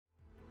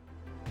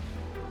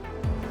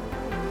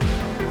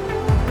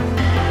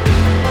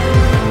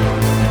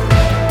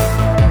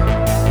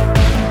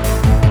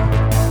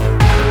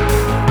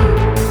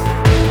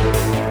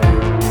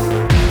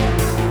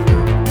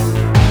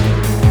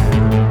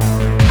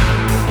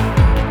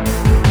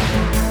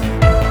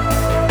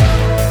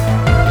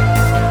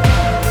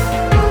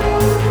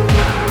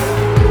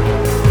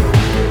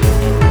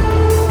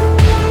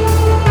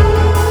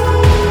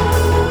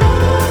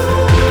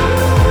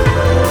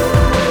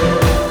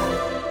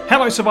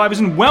Hello survivors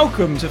and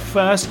welcome to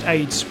First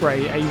Aid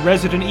Spray, a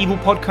Resident Evil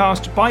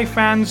podcast by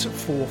fans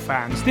for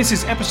fans. This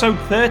is episode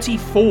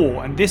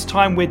 34 and this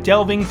time we're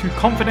delving through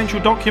confidential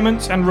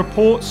documents and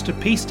reports to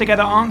piece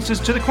together answers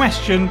to the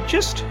question,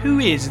 just who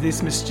is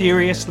this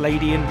mysterious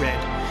lady in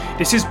red?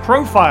 This is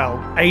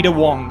Profile, Ada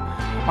Wong.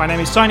 My name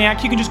is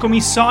Syniac, you can just call me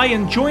Sy,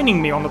 and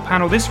joining me on the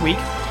panel this week,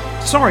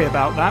 sorry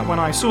about that, when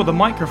I saw the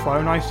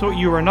microphone I thought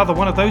you were another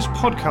one of those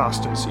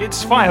podcasters.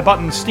 It's Fire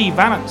Button Steve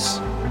Valance.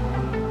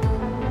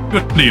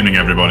 Good evening,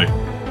 everybody.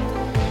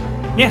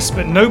 Yes,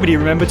 but nobody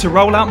remembered to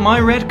roll out my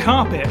red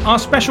carpet. Our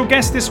special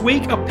guest this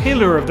week, a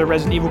pillar of the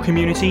Resident Evil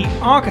community,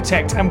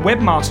 architect and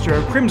webmaster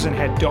of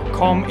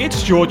CrimsonHead.com,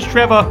 it's George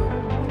Trevor.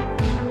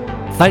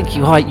 Thank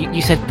you. Hi,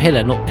 you said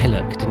pillar, not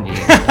pillock, didn't you?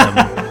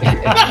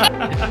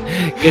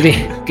 Good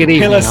evening.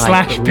 Pillar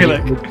slash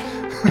pillock.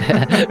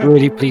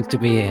 Really pleased to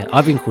be here.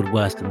 I've been called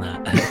worse than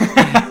that.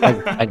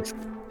 Thanks.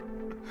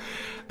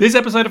 This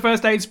episode of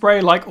First Aid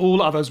Spray, like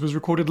all others, was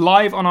recorded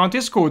live on our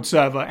Discord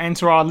server.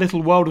 Enter our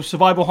little world of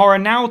survival horror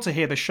now to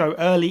hear the show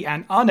early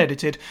and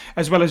unedited,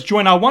 as well as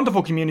join our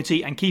wonderful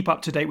community and keep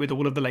up to date with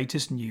all of the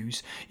latest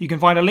news. You can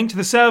find a link to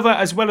the server,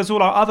 as well as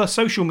all our other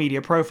social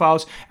media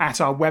profiles, at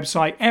our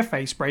website,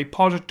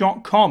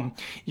 faspraypod.com.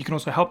 You can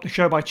also help the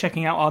show by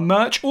checking out our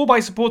merch, or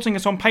by supporting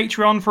us on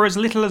Patreon for as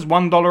little as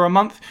 $1 a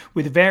month,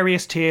 with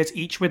various tiers,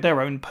 each with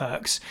their own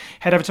perks.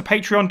 Head over to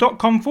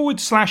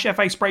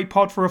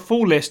patreon.com/faspraypod for a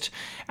full list,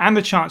 and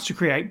the chance to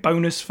create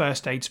bonus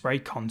First Aid Spray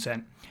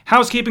content.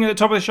 Housekeeping at the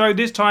top of the show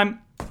this time.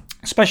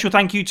 Special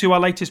thank you to our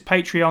latest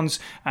Patreons.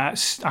 I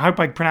hope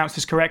I pronounced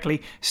this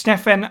correctly.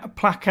 Stefan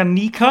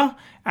Plakanika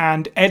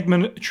and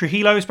Edmund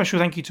Trujillo. Special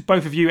thank you to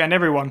both of you and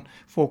everyone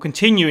for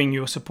continuing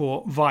your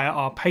support via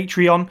our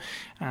Patreon.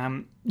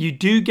 You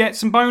do get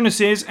some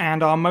bonuses,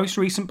 and our most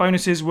recent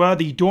bonuses were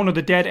the Dawn of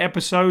the Dead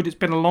episode. It's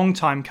been a long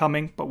time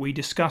coming, but we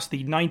discussed the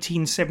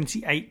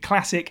 1978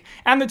 classic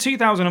and the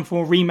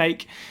 2004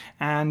 remake.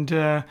 And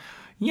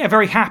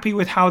very happy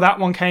with how that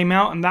one came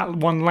out, and that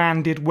one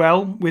landed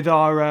well with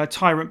our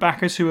Tyrant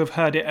backers who have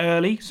heard it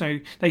early, so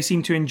they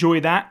seem to enjoy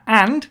that,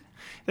 and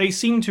they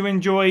seem to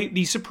enjoy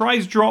the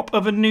surprise drop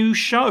of a new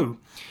show.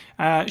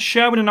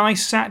 Sherwin and I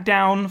sat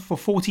down for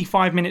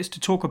 45 minutes to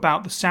talk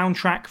about the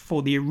soundtrack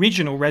for the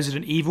original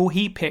Resident Evil.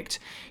 He picked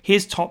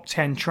his top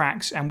 10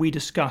 tracks, and we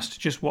discussed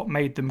just what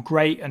made them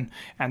great and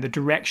the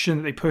direction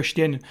that they pushed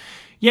in.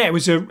 Yeah, it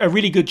was a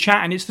really good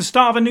chat, and it's the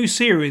start of a new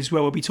series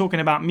where we'll be talking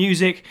about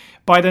music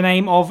by the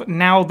name of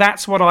Now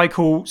That's What I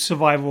Call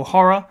Survival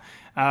Horror.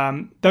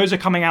 Those are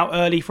coming out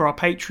early for our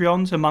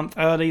Patreons, a month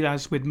early,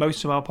 as with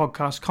most of our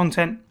podcast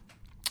content.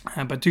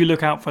 But do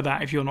look out for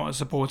that if you're not a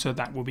supporter.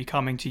 That will be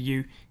coming to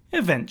you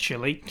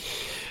eventually.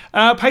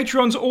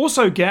 Patreons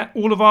also get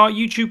all of our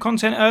YouTube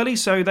content early,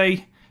 so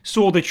they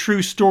saw the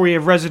true story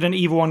of Resident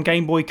Evil on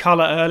Game Boy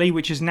Color early,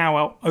 which is now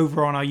out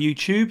over on our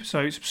YouTube,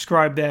 so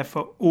subscribe there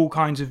for all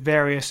kinds of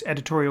various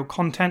editorial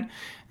content.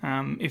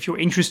 If you're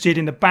interested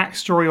in the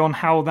backstory on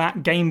how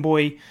that Game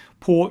Boy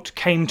port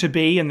came to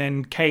be and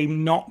then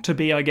came not to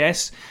be, I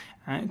guess,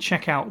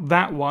 check out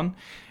that one.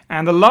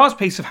 And the last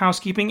piece of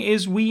housekeeping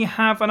is we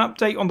have an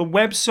update on the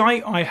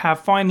website. I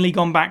have finally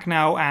gone back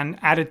now and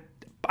added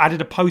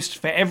a post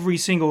for every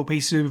single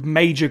piece of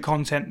major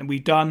content that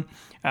we've done.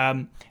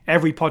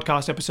 Every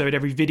podcast episode,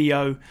 every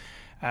video,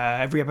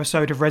 every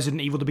episode of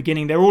Resident Evil The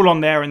Beginning, they're all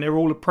on there and they're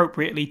all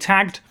appropriately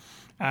tagged,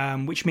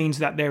 which means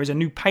that there is a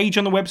new page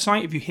on the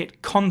website. If you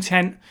hit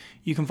content,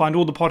 you can find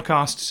all the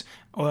podcasts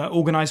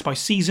organized by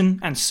season,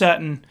 and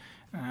certain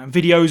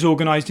videos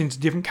organized into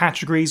different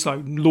categories, like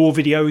lore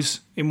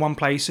videos in one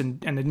place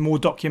and then more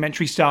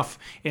documentary stuff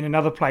in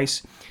another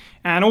place.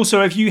 And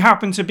also, if you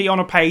happen to be on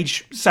a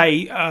page,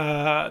 say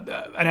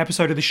an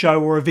episode of the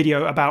show or a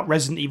video about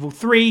Resident Evil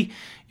 3,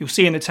 you'll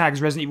see in the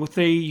tags Resident Evil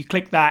 3, you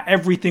click that,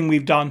 everything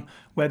we've done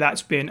where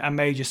that's been a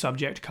major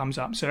subject comes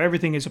up. So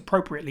everything is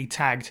appropriately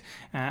tagged,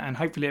 and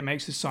hopefully it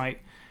makes the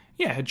site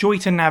a joy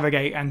to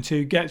navigate and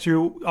to get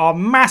through our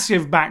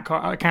massive back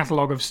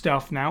catalogue of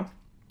stuff now.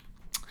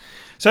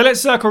 So let's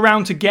circle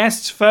around to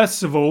guests.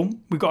 First of all,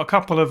 we've got a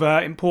couple of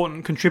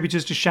important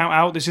contributors to shout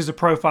out. This is a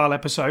profile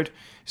episode.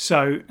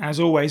 So, as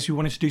always, we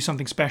wanted to do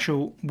something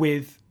special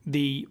with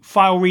the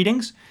file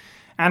readings.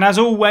 And as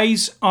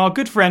always, our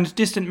good friend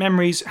Distant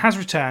Memories has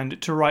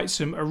returned to write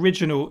some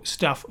original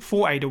stuff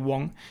for Ada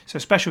Wong. So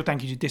special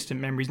thank you to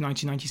Distant Memories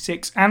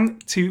 1996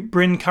 and to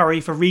Bryn Curry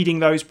for reading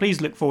those.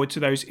 Please look forward to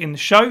those in the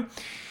show.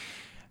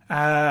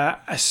 A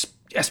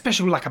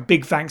special, a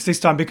big thanks this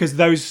time, because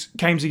those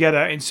came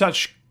together in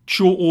such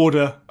short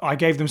order. I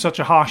gave them such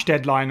a harsh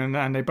deadline,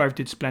 and they both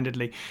did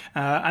splendidly.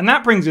 And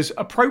that brings us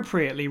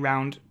appropriately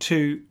round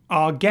to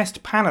our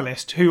guest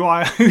panelist,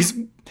 whose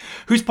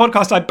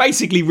podcast I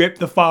basically ripped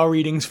the file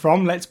readings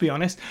from. Let's be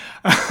honest.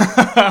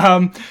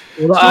 I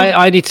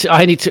need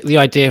took the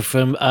idea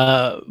from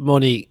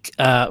Monique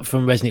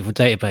from Resident Evil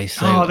Database.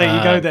 So, there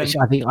you go. Then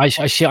I think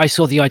I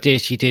saw the idea.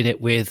 She did it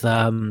with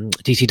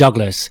DC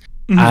Douglas.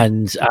 Mm-hmm.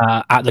 And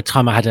at the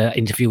time, I had an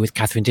interview with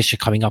Catherine Disher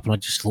coming up, and I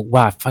just thought,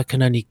 wow, if I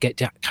can only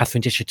get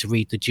Catherine Disher to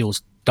read the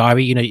Jules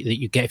diary, you know, that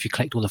you get if you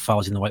collect all the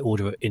files in the right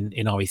order in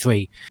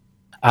RE3.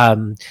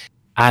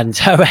 And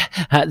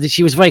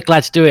she was very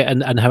glad to do it,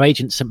 and her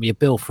agent sent me a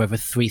bill for over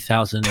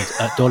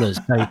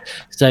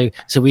 $3,000.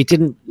 So we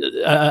didn't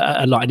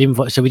like an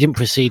invoice, so we didn't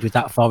proceed with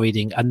that file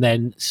reading. And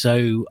then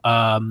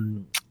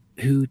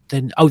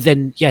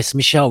yes,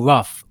 Michelle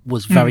Ruff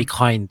was very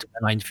kind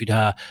when I interviewed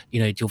her,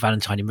 you know, Jill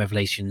Valentine in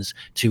Revelations,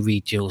 to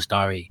read Jill's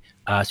diary.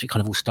 So it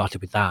kind of all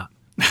started with that.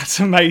 That's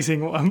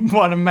amazing.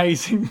 What an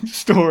amazing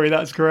story.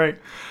 That's great.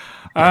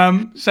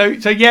 So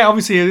yeah,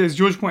 obviously, as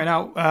George pointed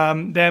out,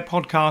 their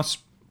podcast,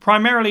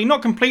 primarily,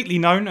 not completely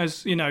known,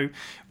 as you know,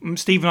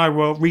 Steve and I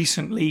were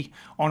recently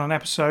on an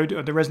episode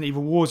of the Resident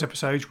Evil Wars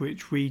episode,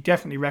 which we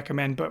definitely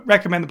recommend, but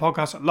recommend the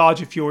podcast at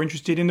large if you're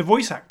interested in the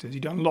voice actors.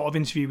 You've done a lot of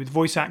interview with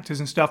voice actors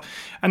and stuff,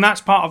 and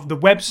that's part of the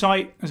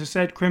website, as I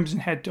said,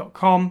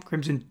 crimsonhead.com,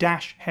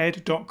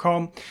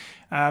 crimson-head.com.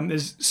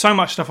 There's so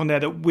much stuff on there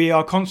that we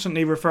are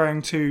constantly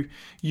referring to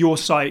your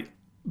site,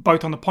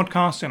 both on the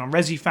podcast and on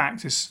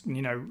ResiFact. There's,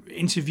 you know,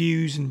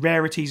 interviews and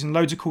rarities and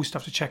loads of cool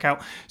stuff to check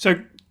out. So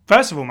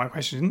first of all, my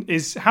question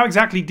is, how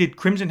exactly did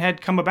Crimson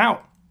Head come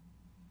about?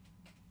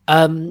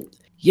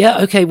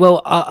 Yeah, okay.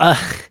 Well, I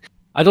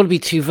don't want to be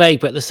too vague,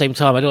 but at the same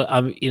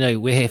time, you know,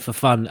 we're here for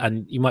fun,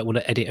 and you might want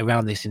to edit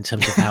around this in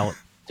terms of how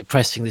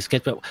depressing this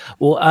gets. But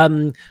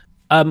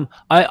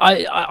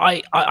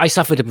I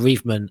suffered a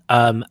bereavement,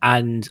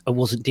 and I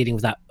wasn't dealing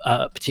with that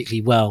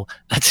particularly well,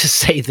 to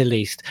say the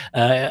least.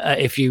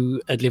 If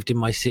you had lived in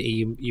my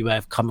city, you may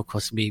have come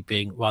across me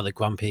being rather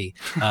grumpy.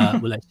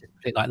 Well, let's just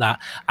put it like that.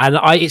 And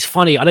it's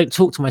funny, I don't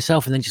talk to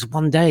myself, and then just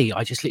one day,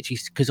 I just literally,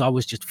 because I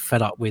was just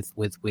fed up with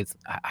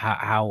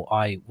how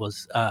I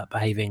was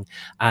behaving,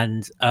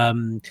 and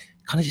kind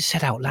of just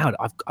said out loud,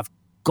 I've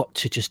got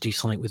to just do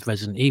something with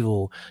Resident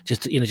Evil,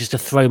 just to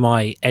throw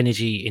my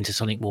energy into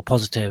something more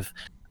positive.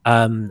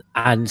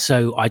 And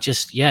so I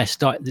just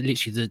started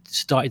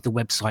the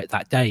website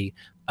that day.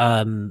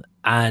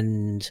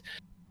 And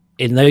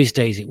in those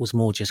days, it was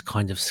more just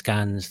kind of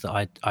scans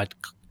that I'd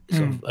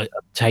sort of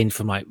obtained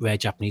from like rare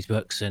Japanese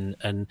books, and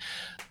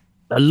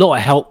a lot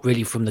of help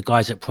really from the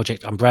guys at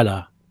Project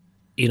Umbrella.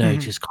 You know,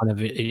 just kind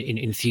of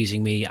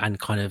enthusing me and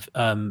kind of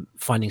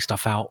finding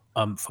stuff out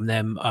from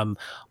them.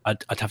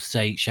 I'd have to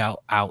say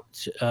shout out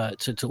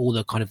to all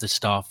the kind of the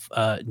staff,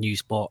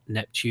 Newsbot,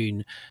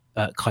 Neptune,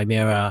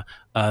 Chimera,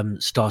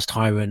 Stars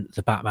Tyrant,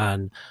 the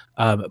Batman,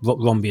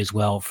 Rombi as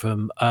well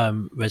from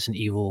Resident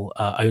Evil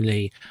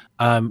Only.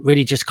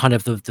 Really just kind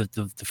of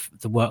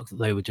the work that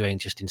they were doing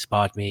just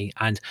inspired me,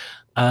 and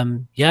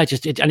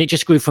it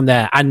just grew from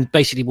there. And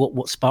basically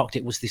what sparked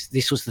it was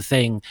this was the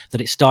thing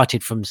that it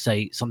started from,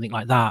 say, something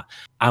like that.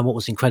 And what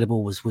was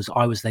incredible was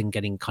I was then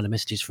getting kind of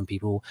messages from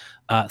people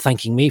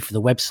thanking me for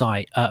the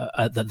website,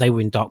 that they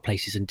were in dark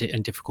places and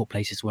difficult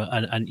places,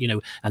 and you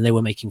know, and they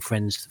were making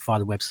friends via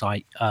the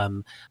website.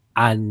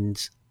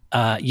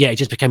 It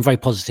just became very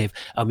positive,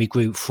 and we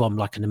grew from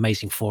like an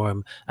amazing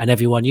forum, and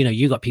everyone, you know,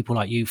 you got people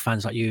like you,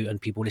 fans like you, and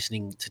people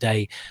listening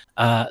today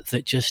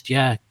that just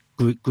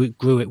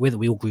grew it with it.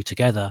 We all grew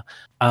together.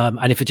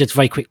 And if it's just a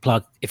very quick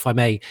plug, if I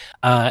may,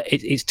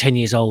 it's 10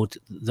 years old,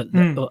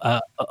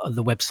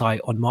 the website,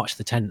 on March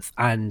the 10th,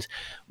 and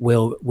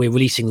we're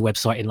releasing the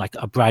website in like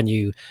a brand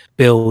new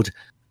build.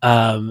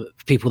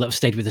 People that have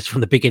stayed with us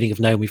from the beginning have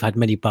known we've had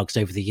many bugs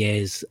over the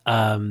years.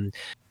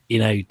 You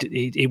know,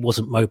 it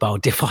wasn't mobile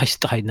device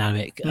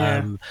dynamic.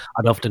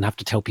 I'd often have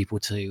to tell people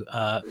to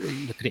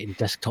look at it in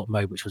desktop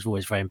mode, which was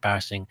always very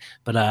embarrassing.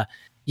 But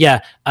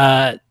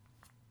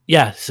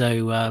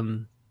so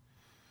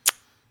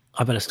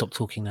I better stop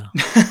talking now.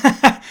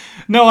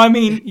 No, I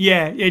mean,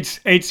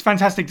 it's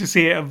fantastic to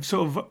see it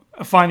sort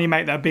of finally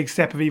make that big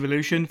step of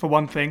evolution, for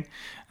one thing.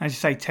 As you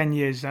say, 10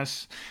 years,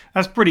 that's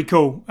pretty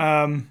cool.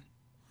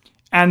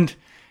 And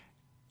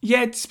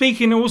yeah,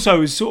 speaking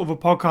also as sort of a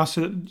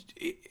podcaster,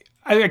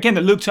 again,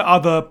 that looked at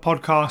other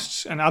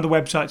podcasts and other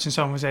websites and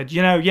someone said,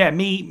 you know,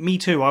 me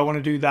too, I want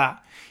to do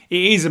that.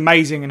 It is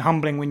amazing and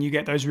humbling when you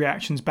get those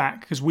reactions back,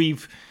 because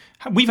we've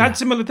had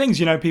similar things,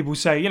 you know, people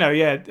say, you know,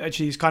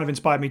 actually it's kind of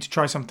inspired me to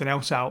try something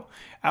else out.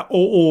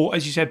 Or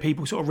as you said,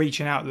 people sort of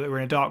reaching out that were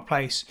in a dark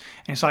place.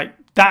 And it's like,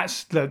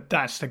 that's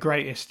the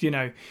greatest, you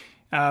know.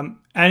 And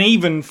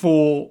even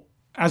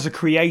as a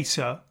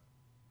creator,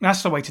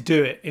 that's the way to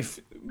do it.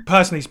 If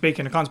personally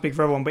speaking, I can't speak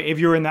for everyone, but if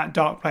you're in that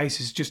dark place,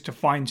 is just to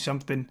find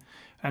something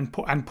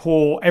and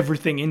pour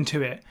everything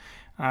into it.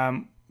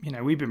 You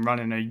know, we've been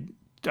running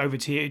over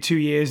 2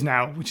 years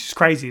now, which is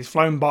crazy. It's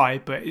flown by,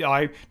 but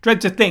I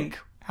dread to think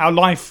how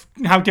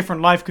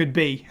different life could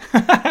be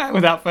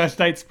without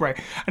First Aid Spray.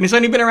 And it's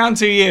only been around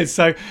 2 years,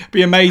 so it'd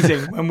be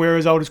amazing when we're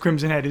as old as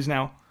Crimson Head is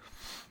now.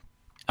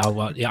 Oh,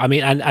 well, yeah, I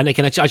mean, and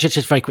again, I should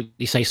just very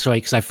quickly say sorry,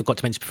 because I forgot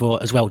to mention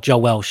before as well,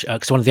 Joel Welsh,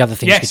 because one of the other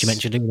things that you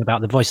mentioned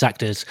about the voice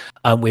actors,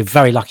 we're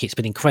very lucky. It's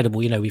been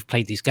incredible. You know, we've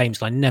played these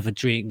games, and I never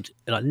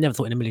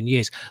thought in a million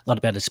years that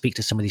I'd be able to speak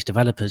to some of these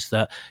developers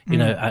that, you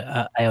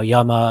know,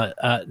 Aoyama,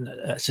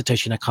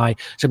 Satoshi Nakai,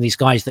 some of these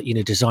guys that, you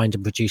know, designed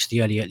and produced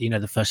the earlier, you know,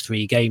 the first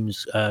 3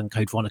 games,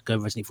 Code Veronica,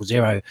 Resident Evil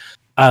 0.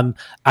 And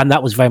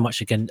that was very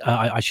much, again,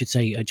 I should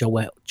say,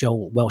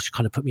 Joel Welsh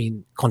kind of put me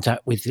in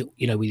contact with,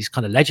 with these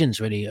kind of legends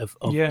really of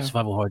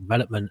survival horror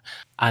development.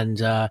 And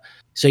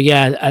so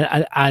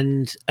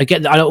and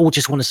again, I all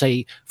just want to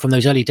say, from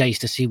those early days,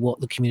 to see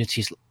what the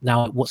community is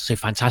now, what's so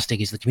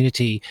fantastic is the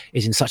community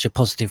is in such a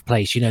positive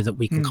place, that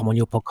we can come on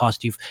your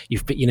podcast.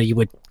 You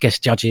were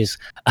guest judges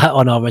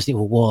on our Resident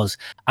Evil Wars,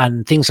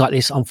 and things like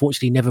this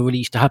unfortunately never really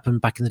used to happen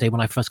back in the day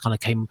when I first kind of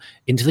came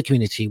into the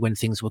community, when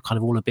things were kind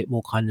of all a bit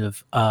more kind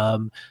of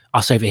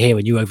us over here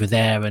and you over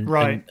there, and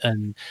right.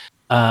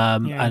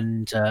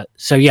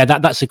 So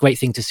that's a great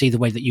thing to see, the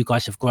way that you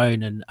guys have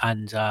grown, and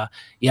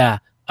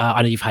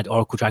I know you've had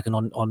Oracle Dragon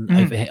on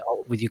over here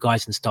with you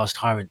guys, and Stars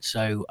Tyrant.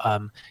 So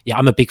I'm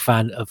a big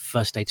fan of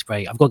First Aid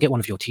Spray. I've got to get one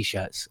of your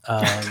t-shirts.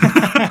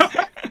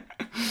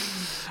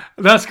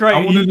 That's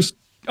great.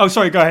 Oh,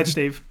 sorry. Go ahead,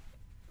 Steve.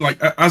 Like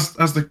as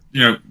the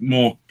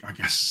more, I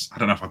guess, I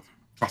don't know if I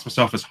class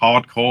myself as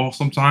hardcore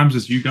sometimes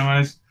as you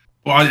guys.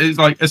 Well, it's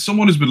like, as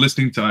someone who's been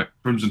listening to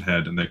Crimson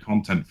Head and their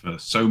content for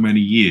so many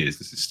years,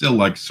 this is still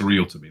like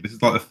surreal to me. This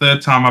is like the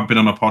third time I've been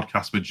on a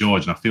podcast with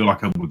George, and I feel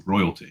like I'm with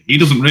royalty. He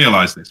doesn't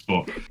realize this,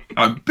 but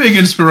big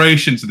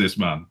inspiration to this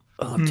man.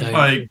 Oh,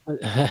 like,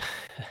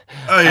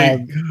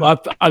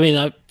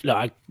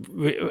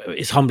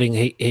 it's humbling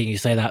hearing you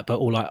say that, but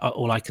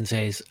all I can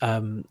say is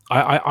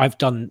I've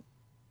done.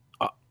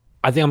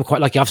 I think I'm quite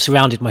lucky. I've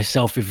surrounded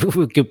myself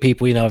with good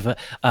people, of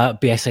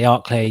BSA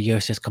Artclay,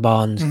 USS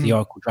Command, the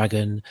Oracle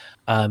Dragon,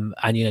 and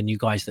new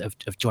guys that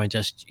have joined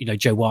us.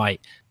 Joe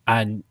White,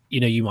 and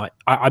you might.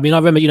 I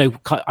remember.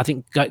 I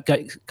think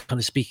kind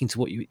of speaking to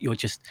what you're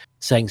just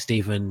saying,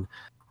 Stephen.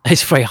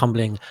 It's very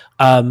humbling.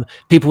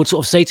 People would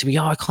sort of say to me,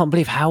 "Oh, I can't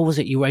believe, how was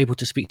it you were able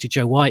to speak to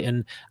Joe White?"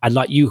 And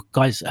like, you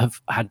guys have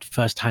had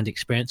first-hand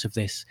experience of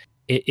this.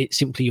 It's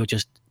simply, you're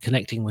just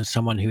connecting with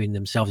someone who in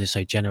themselves is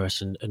so generous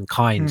and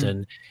kind,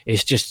 and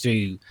it's just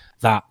through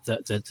that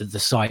the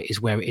site is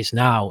where it is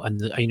now,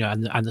 and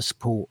and the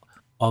support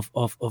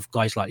of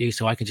guys like you.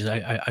 So I can just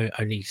I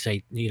only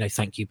say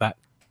thank you back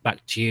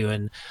to you,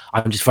 and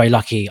I'm just very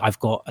lucky. I've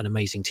got an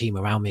amazing team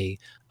around me,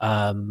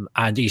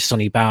 and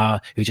Sonny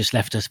Bauer, who just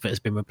left us but has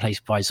been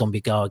replaced by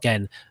Zombie Girl,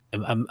 again,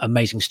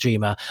 amazing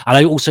streamer. And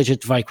I also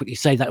just very quickly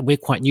say that we're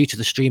quite new to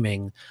the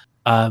streaming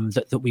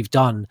that we've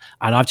done,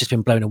 and I've just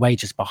been blown away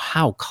just by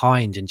how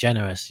kind and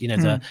generous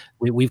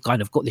we've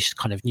kind of got this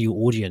kind of new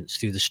audience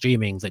through the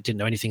streaming that didn't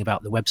know anything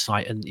about the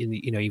website, and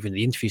even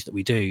the interviews that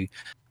we do,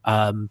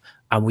 and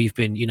we've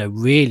been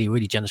really,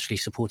 really generously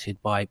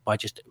supported by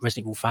just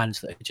Resident Evil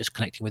fans that are just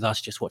connecting with us,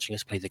 just watching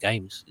us play the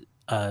games,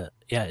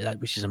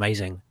 which is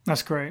amazing.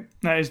 That's great.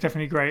 That is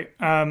definitely great.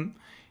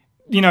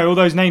 All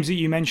those names that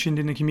you mentioned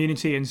in the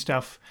community and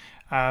stuff,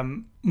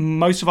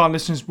 most of our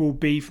listeners will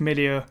be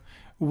familiar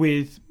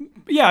with,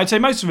 I'd say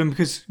most of them,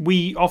 because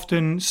we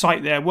often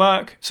cite their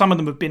work. Some of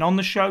them have been on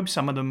the show,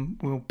 some of them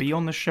will be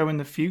on the show in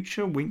the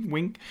future, wink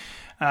wink.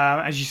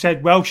 As you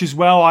said, Welsh as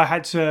well,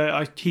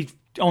 he's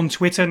on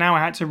Twitter now, I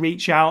had to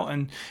reach out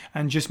and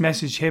just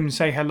message him and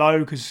say hello,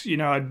 because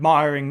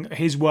admiring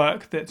his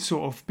work that's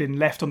sort of been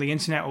left on the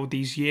internet all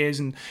these years,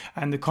 and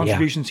the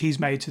contributions he's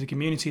made to the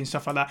community and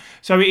stuff like that.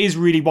 So it is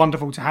really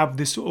wonderful to have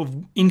this sort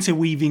of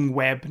interweaving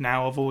web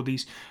now of all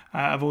these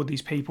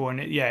people, and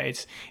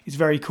it's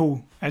very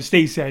cool, as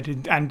Steve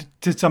said, and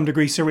to some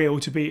degree surreal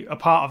to be a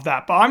part of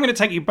that. But I'm going to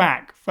take you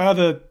back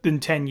further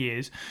than 10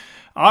 years.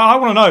 I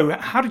want to know,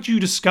 how did you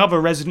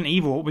discover Resident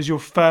Evil? What was your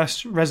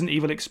first Resident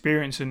Evil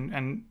experience,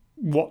 and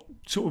what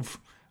sort of,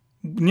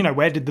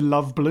 where did the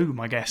love bloom,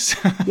 I guess?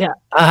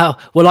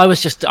 Well, I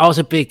was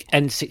a big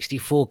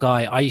N64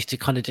 guy. I used to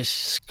kind of just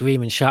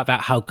scream and shout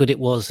about how good it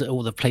was,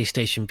 all the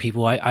PlayStation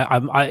people.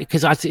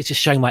 Because it's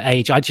just showing my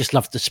age. I just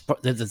loved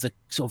the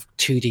sort of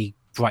 2D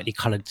brightly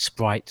colored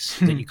sprites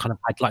that you kind of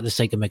had, like the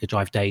Sega Mega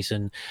Drive days,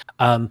 and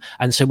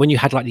so when you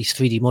had like these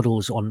 3D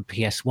models on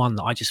PS1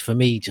 that for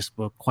me just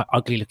were quite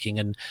ugly looking,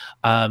 and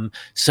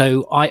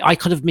so I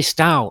kind of missed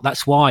out.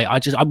 That's why I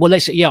was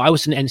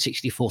an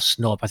N64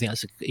 snob. I think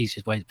that's the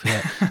easiest way to put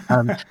it.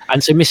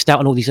 And so missed out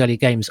on all these early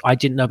games. I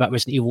didn't know about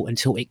Resident Evil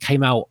until it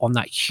came out on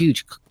that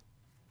huge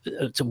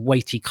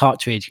weighty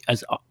cartridge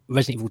as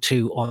Resident Evil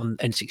 2 on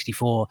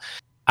N64.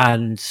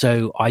 And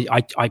so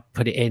I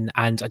put it in,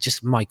 and I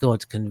just, my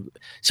God,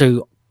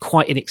 so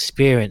quite an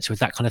experience with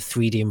that kind of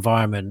 3D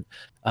environment.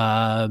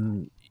 I'd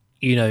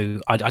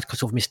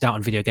sort of missed out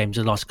on video games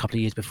the last couple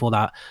of years before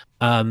that.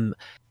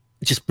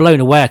 Just blown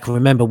away. I can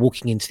remember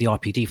walking into the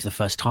RPD for the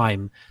first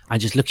time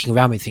and just looking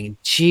around me thinking,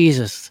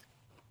 Jesus,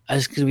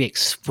 as we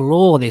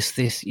explore this,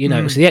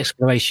 it was the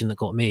exploration that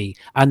got me,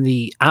 and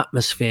the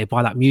atmosphere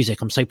by that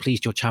music. I'm so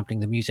pleased you're championing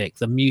the music.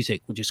 The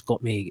music just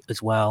got me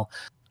as well.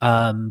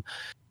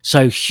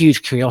 So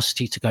huge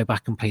curiosity to go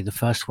back and play the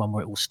first one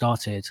where it all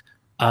started.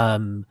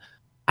 And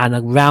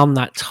around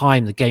that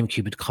time, the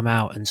GameCube had come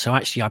out. And so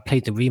actually I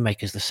played the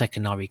remake as the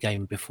secondary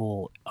game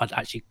before I'd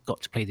actually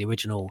got to play the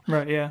original.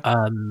 Right, yeah.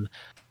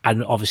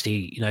 And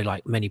obviously,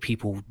 like many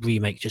people,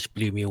 remake just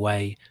blew me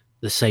away.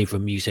 The save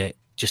room music,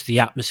 just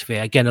the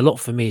atmosphere. Again, a lot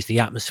for me is the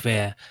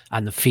atmosphere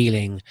and the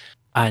feeling.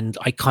 and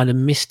I kind of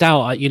missed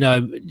out.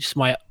 Just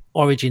my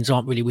origins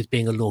aren't really with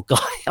being a law guy.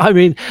 I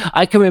mean,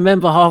 I can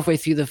remember halfway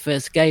through the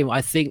first game,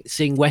 I think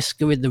seeing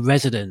Wesker in the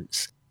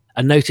Residence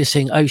and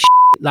noticing, oh,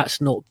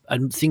 that's not,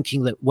 and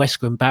thinking that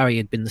Wesker and Barry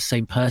had been the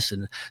same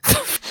person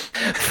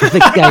for the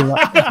game.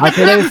 I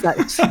don't know if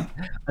that's.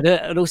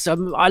 And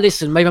also, I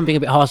listen. Maybe I'm being a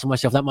bit harsh on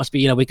myself. That must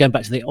be, we're going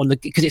back to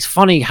because it's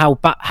funny how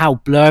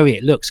blurry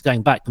it looks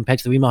going back compared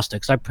to the remaster.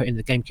 Because I put in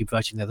the GameCube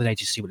version the other day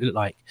to see what it looked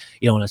like.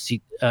 On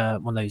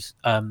one of those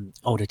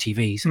older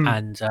TVs,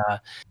 and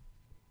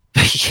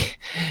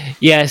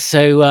yeah.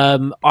 So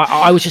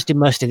I was just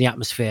immersed in the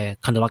atmosphere,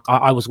 kind of like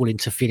I was all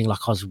into feeling like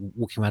I was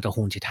walking around a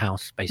haunted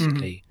house,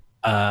 basically.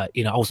 I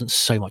wasn't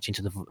so much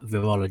into the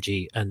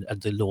virology and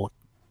the lore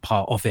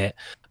part of it,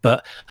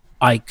 but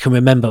I can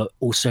remember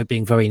also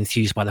being very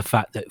enthused by the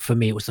fact that for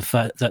me it was the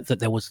first that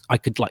there was, I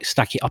could like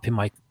stack it up in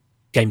my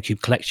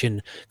GameCube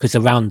collection, because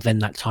around then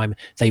that time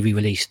they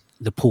re-released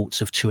the ports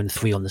of 2 and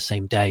 3 on the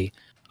same day.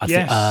 I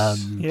think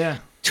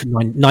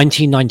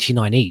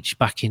 1999 each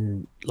back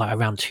in like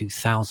around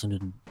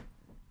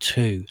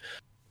 2002.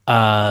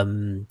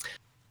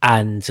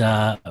 And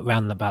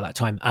around about that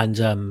time, and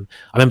I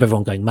remember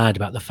everyone going mad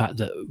about the fact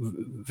that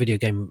video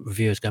game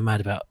reviewers go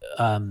mad about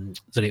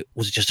that it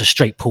was just a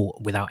straight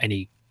port without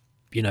any,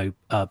 any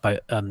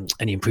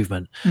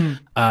improvement.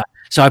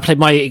 So I played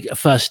my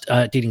first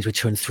dealings with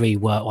 2 and 3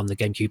 were on the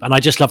GameCube, and I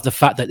just loved the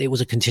fact that it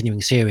was a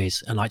continuing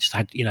series, and I just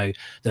had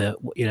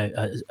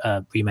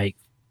remake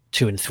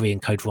 2 and 3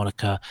 and Code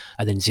Veronica,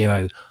 and then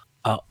 0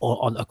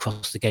 on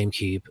across the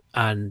GameCube,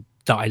 and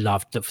that I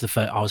loved. That for the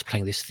first, I was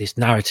playing this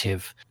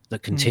narrative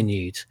that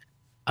continued.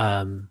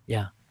 I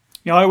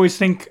always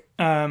think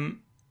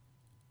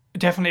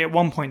definitely at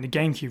one point the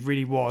GameCube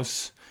really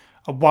was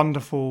a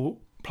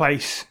wonderful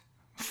place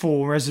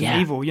for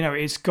Resident Evil.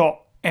 It's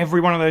got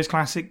every one of those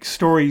classic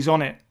stories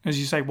on it, as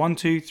you say, 1,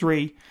 2,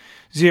 3,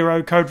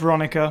 0, Code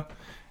Veronica,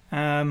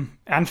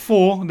 and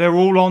 4. They're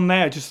all on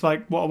there. Just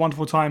like what a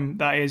wonderful time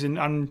that is.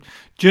 And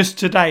just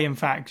today, in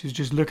fact, is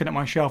just looking at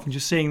my shelf and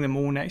just seeing them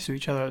all next to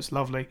each other. It's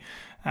lovely.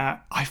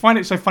 I find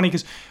it so funny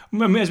because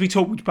as we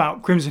talked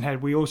about Crimson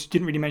Head, we also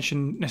didn't really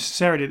mention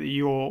necessarily that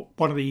you're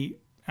one of the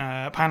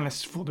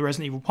panelists for the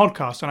Resident Evil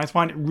podcast, and I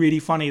find it really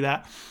funny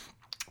that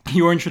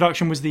your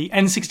introduction was the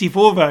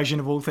N64 version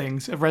of all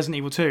things of Resident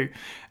Evil 2,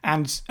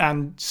 and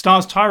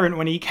Stars Tyrant,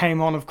 when he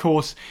came on, of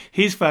course,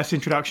 his first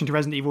introduction to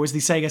Resident Evil was the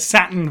Sega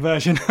Saturn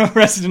version of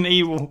Resident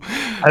Evil.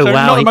 Oh, so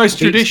wow, not the most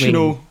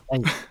traditional.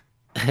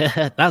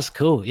 That's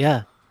cool,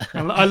 yeah.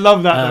 I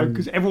love that though,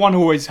 because everyone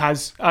always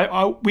has.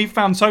 We've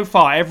found so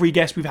far every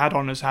guest we've had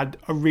on has had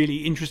a really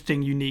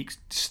interesting, unique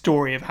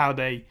story of how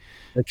they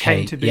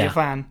came to be a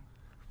fan.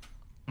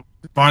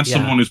 Find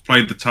someone who's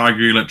played the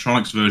Tiger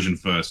Electronics version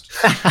first.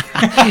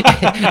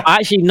 I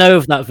actually know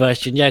of that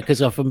version, because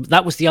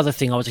that was the other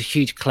thing. I was a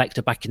huge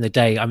collector back in the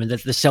day. I mean,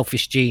 the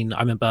Selfish Gene,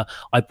 I remember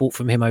I bought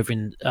from him over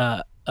in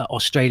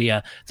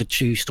Australia, the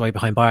true story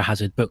behind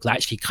Biohazard book that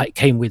actually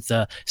came with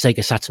the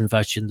Sega Saturn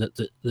version that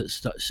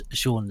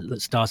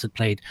Stars had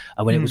played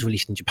when it was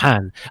released in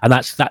Japan. And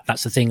that's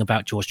the thing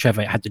about George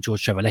Trevor. It had the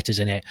George Trevor letters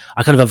in it.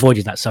 I kind of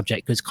avoided that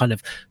subject because kind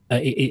of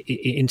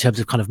in terms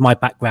of kind of my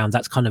background,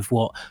 that's kind of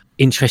what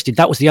interested.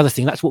 That was the other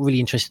thing. That's what really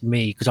interested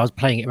me, because I was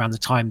playing it around the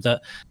time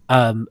that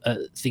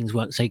things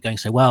weren't going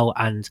so well,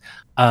 and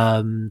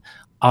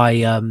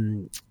I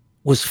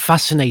was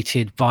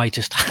fascinated by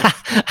just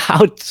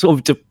how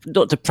sort of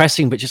not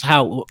depressing, but just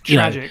how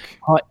tragic.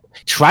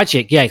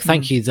 Yeah,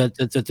 thank you.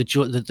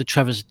 The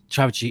Trevor's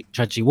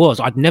tragedy was.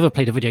 I'd never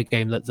played a video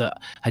game that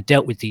had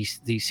dealt with these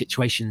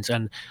situations,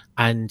 and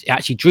it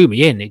actually drew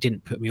me in. It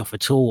didn't put me off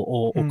at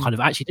all, or kind of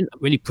actually didn't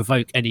really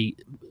provoke any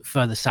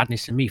further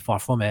sadness in me. Far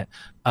from it.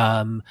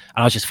 And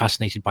I was just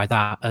fascinated by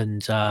that,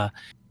 and. So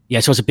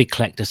I was a big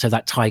collector. So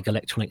that Tiger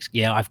Electronics,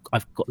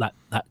 I've got that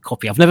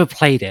copy. I've never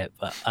played it,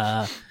 but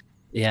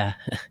yeah.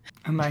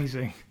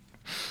 Amazing.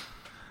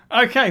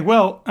 Okay,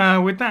 well,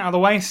 with that out of the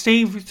way,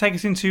 Steve, take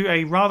us into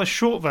a rather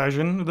short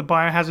version of the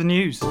Biohazard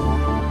news.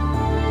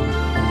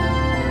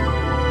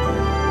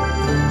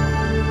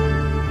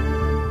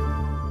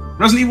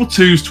 Resident Evil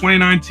 2's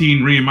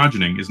 2019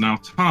 reimagining is now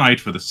tied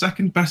for the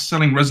second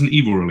best-selling Resident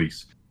Evil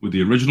release, with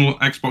the original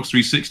Xbox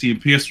 360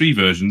 and PS3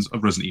 versions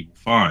of Resident Evil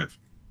 5.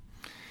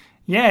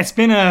 Yeah, it's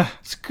a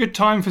good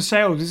time for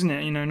sales, isn't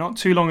it? Not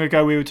too long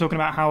ago we were talking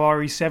about how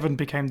RE7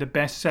 became the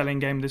best-selling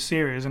game of the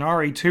series, and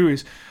RE2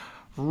 is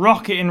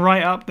rocketing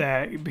right up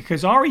there,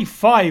 because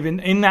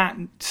RE5 in that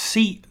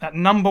seat, that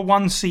number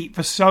one seat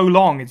for so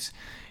long, it's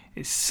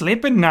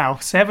slipping now.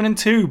 7 and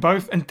 2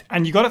 both,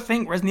 and you got to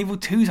think Resident Evil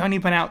 2's only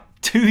been out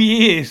 2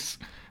 years.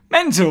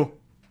 Mental.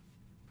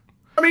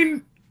 I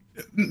mean,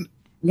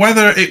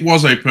 whether it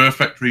was a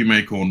perfect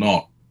remake or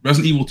not,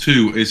 Resident Evil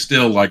 2 is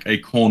still like a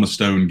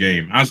cornerstone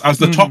game. As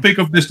the topic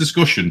of this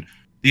discussion,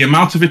 the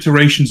amount of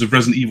iterations of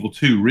Resident Evil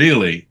 2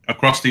 really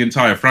across the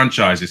entire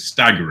franchise is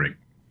staggering.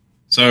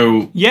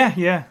 So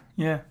yeah.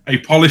 A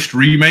polished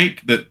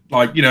remake that,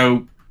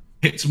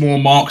 hits more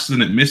marks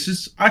than it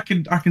misses, I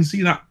can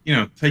see that,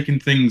 taking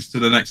things to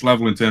the next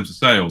level in terms of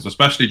sales,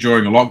 especially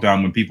during a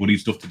lockdown when people need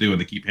stuff to do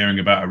and they keep hearing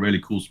about a really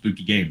cool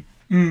spooky game.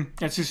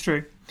 This is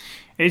true.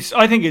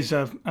 I think it's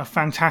a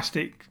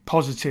fantastic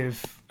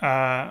positive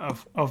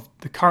of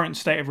the current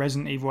state of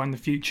Resident Evil and the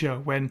future,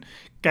 when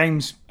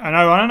games,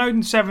 I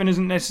know 7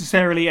 isn't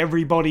necessarily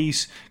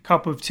everybody's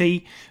cup of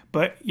tea,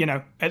 but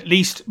at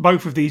least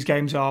both of these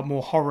games are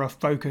more horror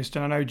focused,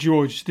 and I know,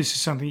 George, this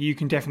is something you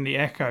can definitely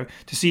echo,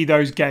 to see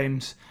those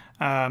games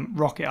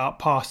rocket up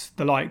past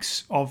the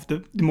likes of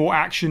the more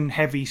action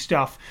heavy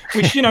stuff,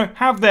 which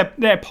have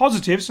their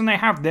positives and they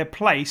have their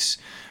place,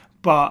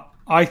 but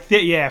I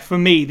think, for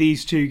me,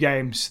 these two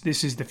games,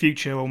 this is the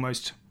future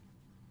almost.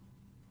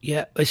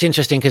 Yeah, it's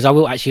interesting because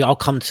I'll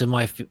come to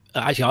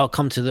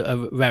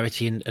the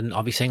rarity and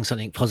I'll be saying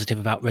something positive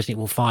about Resident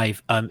Evil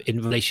 5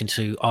 in relation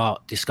to our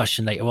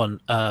discussion later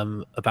on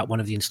about one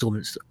of the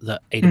installments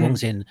that Ada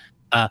Wong's in.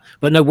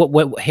 But no,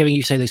 what hearing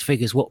you say those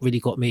figures, what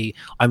really got me,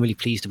 I'm really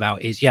pleased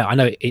about is, I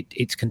know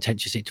it's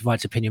contentious, it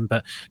divides opinion,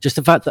 but just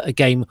the fact that a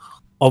game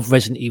of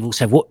Resident Evil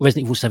 7, what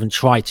Resident Evil 7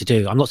 tried to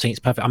do. I'm not saying it's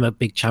perfect. I'm a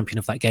big champion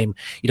of that game.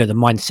 The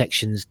mine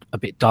section's a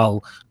bit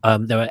dull.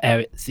 There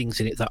are things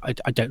in it that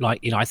I don't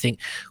like. I think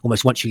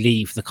almost once you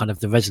leave the kind of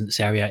the residence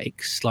area, it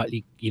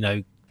slightly,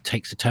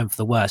 takes a turn for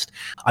the worst.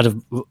 I'd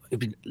have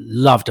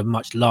loved a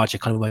much larger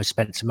kind of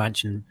Spencer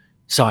Mansion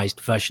sized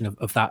version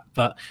of that.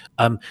 But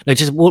no,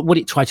 just what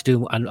it tried to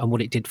do and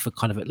what it did for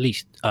kind of at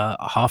least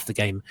half the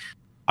game.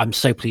 I'm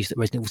so pleased that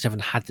Resident Evil 7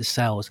 had the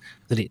sales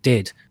that it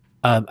did.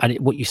 And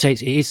what you say,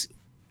 it is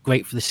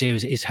great for the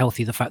series. It is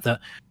healthy, the fact that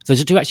those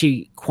are two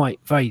actually quite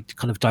very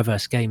kind of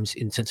diverse games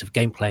in sense of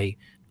gameplay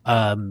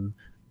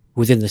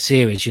within the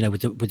series,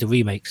 with the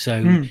remake.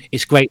 So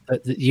it's great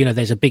that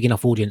there's a big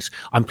enough audience.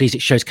 I'm pleased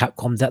it shows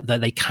Capcom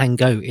that they can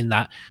go in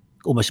that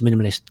almost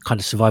minimalist kind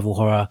of survival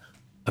horror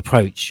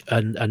approach,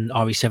 and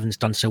RE7's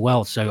done so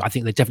well. So I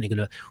think they're definitely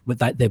going to, with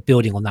that, they're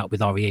building on that with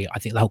RE8. I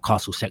think the whole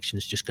castle section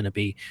is just going to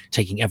be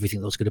taking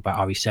everything that was good about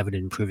RE7 and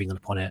improving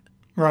upon it.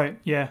 Right,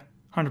 yeah,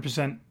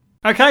 100%.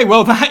 Okay,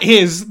 well, that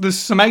is the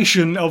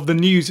summation of the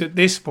news at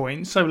this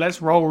point, so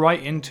let's roll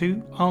right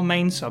into our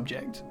main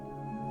subject.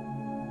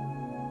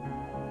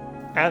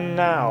 And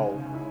now,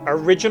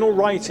 original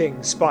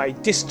writings by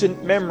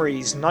Distant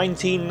Memories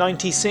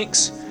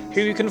 1996, who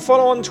you can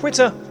follow on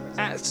Twitter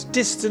at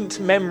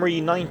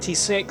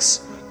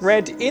DistantMemory96,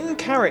 read in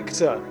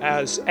character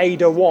as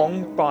Ada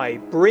Wong by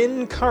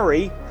Bryn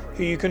Curry,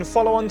 who you can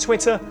follow on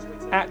Twitter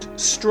at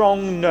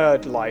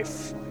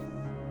StrongNerdLife.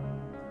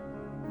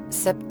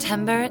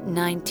 September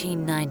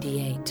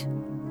 1998.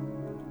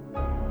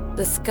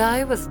 The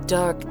sky was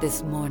dark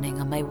this morning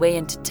on my way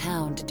into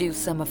town to do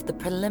some of the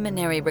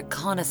preliminary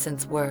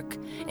reconnaissance work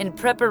in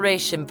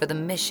preparation for the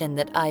mission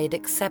that I had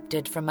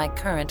accepted from my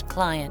current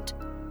client,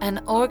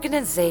 an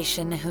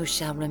organization who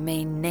shall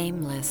remain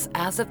nameless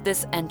as of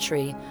this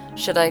entry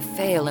should I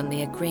fail in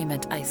the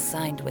agreement I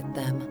signed with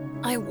them.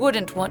 I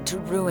wouldn't want to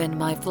ruin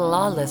my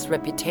flawless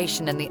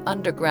reputation in the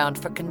underground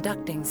for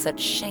conducting such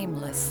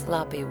shameless,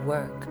 sloppy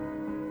work.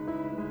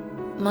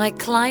 My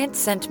client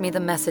sent me the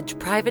message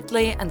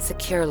privately and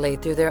securely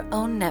through their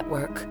own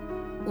network,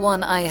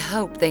 one I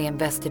hope they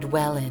invested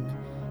well in,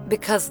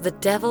 because the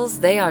devils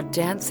they are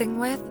dancing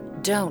with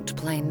don't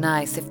play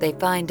nice if they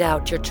find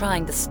out you're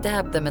trying to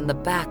stab them in the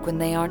back when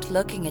they aren't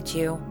looking at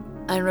you.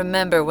 I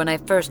remember when I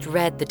first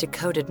read the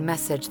decoded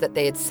message that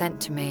they had sent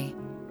to me.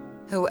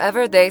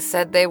 Whoever they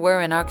said they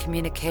were in our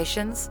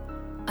communications,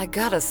 I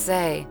gotta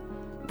say,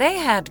 they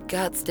had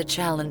guts to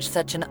challenge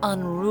such an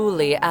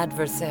unruly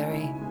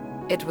adversary.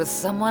 It was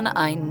someone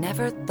I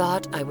never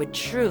thought I would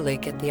truly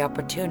get the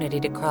opportunity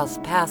to cross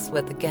paths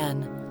with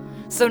again.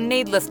 So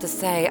needless to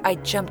say, I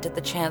jumped at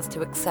the chance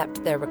to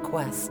accept their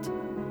request.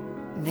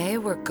 They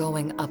were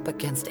going up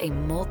against a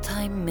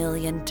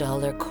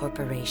multi-million-dollar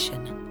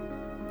corporation.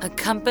 A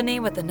company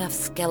with enough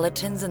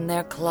skeletons in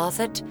their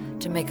closet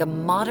to make a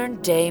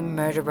modern-day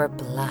murderer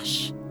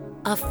blush.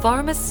 A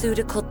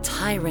pharmaceutical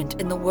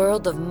tyrant in the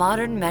world of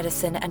modern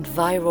medicine and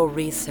viral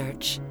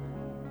research.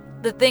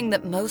 The thing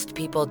that most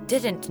people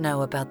didn't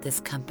know about this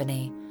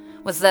company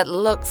was that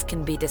looks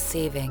can be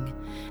deceiving,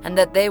 and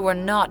that they were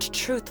not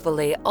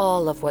truthfully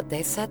all of what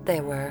they said they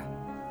were.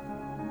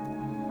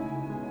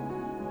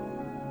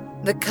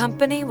 The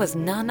company was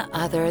none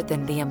other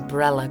than the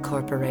Umbrella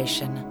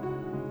Corporation,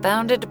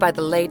 founded by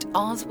the late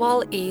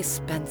Oswald E.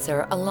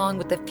 Spencer along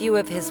with a few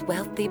of his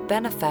wealthy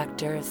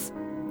benefactors,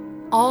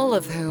 all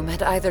of whom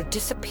had either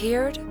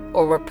disappeared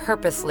or were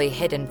purposely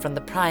hidden from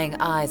the prying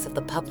eyes of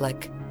the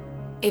public.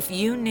 If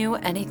you knew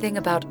anything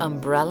about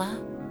Umbrella,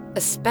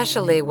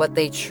 especially what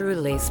they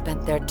truly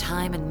spent their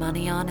time and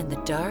money on in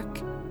the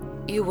dark,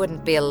 you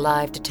wouldn't be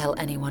alive to tell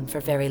anyone for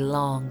very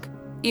long.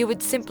 You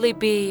would simply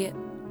be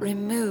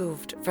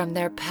removed from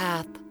their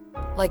path,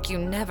 like you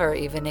never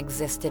even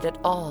existed at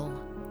all.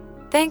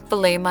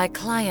 Thankfully, my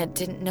client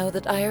didn't know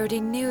that I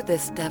already knew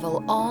this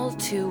devil all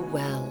too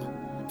well,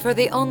 for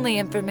the only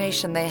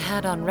information they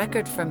had on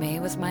record for me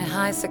was my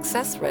high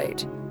success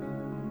rate.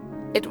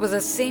 It was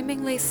a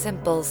seemingly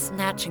simple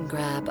snatch and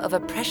grab of a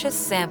precious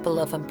sample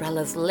of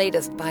Umbrella's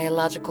latest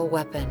biological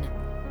weapon,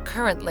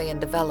 currently in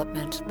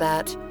development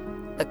that,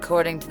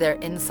 according to their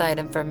inside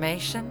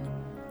information,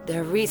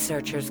 their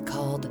researchers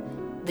called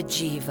the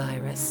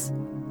G-Virus.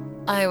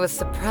 I was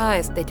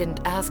surprised they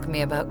didn't ask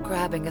me about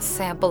grabbing a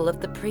sample of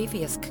the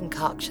previous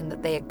concoction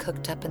that they had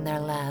cooked up in their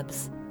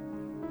labs.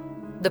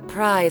 The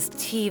prized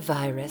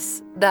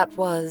T-Virus that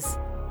was,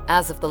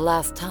 as of the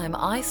last time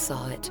I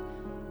saw it,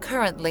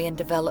 currently in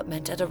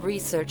development at a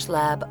research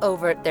lab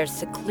over at their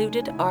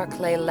secluded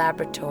Arclay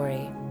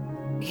laboratory,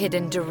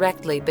 hidden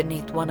directly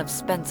beneath one of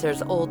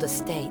Spencer's old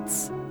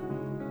estates.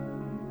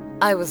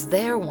 I was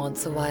there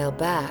once a while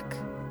back.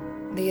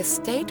 The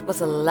estate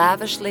was a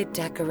lavishly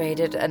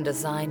decorated and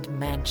designed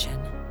mansion,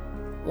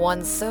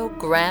 one so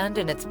grand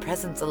in its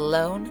presence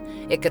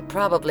alone, it could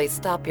probably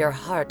stop your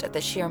heart at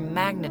the sheer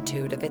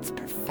magnitude of its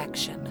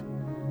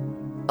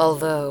perfection.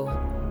 Although,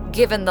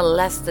 given the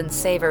less than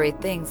savory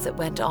things that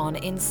went on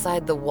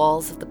inside the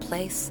walls of the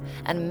place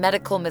and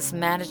medical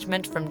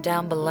mismanagement from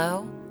down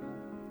below,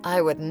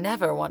 I would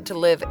never want to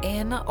live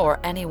in or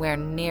anywhere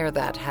near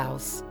that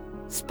house.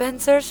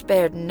 Spencer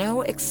spared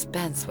no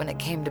expense when it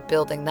came to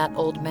building that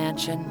old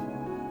mansion.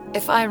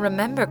 If I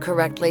remember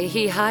correctly,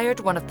 he hired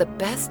one of the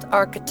best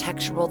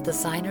architectural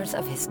designers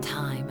of his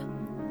time,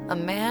 a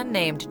man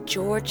named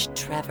George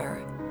Trevor,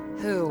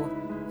 who,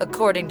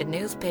 according to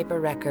newspaper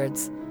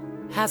records,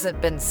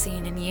 hasn't been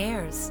seen in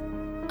years.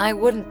 I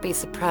wouldn't be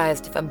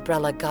surprised if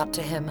Umbrella got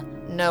to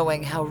him,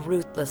 knowing how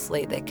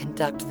ruthlessly they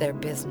conduct their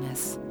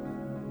business.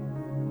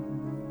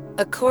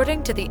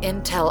 According to the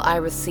intel I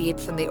received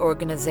from the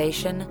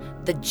organization,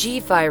 the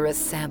G-Virus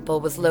sample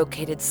was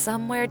located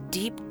somewhere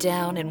deep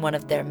down in one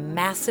of their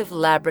massive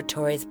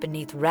laboratories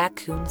beneath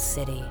Raccoon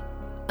City,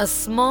 a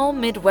small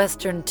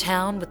Midwestern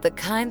town with the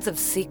kinds of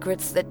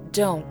secrets that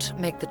don't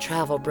make the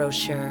travel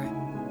brochure.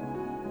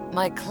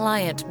 My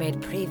client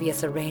made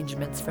previous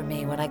arrangements for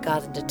me when I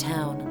got into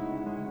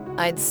town.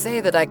 I'd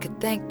say that I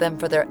could thank them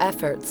for their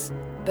efforts,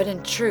 but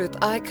in truth,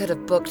 I could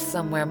have booked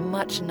somewhere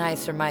much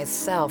nicer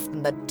myself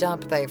than the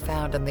dump they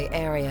found in the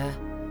area.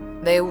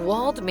 They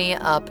walled me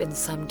up in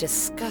some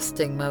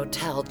disgusting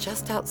motel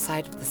just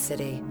outside of the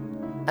city,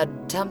 a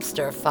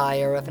dumpster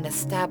fire of an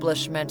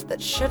establishment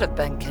that should have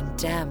been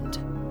condemned.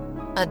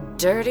 A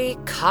dirty,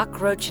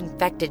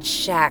 cockroach-infected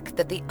shack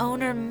that the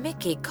owner,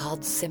 Mickey,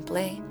 called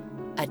simply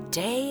a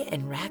day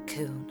in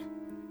Raccoon.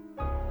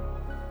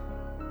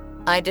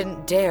 I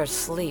didn't dare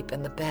sleep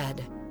in the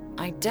bed.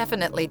 I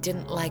definitely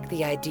didn't like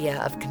the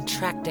idea of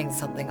contracting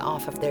something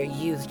off of their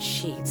used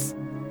sheets,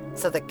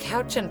 so the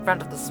couch in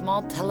front of the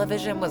small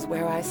television was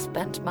where I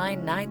spent my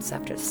nights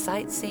after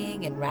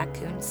sightseeing in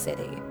Raccoon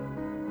City.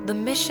 The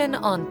mission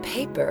on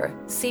paper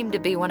seemed to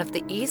be one of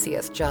the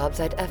easiest jobs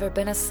I'd ever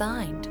been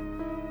assigned.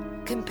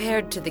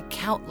 Compared to the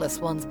countless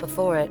ones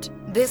before it,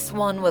 this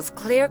one was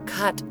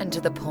clear-cut and to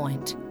the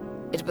point.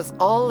 It was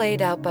all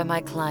laid out by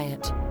my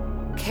client,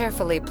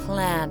 carefully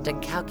planned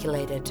and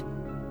calculated.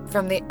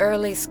 From the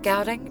early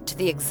scouting to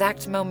the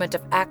exact moment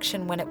of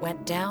action when it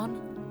went down,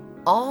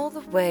 all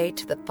the way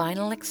to the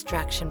final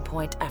extraction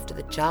point after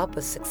the job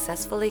was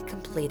successfully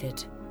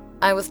completed.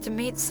 I was to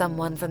meet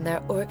someone from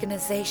their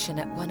organization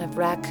at one of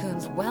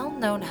Raccoon's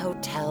well-known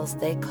hotels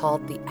they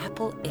called the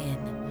Apple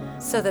Inn,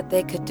 so that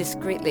they could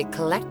discreetly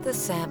collect the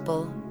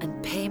sample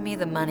and pay me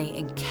the money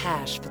in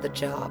cash for the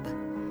job.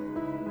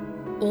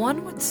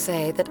 One would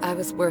say that I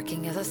was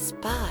working as a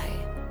spy,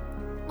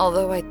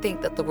 although I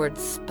think that the word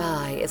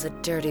spy is a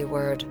dirty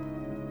word,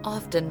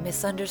 often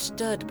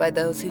misunderstood by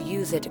those who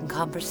use it in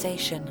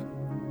conversation.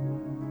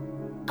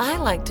 I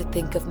like to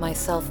think of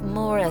myself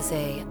more as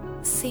a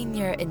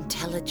senior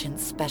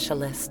intelligence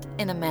specialist,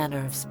 in a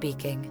manner of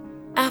speaking.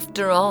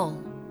 After all,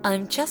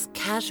 I'm just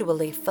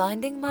casually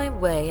finding my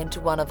way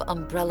into one of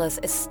Umbrella's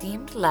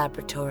esteemed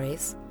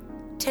laboratories,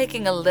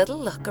 taking a little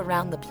look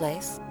around the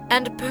place,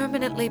 and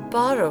permanently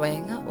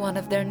borrowing one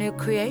of their new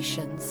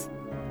creations.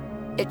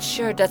 It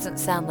sure doesn't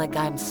sound like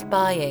I'm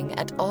spying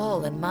at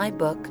all in my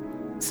book,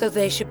 so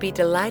they should be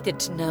delighted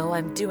to know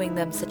I'm doing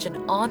them such an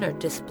honored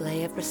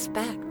display of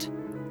respect.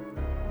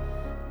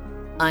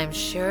 I'm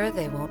sure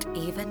they won't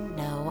even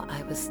know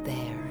I was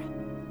there.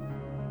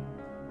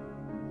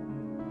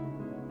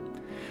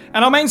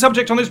 And our main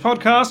subject on this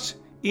podcast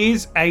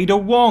is Ada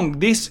Wong.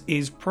 This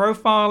is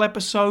profile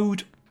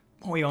episode,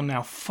 what are we on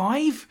now,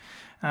 5?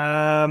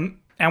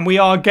 And we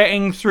are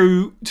getting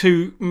through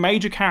to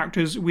major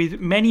characters with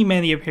many,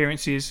 many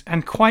appearances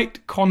and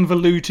quite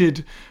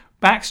convoluted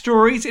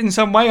backstories in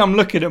some way. I'm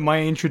looking at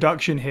my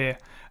introduction here,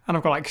 and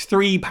I've got like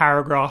 3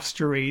 paragraphs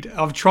to read.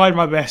 I've tried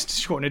my best to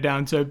shorten it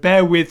down, so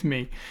bear with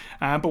me.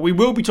 But we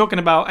will be talking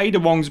about Ada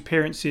Wong's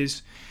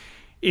appearances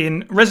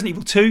in Resident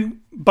Evil 2,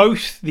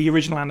 both the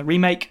original and the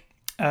remake,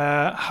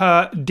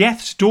 her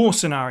Death's Door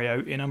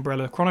scenario in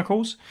Umbrella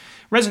Chronicles,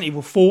 Resident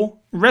Evil 4,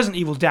 Resident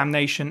Evil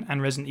Damnation,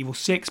 and Resident Evil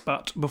 6.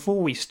 But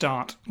before we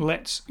start,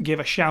 let's give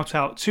a shout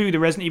out to the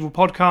Resident Evil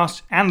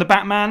podcast and the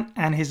Batman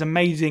and his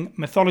amazing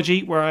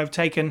mythology, where I've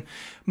taken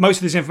most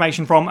of this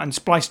information from and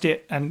spliced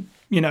it and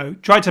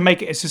tried to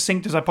make it as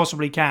succinct as I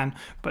possibly can,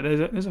 but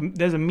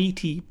there's a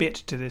meaty bit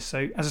to this.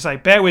 So, as I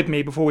say, bear with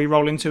me before we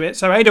roll into it.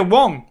 So, Ada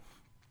Wong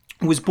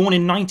was born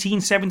in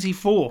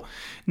 1974.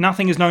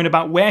 Nothing is known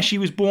about where she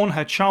was born,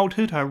 her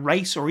childhood, her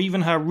race, or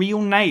even her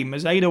real name,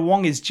 as Ada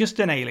Wong is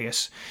just an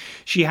alias.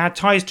 She had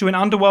ties to an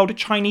underworld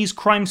Chinese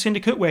crime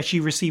syndicate where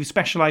she received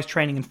specialized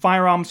training in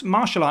firearms,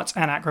 martial arts,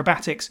 and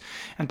acrobatics.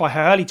 And by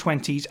her early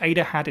 20s,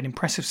 Ada had an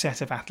impressive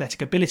set of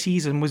athletic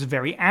abilities and was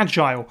very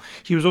agile.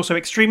 She was also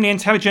extremely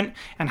intelligent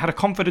and had a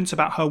confidence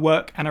about her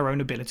work and her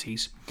own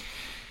abilities.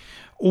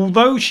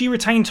 Although she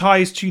retained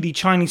ties to the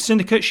Chinese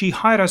syndicate, she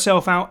hired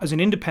herself out as an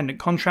independent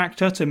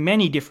contractor to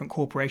many different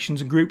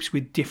corporations and groups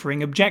with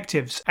differing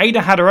objectives.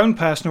 Ada had her own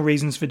personal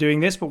reasons for doing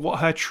this, but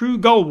what her true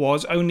goal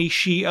was, only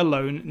she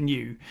alone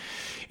knew.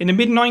 In the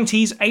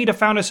mid-90s, Ada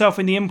found herself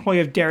in the employ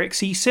of Derek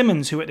C.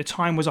 Simmons, who at the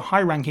time was a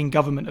high-ranking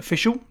government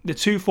official. The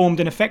two formed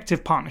an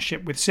effective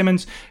partnership with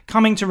Simmons,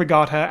 coming to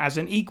regard her as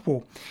an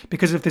equal.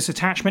 Because of this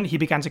attachment, he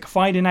began to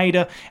confide in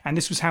Ada, and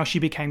this is how she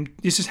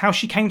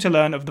came to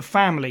learn of the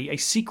Family, a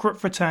secret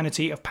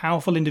fraternity of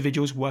powerful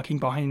individuals working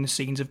behind the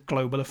scenes of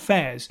global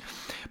affairs.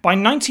 By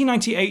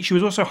 1998, she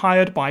was also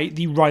hired by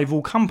the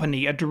Rival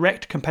Company, a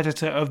direct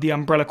competitor of the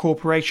Umbrella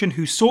Corporation,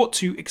 who sought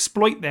to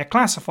exploit their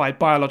classified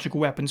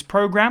biological weapons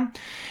program.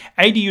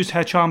 Ada used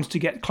her charms to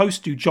get close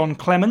to John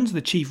Clemens,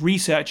 the chief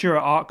researcher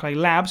at Arclay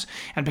Labs,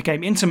 and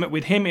became intimate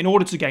with him in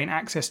order to gain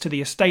access to the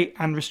estate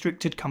and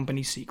restricted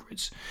company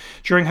secrets.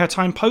 During her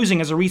time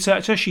posing as a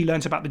researcher, she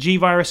learnt about the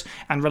G-Virus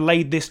and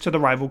relayed this to the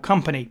Rival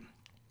Company.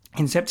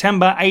 In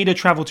September, Ada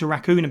travelled to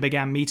Raccoon and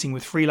began meeting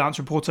with freelance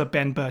reporter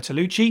Ben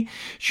Bertolucci.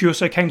 She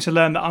also came to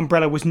learn that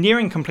Umbrella was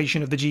nearing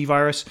completion of the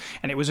G-Virus,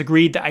 and it was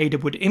agreed that Ada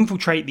would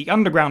infiltrate the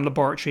underground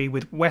laboratory,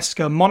 with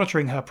Wesker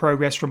monitoring her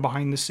progress from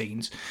behind the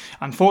scenes.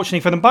 Unfortunately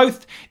for them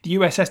both, the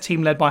USS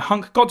team led by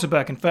Hunk got to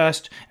Birkin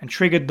first and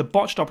triggered the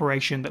botched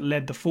operation that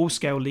led the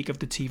full-scale leak of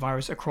the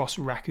T-Virus across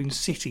Raccoon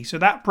City. So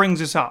that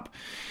brings us up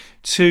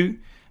to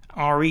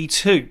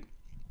RE2.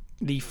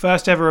 The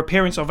first ever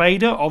appearance of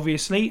Ada,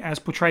 obviously, as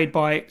portrayed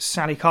by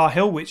Sally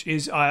Carhill, which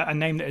is a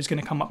name that is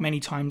going to come up many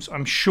times,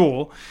 I'm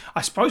sure.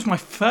 I suppose my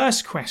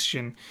first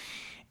question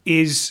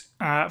is,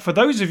 for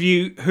those of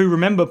you who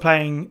remember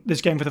playing this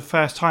game for the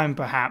first time,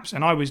 perhaps,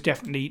 and I was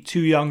definitely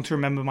too young to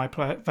remember my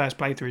first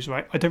playthroughs,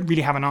 right? I don't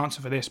really have an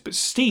answer for this. But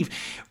Steve,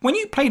 when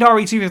you played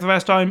RE2 for the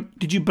first time,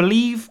 did you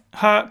believe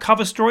her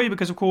cover story?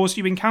 Because, of course,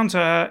 you encounter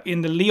her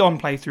in the Leon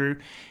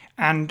playthrough,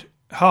 and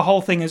her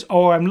whole thing is,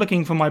 I'm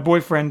looking for my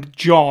boyfriend,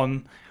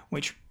 John,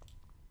 which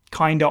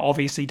kind of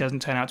obviously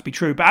doesn't turn out to be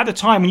true. But at the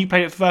time, when you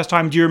played it for the first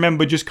time, do you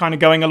remember just kind of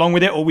going along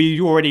with it? Or were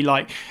you already,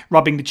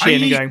 rubbing the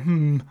chin and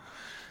going,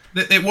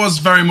 It was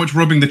very much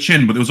rubbing the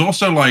chin, but there was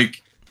also, I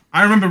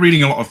remember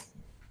reading a lot of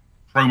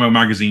promo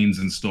magazines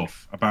and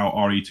stuff about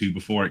RE2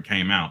 before it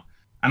came out.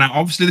 And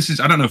obviously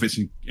I don't know if it's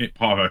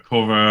part of her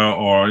cover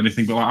or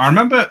anything, but I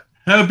remember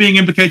her being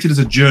implicated as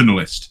a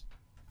journalist.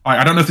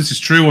 I don't know if this is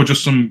true or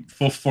just some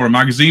fluff for a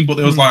magazine, but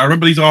there was I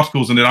remember these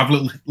articles and they'd have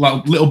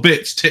little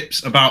bits,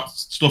 tips about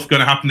stuff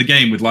going to happen in the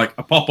game, with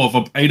a pop-up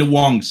of Ada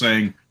Wong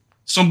saying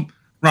some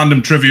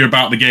random trivia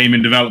about the game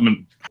in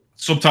development,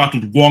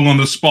 subtitled Wong on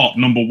the Spot,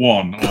 number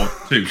 1 or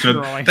 2. So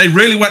right. They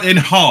really went in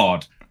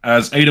hard,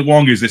 as Ada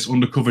Wong is this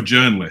undercover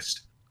journalist.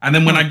 And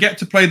then when I get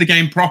to play the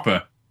game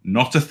proper,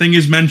 not a thing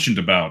is mentioned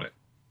about it.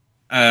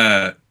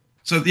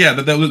 So yeah,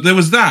 there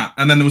was that.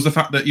 And then there was the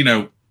fact that,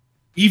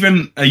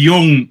 even a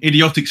young,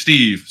 idiotic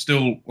Steve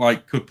still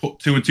could put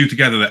 2 and 2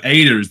 together that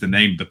Ada is the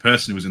name of the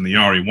person who was in the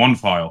RE1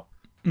 file.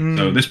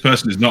 So this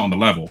person is not on the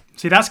level.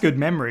 See, that's good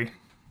memory.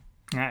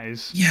 That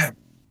is. Yeah.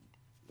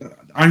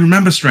 I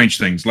remember strange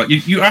things.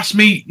 You ask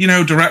me,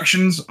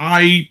 directions,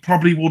 I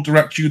probably will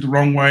direct you the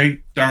wrong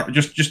way.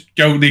 Just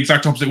go the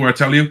exact opposite where I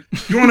tell you.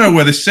 If you want to know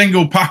where this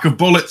single pack of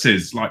bullets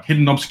is,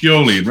 hidden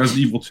obscurely in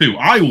Resident Evil 2,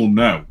 I will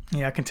know.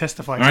 Yeah, I can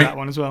testify to that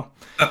one as well.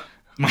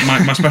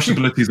 My special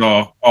abilities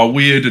are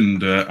weird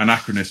and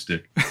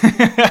anachronistic.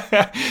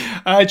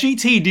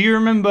 GT, do you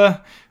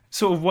remember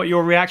sort of what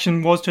your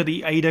reaction was to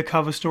the Ada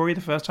cover story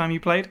the first time you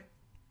played?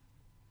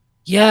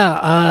 Yeah,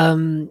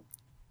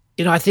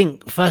 I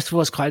think first of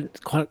all, it's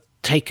quite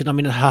taken. I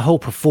mean, her whole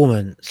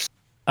performance.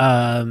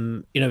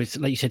 It's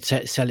like you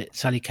said,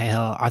 Sally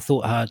Cahill. I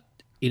thought her,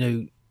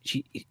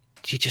 she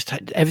just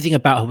had, everything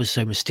about her was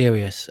so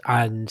mysterious,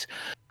 and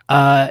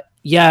I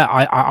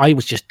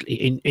was just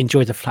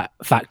enjoyed the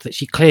fact that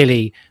she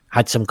clearly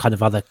had some kind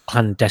of other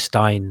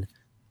clandestine,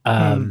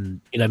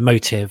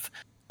 motive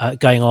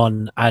going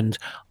on, and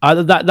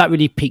that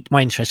really piqued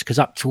my interest, because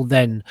up till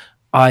then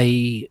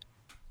I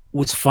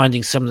was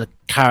finding some of the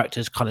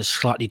characters kind of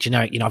slightly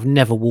generic. I've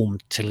never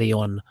warmed to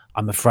Leon,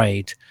 I'm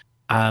afraid,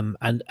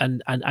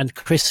 and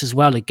Chris as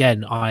well.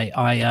 Again,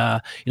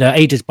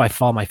 Ada's by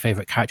far my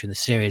favorite character in the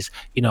series.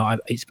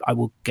 I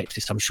will get to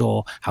this, I'm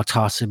sure, how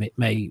tiresome it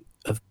may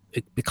have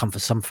become for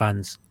some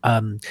fans.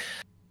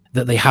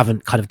 that they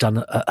haven't kind of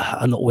done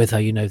a lot with her,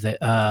 you know.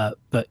 That,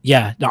 but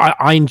yeah, no,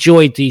 I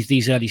enjoyed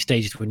these early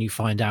stages when you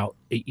find out,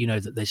 you know,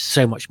 that there's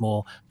so much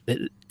more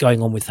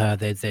going on with her.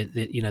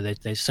 You know,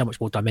 there's so much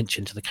more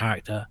dimension to the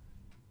character.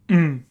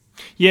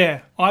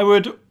 Yeah, I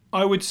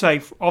would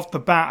say off the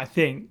bat, I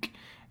think,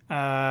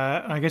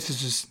 I guess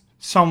this is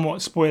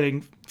somewhat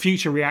spoiling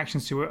future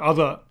reactions to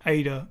other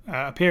Ada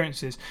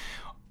appearances.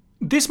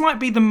 This might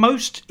be the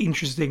most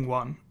interesting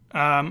one.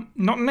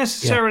 Not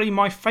necessarily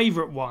my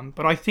favourite one,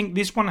 but I think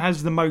this one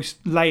has the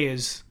most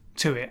layers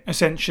to it,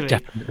 essentially.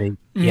 Definitely.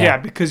 Yeah,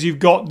 because you've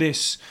got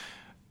this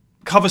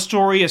cover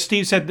story, as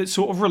Steve said, that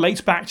sort of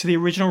relates back to the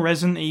original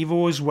Resident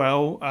Evil as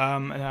well,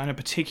 and a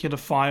particular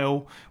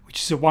file,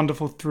 which is a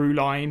wonderful through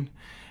line.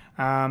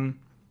 And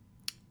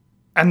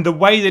the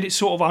way that it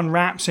sort of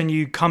unwraps and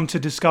you come to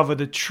discover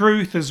the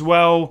truth as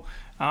well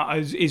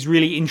is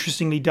really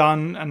interestingly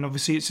done. And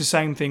obviously it's the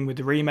same thing with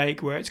the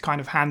remake, where it's kind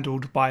of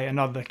handled by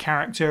another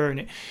character,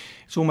 and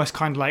it's almost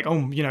kind of like,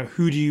 oh, you know,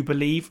 who do you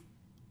believe?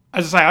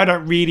 As I say, I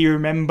don't really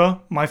remember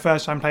my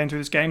first time playing through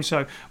this game,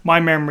 so my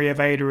memory of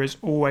Ada has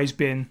always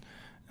been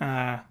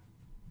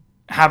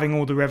having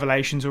all the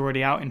revelations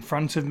already out in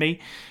front of me.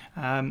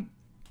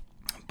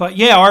 But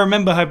yeah, I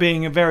remember her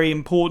being a very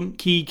important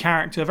key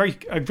character,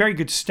 a very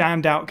good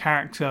standout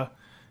character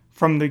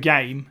from the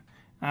game.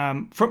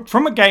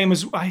 From a game,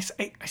 as I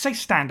say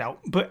standout,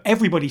 but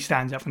everybody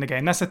stands out from the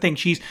game. That's the thing.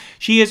 She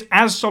is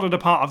as solid a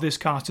part of this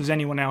cast as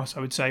anyone else,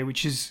 I would say,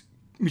 which is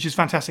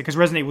fantastic, because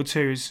Resident Evil 2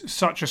 is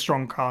such a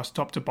strong cast,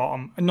 top to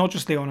bottom, and not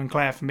just Leon and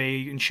Claire for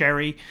me and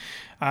Sherry,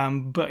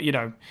 but you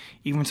know,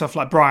 even stuff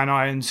like Brian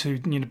Irons, who,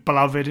 you know,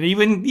 beloved, and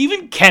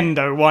even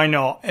Kendo. Why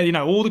not? You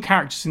know, all the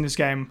characters in this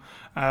game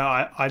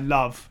I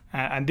love,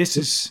 and this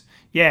is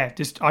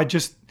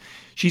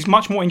she's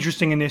much more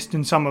interesting in this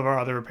than some of her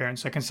other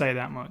appearances. I can say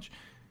that much.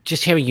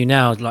 Just hearing you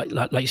now, like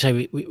you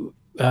say,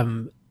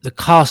 the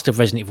cast of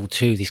Resident Evil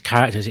 2, these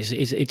characters,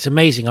 it's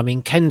amazing. I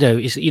mean,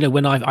 Kendo is, you know,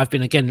 when I've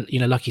been, again, you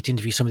know, lucky to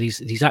interview some of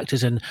these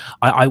actors, and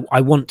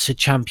I want to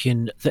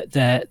champion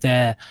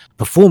their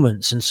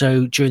performance, and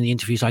so during the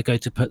interviews I go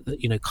to put,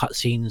 you know,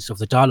 cutscenes of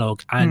the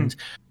dialogue, and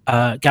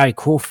Gary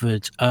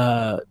Crawford,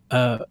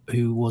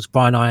 who was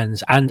Brian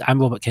Irons and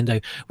Robert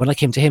Kendo, when I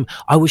came to him,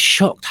 I was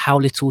shocked how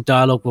little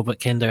dialogue Robert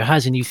Kendo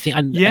has, and you think,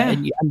 and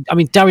I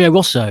mean, Dario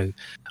Rosso.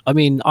 I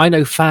mean, I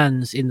know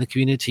fans in the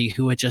community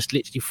who are just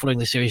literally following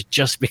the series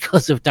just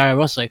because of Dario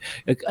Rosso,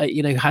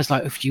 you know, has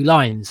like a few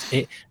lines.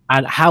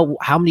 And how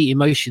many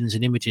emotions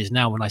and images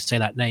now, when I say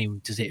that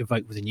name, does it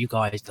evoke within you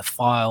guys? The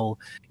file,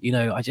 you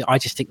know, I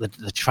just think that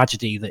the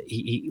tragedy that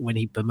he when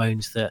he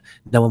bemoans that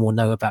no one will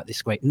know about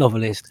this great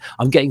novelist.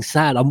 I'm getting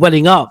sad. I'm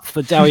welling up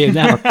for Dario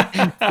now,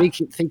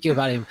 thinking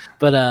about him.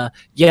 But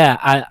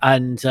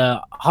and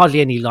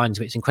hardly any lines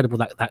of it. It's incredible,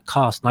 that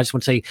cast. And I just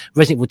want to say,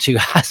 Resident Evil 2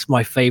 has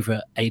my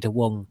favourite Ada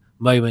Wong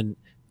moment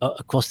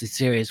across the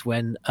series,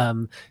 when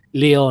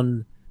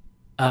Leon.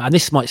 And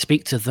this might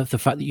speak to the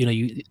fact that, you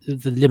know,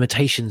 the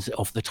limitations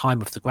of the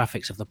time of the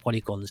graphics, of the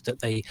polygons, that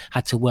they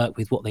had to work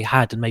with what they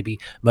had, and maybe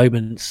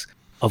moments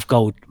of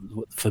gold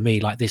for me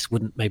like this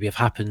wouldn't maybe have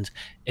happened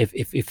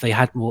if they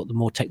had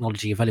more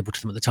technology available to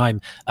them at the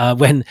time.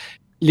 When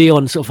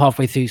Leon sort of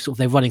halfway through, sort of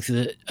they're running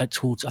through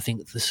towards, I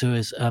think, the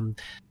sewers,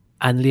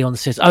 and Leon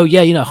says, "Oh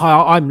yeah, you know,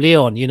 hi, I'm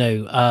Leon. You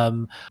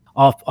know,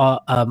 our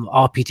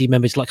RPD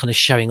members, like, kind of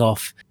showing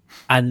off."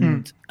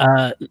 And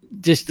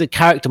just the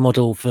character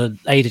model for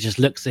Ada just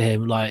looks at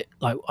him like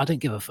I don't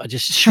give a f-,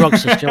 just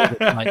shrugs her shoulders,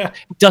 like,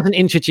 doesn't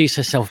introduce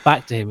herself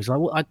back to him. It's like,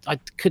 well, I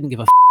couldn't give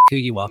a f- who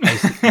you are,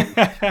 basically.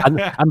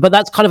 But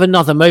that's kind of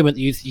another moment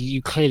that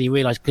you clearly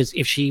realise, because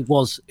if she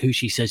was who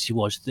she says she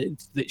was,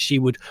 that she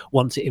would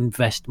want to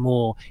invest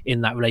more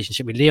in that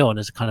relationship with Leon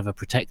as a kind of a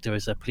protector,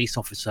 as a police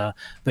officer.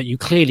 But you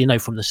clearly know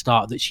from the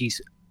start that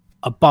she's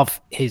above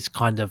his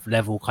kind of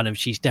level, kind of,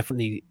 she's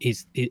definitely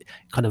is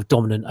kind of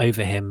dominant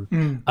over him.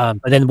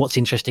 But then what's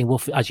interesting, well,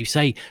 as you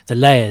say, the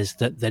layers,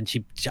 that then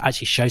she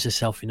actually shows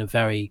herself in a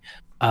very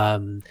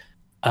kind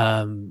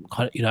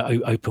of, you know,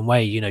 open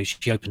way. You know,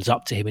 she opens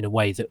up to him in a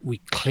way that we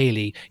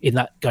clearly, in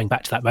that, going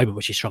back to that moment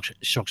where she shrugs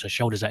her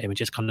shoulders at him and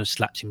just kind of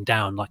slaps him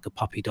down like a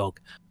puppy dog.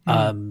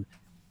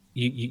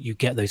 You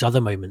get those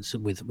other moments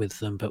with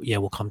them, but yeah,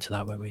 we'll come to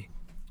that, won't we?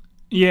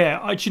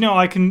 Yeah, you know,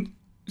 I can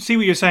see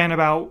what you're saying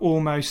about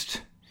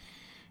almost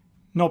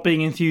not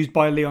being enthused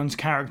by Leon's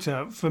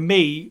character. For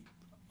me,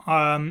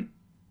 I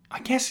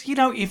guess, you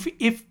know, if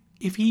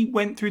he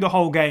went through the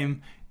whole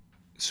game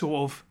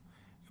sort of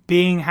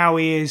being how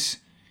he is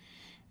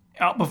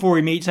up before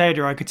he meets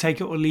Ada, I could take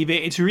it or leave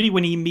it. It's really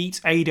when he meets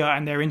Ada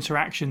and their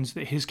interactions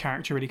that his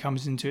character really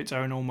comes into its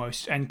own,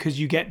 almost. And because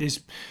you get this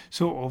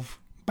sort of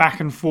back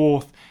and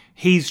forth,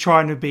 he's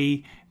trying to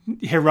be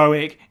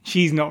heroic,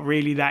 she's not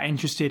really that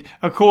interested.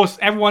 Of course,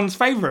 everyone's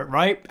favorite,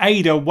 right?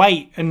 Ada,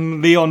 wait,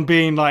 and Leon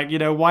being like, you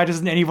know, why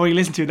doesn't anybody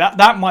listen to that?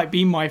 That might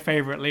be my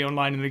favorite Leon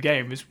line in the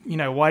game, is, you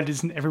know, why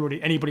doesn't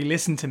anybody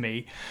listen to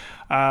me?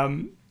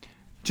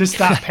 Just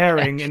that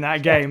pairing in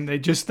that game,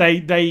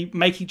 they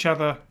make each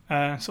other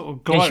sort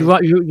of glow. Yes,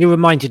 you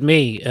reminded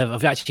me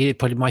of actually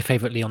probably my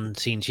favorite Leon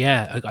scenes.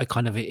 Yeah, I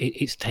kind of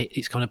it's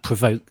kind of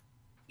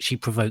she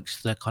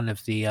provokes the kind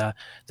of the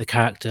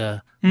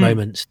character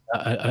moments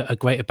that are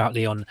great about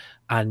Leon,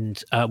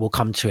 and we'll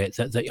come to it.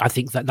 That I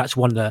think that's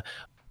one of the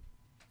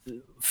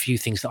few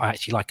things that I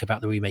actually like about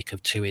the remake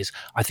of 2 is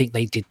I think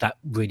they did that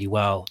really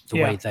well.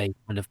 The way they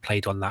kind of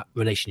played on that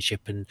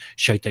relationship and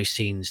showed those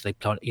scenes. They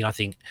played, I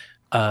think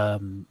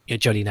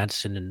Jolene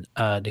Anderson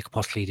and Nick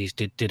Apostolides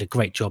did a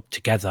great job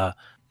together,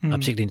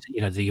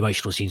 particularly the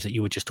emotional scenes that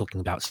you were just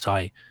talking about,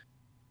 Sai.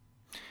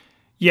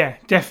 Yeah,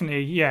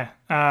 definitely. Yeah,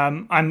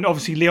 and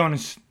obviously Leon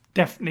is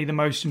definitely the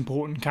most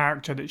important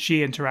character that she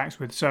interacts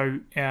with.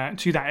 So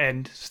to that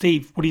end,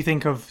 Steve, what do you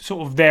think of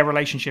sort of their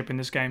relationship in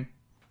this game?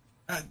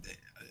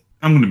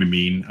 I'm going to be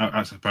mean,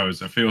 I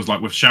suppose. It feels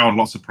like we've showered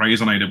lots of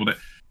praise on Ada, but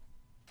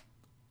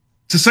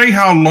to say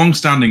how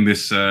long-standing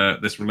this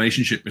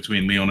relationship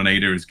between Leon and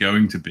Ada is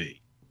going to be,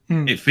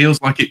 it feels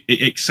like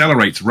it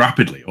accelerates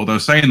rapidly. Although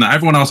saying that,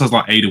 everyone else has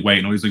like Ada Wait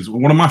and all these things.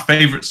 One of my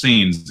favorite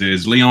scenes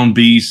is Leon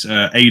B's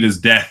Ada's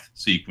death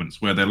sequence,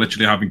 where they're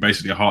literally having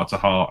basically a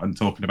heart-to-heart and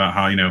talking about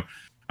how,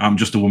 I'm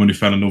just a woman who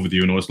fell in love with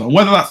you and all this.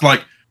 Whether that's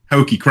like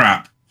hokey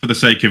crap for the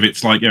sake of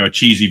it's like a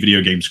cheesy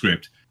video game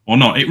script or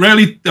not,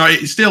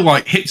 it still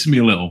like hits me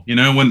a little,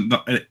 when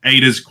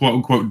Ada's quote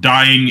unquote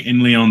dying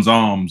in Leon's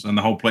arms and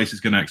the whole place is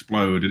going to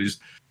explode.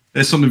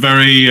 There's something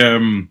very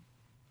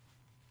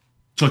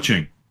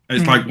touching.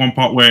 It's like one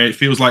part where it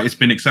feels like it's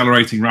been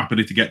accelerating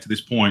rapidly to get to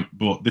this point,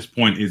 but this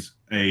point is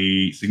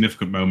a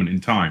significant moment in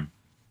time,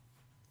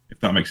 if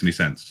that makes any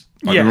sense.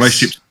 Like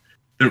yes.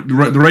 The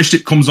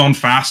relationship comes on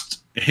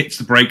fast, it hits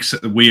the brakes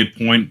at the weird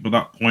point, but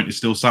that point is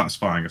still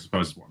satisfying, I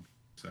suppose is what I'm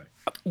saying.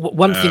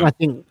 One thing I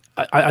think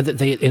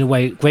they, in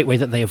a great way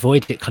that they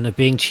avoid it kind of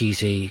being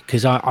cheesy,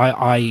 because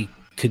I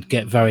could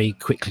get very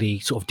quickly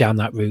sort of down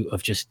that route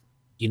of just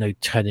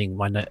turning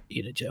my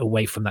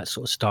away from that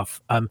sort of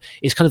stuff.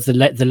 It's kind of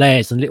the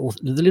layers and the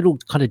little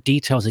kind of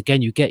details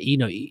again you get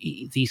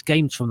these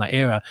games from that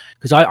era,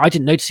 because I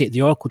didn't notice it.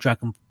 The Oracle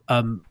Dragon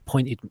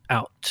pointed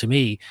out to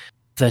me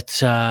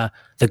that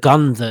the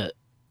gun that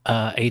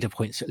Ada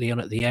points at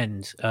Leon at the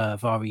end of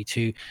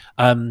RE2,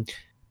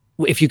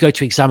 if you go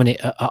to examine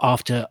it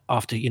after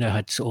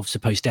her sort of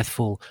supposed death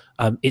fall,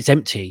 it's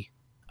empty.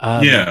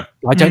 I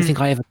don't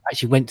think I ever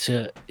actually went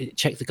to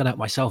check the gun out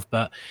myself,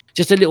 but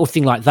just a little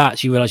thing like that,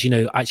 so you realize,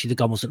 actually the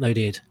gun wasn't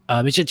loaded.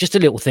 It's just a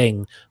little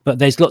thing, but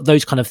there's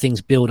those kind of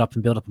things build up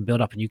and build up and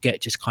build up, and you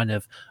get just kind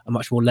of a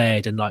much more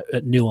layered and like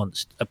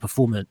nuanced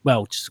performance.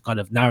 Well, just kind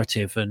of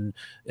narrative and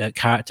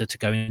character to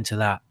go into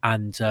that,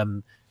 and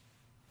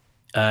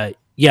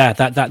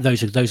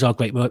those are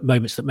great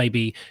moments that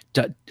maybe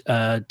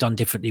done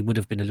differently would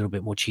have been a little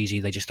bit more cheesy.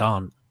 They just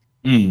aren't.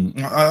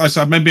 Maybe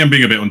I'm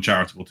being a bit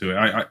uncharitable to it.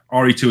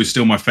 RE2 is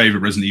still my favorite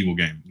Resident Evil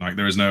game. Like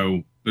there's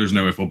no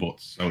if or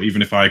buts. So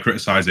even if I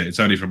criticize it, it's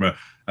only from a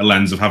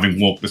lens of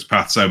having walked this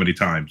path so many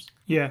times.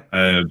 Yeah.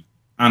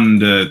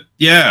 Otherwise,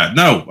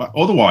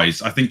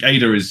 I think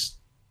Ada is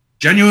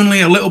genuinely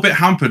a little bit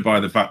hampered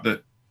by the fact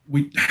that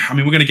we're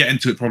going to get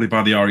into it probably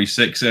by the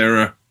RE6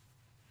 era,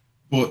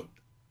 but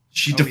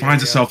she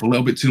defines herself a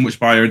little bit too much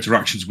by her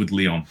interactions with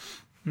Leon.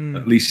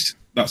 At least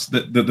that's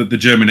the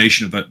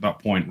germination of that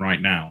point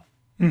right now.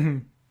 Mm-hmm.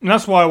 And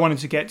that's why I wanted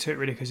to get to it,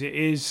 really, because it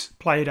is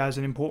played as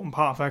an important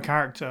part of her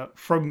character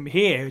from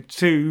here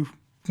to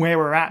where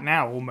we're at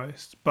now,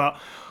 almost. But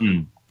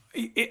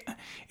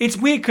it's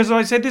weird because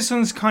I said this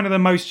one's kind of the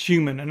most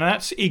human, and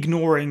that's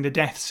ignoring the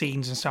death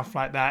scenes and stuff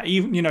like that.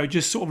 Even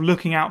just sort of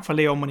looking out for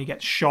Leon when he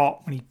gets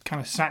shot, when he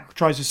kind of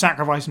tries to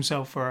sacrifice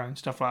himself for her and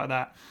stuff like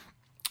that.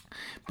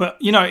 But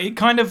it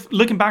kind of,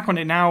 looking back on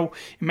it now,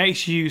 it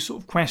makes you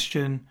sort of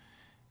question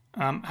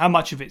how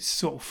much of it's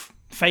sort of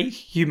fake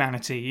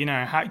humanity,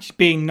 how it's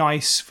being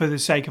nice for the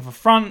sake of a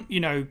front,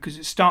 because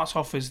it starts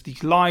off as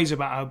these lies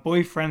about her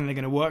boyfriend, they're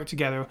going to work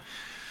together,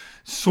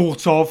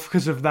 sort of,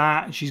 because of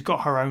that. She's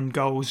got her own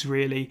goals,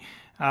 really.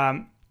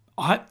 Part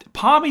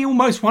of me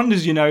almost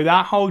wonders,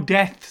 that whole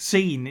death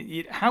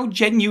scene, how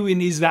genuine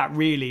is that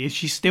really? Is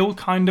she still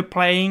kind of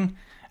playing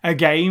a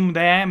game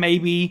there?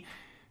 Maybe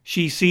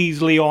she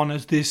sees Leon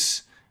as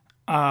this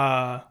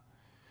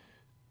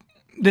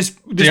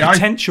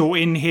potential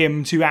in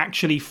him to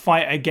actually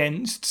fight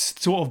against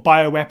sort of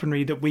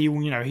bioweaponry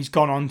that he's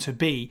gone on to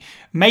be.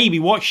 Maybe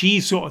what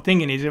she's sort of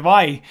thinking is, if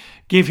I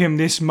give him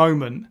this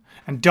moment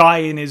and die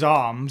in his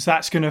arms,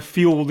 that's going to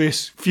fuel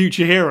this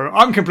future hero.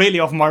 I'm completely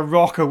off my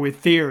rocker with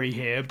theory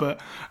here,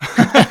 but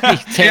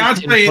I'd say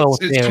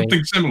it's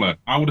something similar.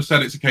 I would have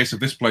said it's a case of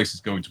this place is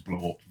going to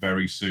blow up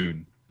very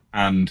soon,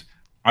 and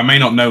I may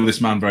not know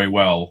this man very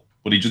well,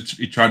 but he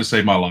tried to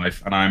save my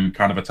life, and I'm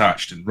kind of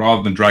attached. And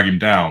rather than drag him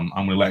down,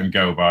 I'm going to let him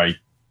go by,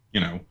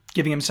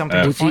 giving him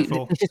something to fight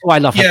for. This is why I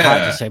love her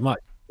character so much.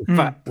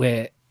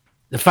 The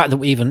fact that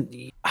we're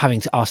even having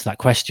to ask that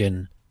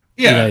question,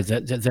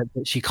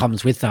 that she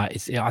comes with that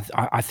is,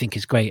 I think,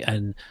 is great.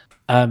 And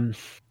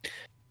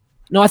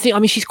No, I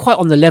mean, she's quite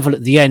on the level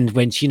at the end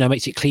when she,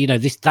 makes it clear,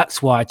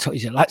 that's why I told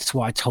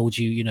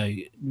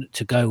you,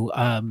 to go.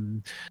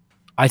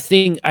 I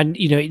think, and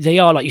they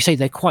are, like you say,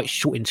 they're quite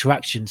short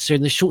interactions. So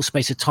in the short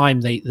space of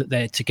time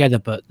they're together,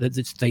 but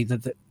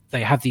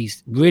they have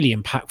these really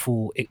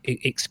impactful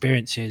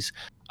experiences.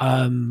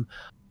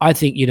 I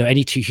think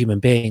any two human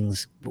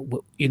beings,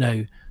 in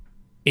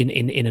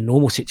a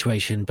normal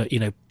situation, but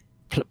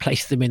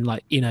place them in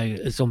like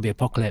a zombie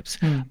apocalypse.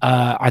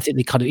 I think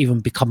they kind of even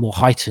become more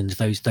heightened,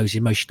 those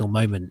emotional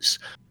moments.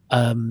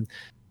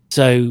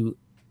 So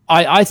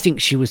I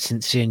think she was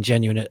sincere and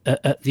genuine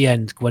at the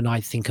end. When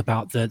I think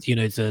about the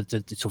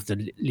sort of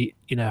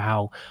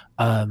how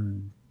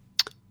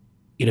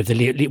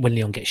when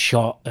Leon gets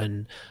shot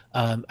and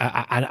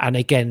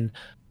again,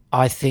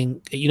 I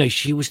think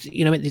she was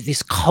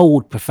this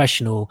cold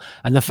professional,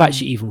 and the fact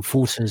she even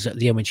falters at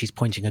the end when she's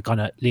pointing a gun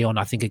at Leon,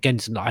 I think again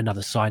is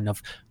another sign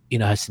of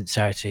her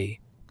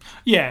sincerity.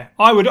 Yeah,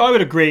 I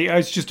would agree.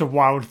 It's just a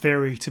wild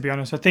theory, to be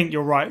honest. I think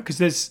you're right, because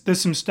there's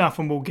some stuff,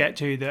 and we'll get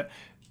to, that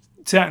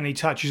certainly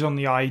touches on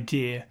the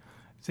idea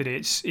that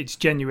it's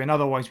genuine.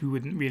 Otherwise, we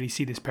wouldn't really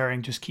see this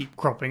pairing just keep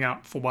cropping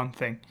up, for one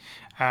thing.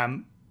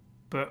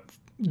 But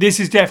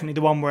this is definitely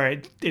the one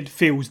where it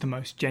feels the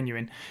most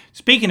genuine.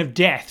 Speaking of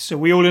deaths, are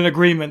we all in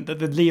agreement that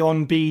the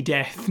Leon B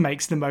death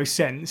makes the most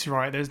sense,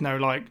 right? There's no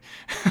like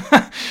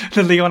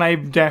the Leon A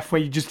death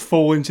where you just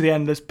fall into the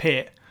endless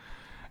pit.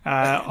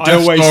 I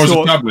always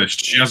thought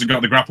established she hasn't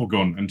got the grapple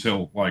gun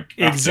until like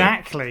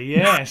exactly,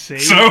 yeah. See,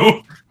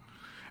 so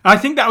I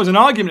think that was an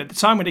argument at the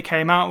time when it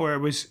came out, where it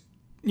was,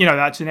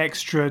 that's an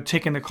extra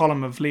tick in the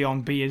column of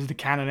Leon B as the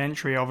canon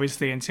entry,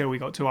 obviously, until we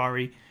got to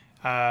RE.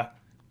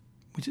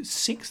 Was it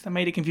 6 that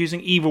made it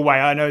confusing? Either way,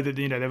 I know that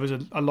there was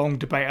a long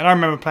debate, and I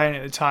remember playing it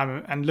at the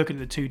time and looking at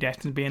the two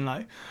deaths and being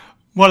like,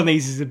 one of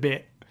these is a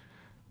bit.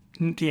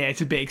 Yeah,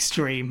 it's a bit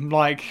extreme.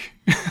 Like,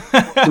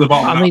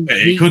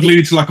 it could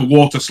lead to like a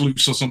water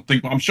sluice or something,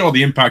 but I'm sure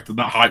the impact of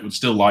that height would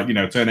still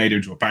turn Ada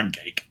into a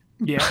pancake.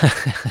 Yeah.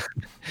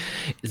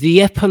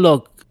 The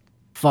epilogue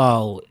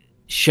file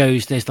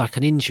shows there's like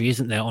an injury,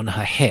 isn't there, on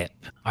her hip?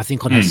 I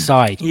think on her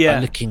side.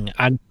 Yeah. Looking,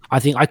 and I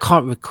think I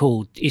can't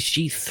recall. Is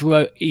she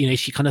is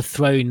she kind of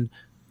thrown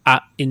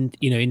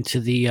into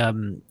the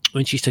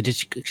when she stood?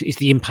 Is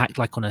the impact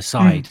like on her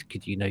side?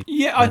 Could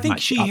Yeah, I think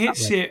she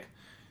hits it.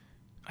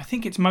 I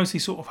think it's mostly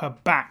sort of her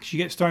back. She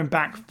gets thrown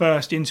back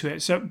first into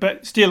it. So,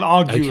 but still,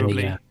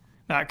 arguably,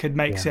 that could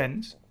make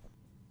sense.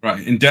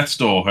 Right. In Death's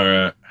Door,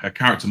 her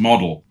character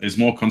model is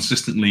more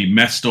consistently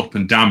messed up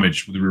and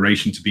damaged with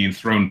relation to being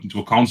thrown into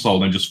a console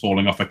than just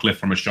falling off a cliff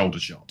from a shoulder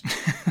shot.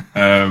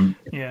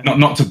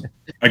 Not to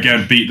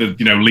again beat the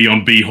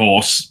Leon B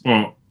horse,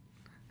 but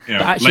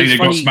lady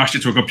got smashed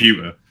into a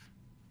computer.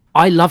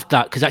 I loved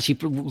that because actually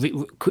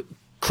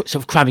sort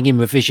of cramming in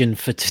revision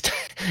for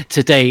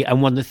today,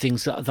 and one of the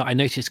things that I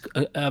noticed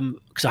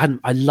because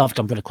I loved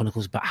Umbrella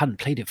Chronicles but hadn't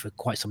played it for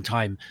quite some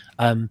time,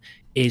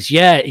 is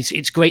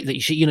it's great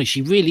that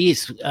she really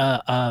is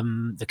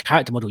the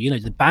character model,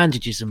 the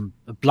bandages and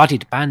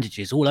bloodied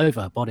bandages all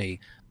over her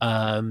body,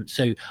 and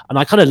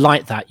I kind of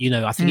like that.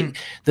 I think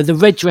the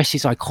red dress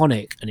is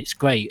iconic and it's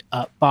great,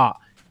 but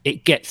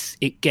it gets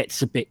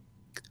a bit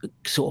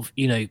sort of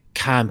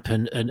camp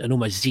and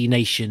almost Z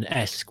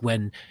Nation-esque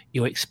when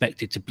you're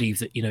expected to believe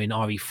that in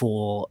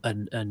RE4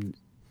 and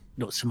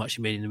not so much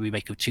in the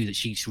remake of 2 that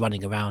she's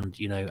running around.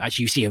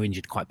 Actually you see her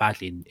injured quite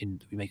badly in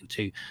the remake of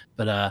 2,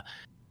 but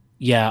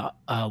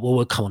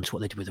we'll come on to what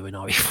they did with her in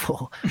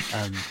RE4.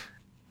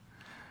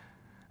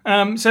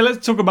 So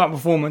let's talk about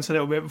performance a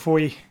little bit before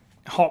we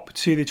hop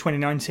to the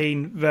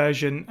 2019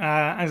 version.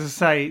 As I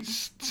say,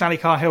 it's Sally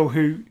Cahill,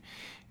 who,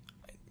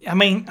 I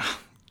mean,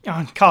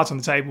 cards on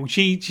the table.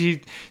 She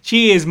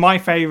is my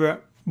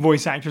favourite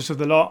voice actress of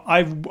the lot.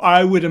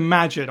 I would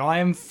imagine, I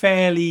am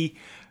fairly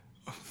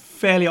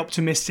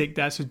optimistic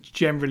that's a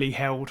generally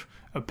held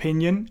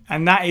opinion,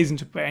 and that isn't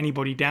to put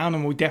anybody down,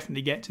 and we'll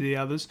definitely get to the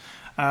others.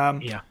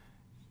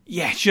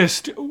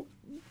 Just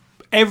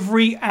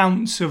every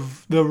ounce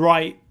of the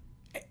right,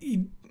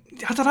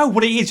 I don't know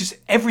what it is, just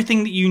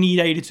everything that you need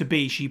Ada to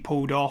be, she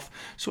pulled off.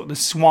 Sort of the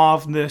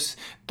suaveness,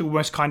 the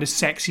almost kind of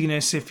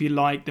sexiness, if you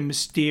like, the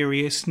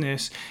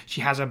mysteriousness.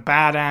 She has her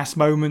badass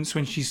moments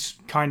when she's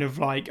kind of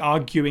like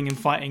arguing and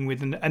fighting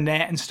with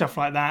Annette and stuff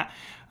like that.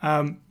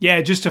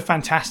 Just a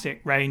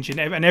fantastic range and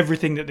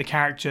everything that the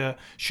character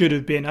should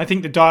have been. I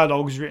think the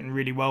dialogue's written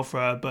really well for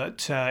her,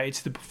 but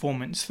it's the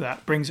performance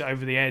that brings it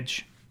over the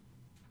edge.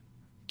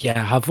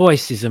 Yeah, her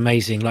voice is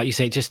amazing. Like you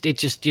say, it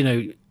just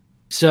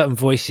certain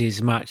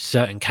voices match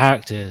certain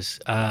characters.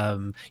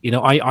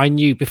 I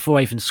knew before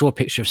I even saw a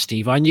picture of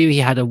Steve, I knew he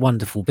had a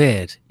wonderful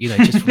beard,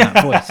 just from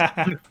that voice.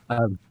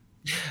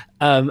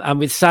 And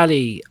with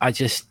Sally,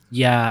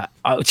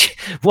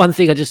 one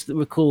thing I just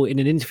recall in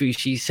an interview,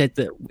 she said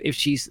that if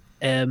she's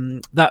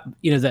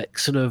that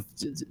sort of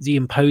the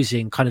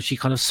imposing kind of, she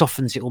kind of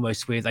softens it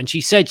almost with, and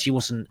she said she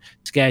wasn't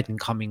scared in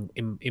coming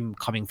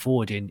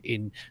forward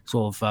in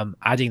sort of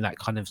adding that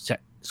kind of sort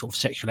of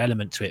sexual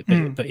element to it,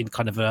 but in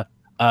kind of a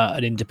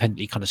an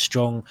independently kind of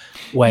strong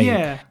way.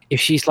 Yeah. If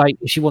she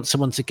wants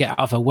someone to get out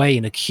of her way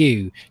in a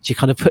queue, she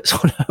kind of puts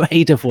on her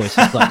Ada voice.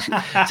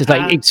 It's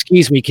like,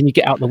 excuse me, can you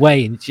get out of the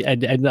way? And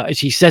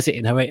she says it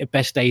in her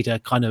best Ada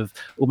kind of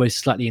almost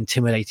slightly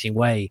intimidating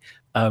way.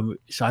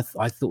 So I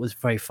thought it was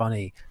very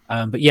funny.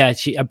 But yeah,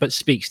 she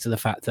speaks to the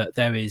fact that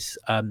there is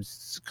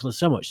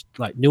so much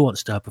like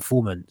nuance to her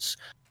performance.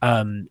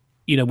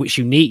 Which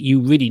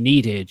you really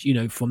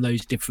needed, from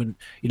those different,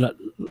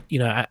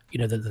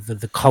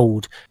 the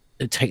cold,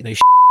 take no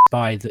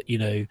by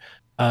that,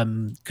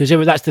 because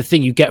that's the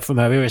thing you get from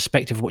her,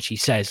 irrespective of what she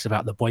says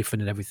about the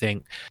boyfriend and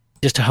everything.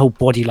 Just her whole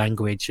body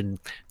language and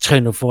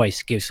tone of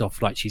voice gives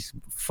off like she's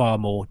far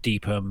more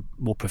deeper,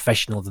 more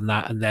professional than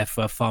that, and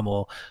therefore far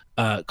more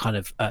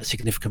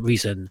significant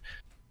reason.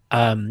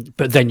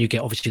 But then you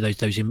get obviously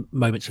those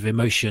moments of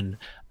emotion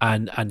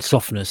and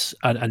softness,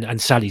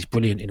 and Sally's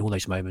brilliant in all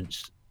those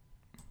moments.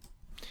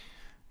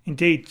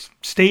 Indeed.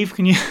 Steve,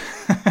 can you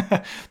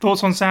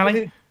thoughts on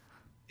Sally?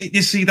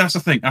 You see, that's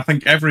the thing. I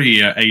think every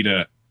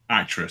Ada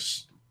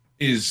actress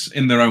is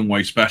in their own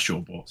way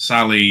special, but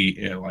Sally,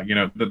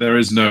 there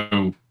is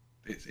no.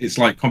 It's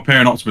like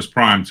comparing Optimus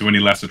Prime to any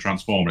lesser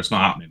Transformer. It's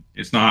not happening.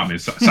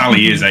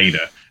 Sally is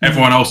Ada.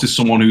 Everyone else is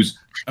someone who's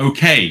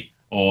okay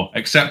or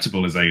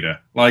acceptable as Ada.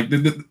 Like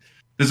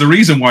there's a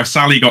reason why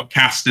Sally got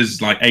cast as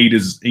like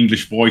Ada's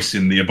English voice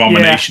in the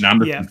Abomination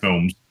Anderson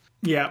films.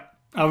 Yeah.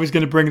 I was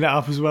going to bring that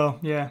up as well.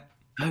 Yeah.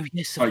 Oh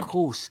yes, of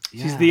course.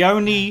 Yeah. She's the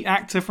only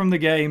actor from the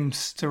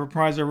games to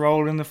reprise a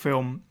role in the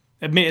film.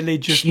 Admittedly,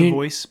 just the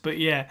voice, but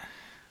yeah.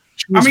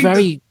 She was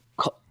sorry.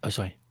 I was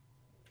going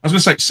to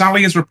say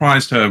Sally has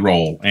reprised her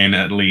role in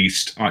at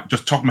least,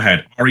 just top of my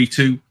head,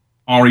 RE2,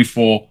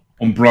 RE4,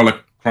 Umbrella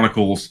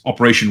Chronicles,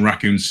 Operation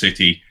Raccoon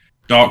City,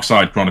 Dark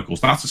Side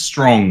Chronicles. That's a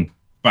strong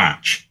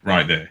batch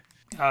right there.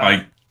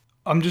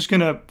 I'm just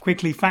going to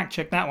quickly fact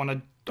check that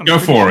one. Go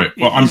for it.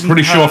 Well, I'm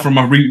pretty sure from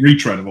my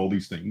retread of all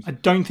these things. I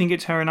don't think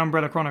it's her in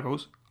Umbrella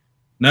Chronicles.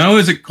 No,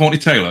 is it Courtney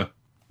Taylor?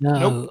 No,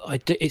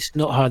 nope. It's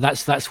not her.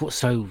 That's what's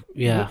so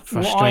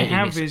frustrating. What I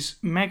have is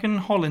Megan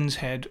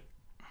Hollinshead.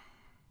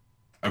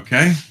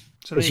 Okay.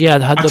 So I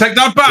take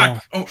that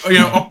back.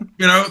 Yeah.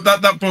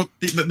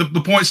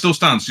 The point still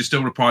stands. She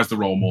still reprised the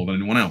role more than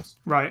anyone else.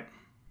 Right.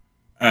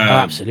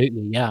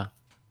 Absolutely, yeah.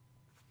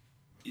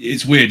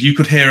 It's weird. You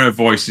could hear her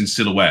voice in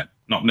silhouette,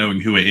 not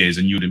knowing who it is,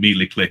 and you'd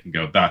immediately click and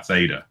go, "That's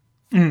Ada."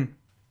 Mm.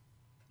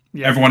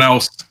 Yeah. Everyone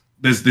else,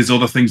 there's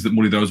other things that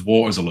muddy those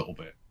waters a little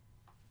bit.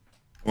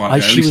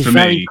 Like, at least for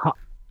me,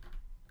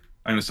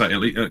 I'm going to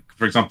say,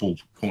 for example,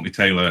 Courtney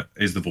Taylor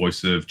is the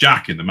voice of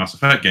Jack in the Mass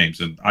Effect games,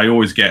 and I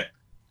always get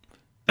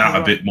that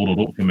a bit muddled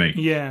up for me.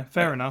 Yeah,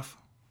 fair enough.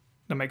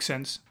 That makes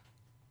sense.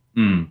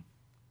 There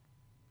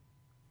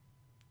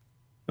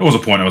was a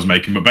point I was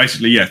making, but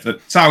basically, yes,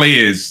 Sally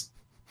is.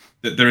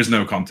 There is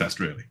no contest,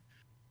 really.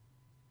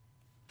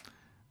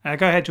 Go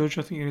ahead, George.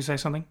 I think you're going to say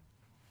something.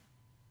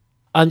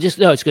 I'm just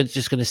going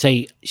to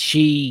say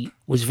she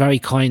was very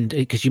kind,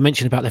 because you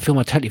mentioned about the film.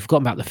 I totally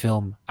forgot about the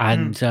film,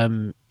 and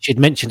she had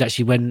mentioned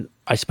actually when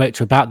I spoke to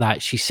her about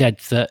that, she said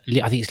that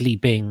I think it's Li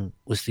Bing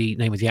was the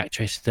name of the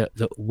actress that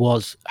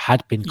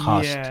had been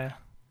cast.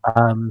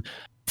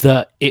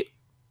 Yeah.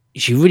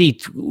 She really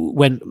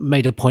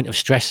made a point of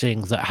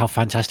stressing that how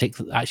fantastic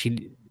that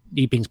actually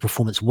Li Bing's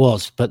performance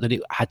was, but that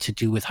it had to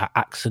do with her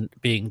accent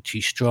being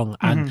too strong,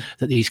 and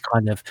that these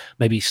kind of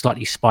maybe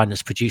slightly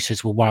spineless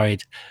producers were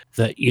worried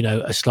that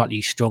a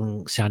slightly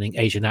strong sounding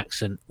Asian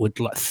accent would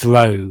like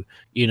throw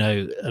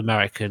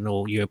American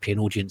or European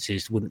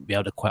audiences wouldn't be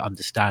able to quite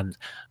understand.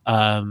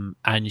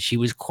 And she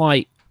was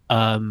quite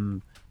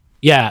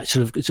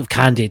sort of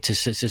candid to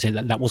say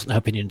that wasn't her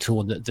opinion at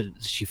all, and that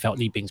she felt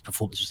Li Bing's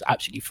performance was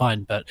absolutely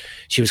fine, but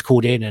she was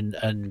called in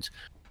and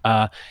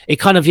it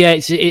kind of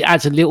it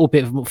adds a little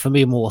bit for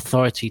me more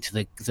authority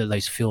to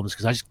those films,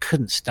 because I just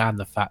couldn't stand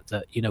the fact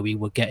that we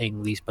were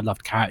getting these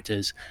beloved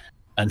characters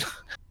and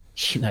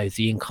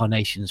the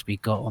incarnations we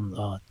got on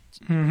not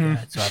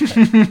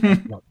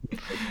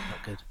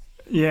good.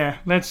 Yeah,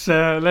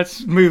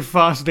 let's move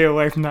fastly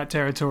away from that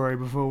territory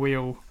before we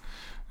all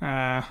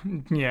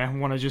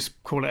want to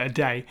just call it a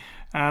day.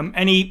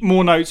 Any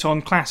more notes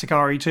on classic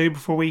RE2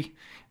 before we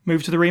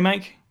move to the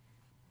remake?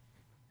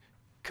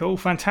 Cool,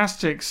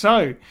 fantastic.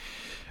 So,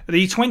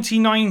 the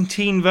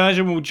 2019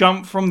 version will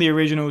jump from the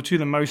original to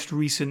the most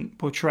recent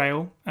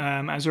portrayal.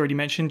 As already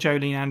mentioned,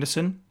 Jolene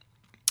Anderson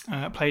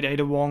played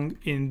Ada Wong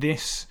in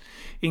this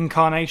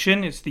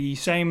incarnation. It's the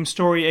same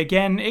story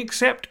again,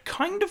 except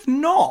kind of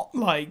not.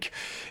 Like,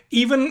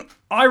 even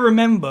I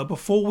remember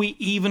before we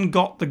even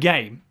got the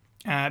game,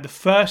 the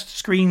first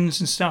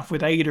screens and stuff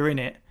with Ada in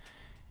it,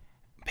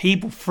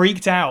 people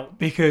freaked out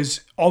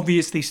because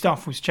obviously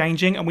stuff was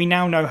changing, and we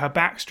now know her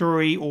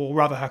backstory, or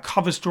rather her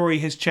cover story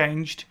has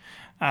changed.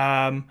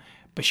 But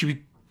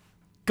she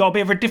got a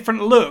bit of a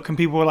different look, and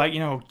people were like,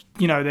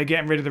 they're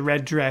getting rid of the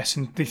red dress,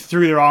 and they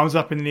threw their arms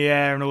up in the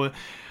air and all that.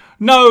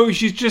 No,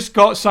 she's just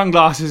got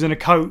sunglasses and a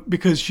coat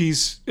because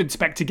she's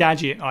Inspector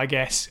Gadget, I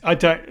guess. I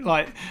don't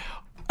like.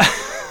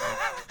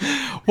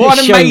 What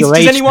an Showing amazing! your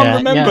Does age anyone there,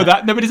 remember yeah.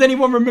 that? No, but does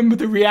anyone remember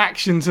the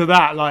reaction to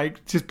that?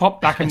 Like, just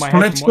pop back in my head.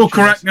 from Political watching this.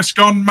 correctness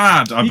gone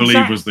mad, I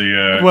believe was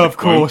the. Well, of the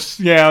quote. course,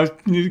 yeah,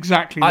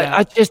 exactly that.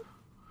 I just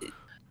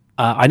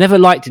I never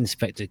liked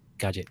Inspector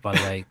Gadget, by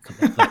the way.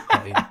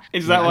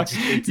 Is that why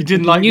you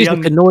didn't the like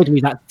music? the Annoyed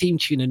me. That theme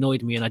tune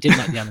annoyed me, and I didn't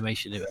like the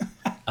animation of it.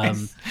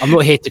 I'm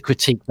not here to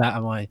critique that,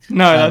 am I?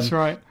 No, that's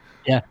right.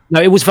 Yeah, no,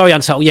 it was very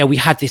unsubtle. Yeah, we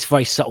had this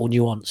very subtle,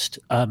 nuanced,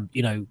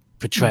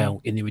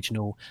 portrayal in the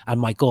original.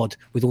 And my God,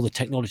 with all the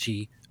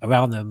technology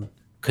around them,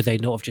 could they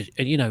not have just?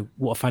 And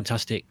what a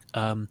fantastic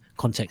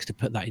context to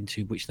put that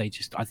into, which they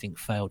just, I think,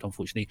 failed.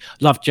 Unfortunately,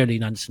 loved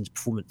Jolene Anderson's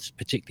performance,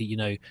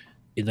 particularly,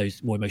 in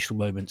those more emotional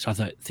moments. I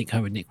think her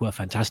and Nick were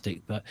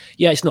fantastic. But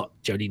yeah, it's not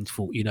Jolene's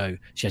fault.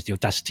 She has the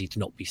audacity to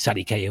not be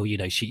Sally Cahill.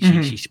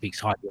 She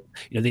speaks highly.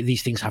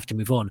 These things have to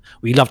move on.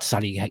 We loved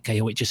Sally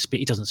Cahill. It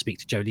doesn't speak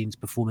to Jolene's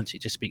performance. It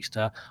just speaks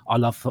to our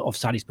love of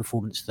Sally's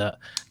performance. That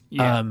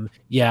and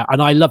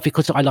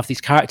because I love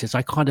these characters,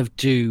 I kind of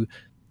do,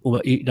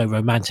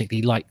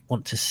 romantically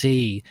want to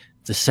see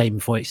the same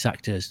voice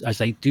actors as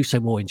they do so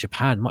more in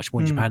Japan, much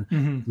more in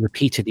Japan,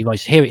 repeatedly.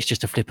 Whereas here, it's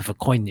just a flip of a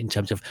coin in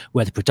terms of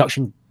where the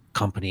production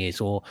company is,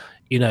 or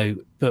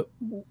but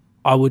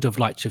I would have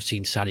liked to have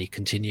seen Sally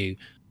continue.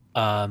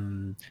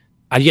 And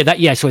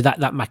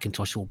that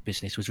Macintosh all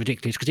business was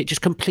ridiculous because it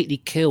just completely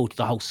killed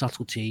the whole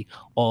subtlety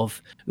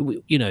of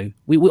we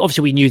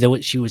obviously we knew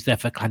that she was there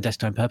for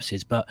clandestine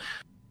purposes, but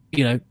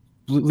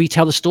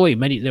retell the story.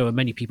 There were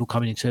many people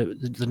coming into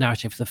the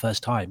narrative for the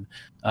first time,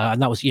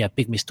 and that was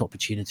big missed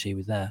opportunity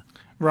with there.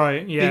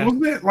 Right, yeah.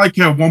 Wasn't it like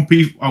a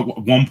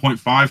 1.5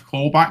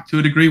 callback to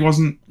a degree?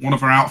 Wasn't one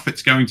of her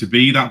outfits going to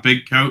be that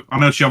big coat? I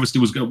know she obviously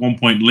was at one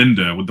point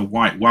Linda with the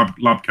white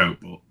lab coat,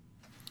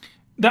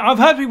 but I've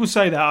heard people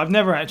say that. I've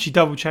never actually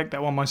double checked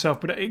that one myself,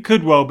 but it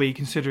could well be,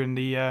 considering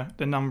the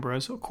number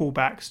as sort of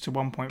callbacks to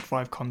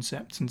 1.5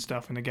 concepts and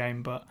stuff in the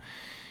game. But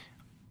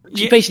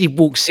she basically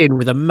walks in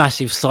with a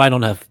massive sign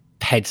on her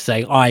head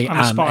saying, "I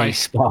am a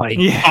spy."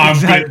 Yeah, I'm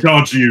exactly.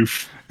 Dodge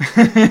Youth.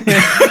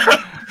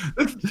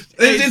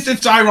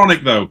 It's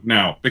ironic though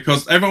now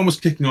because everyone was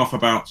kicking off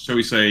about, shall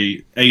we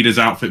say, Ada's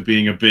outfit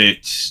being a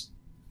bit,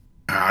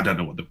 I don't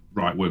know what the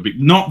right word, but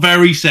not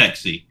very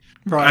sexy.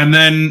 Right. And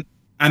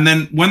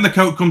then when the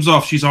coat comes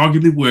off, she's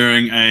arguably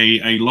wearing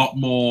a lot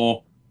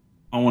more,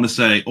 I want to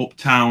say,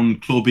 uptown,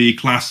 clubby,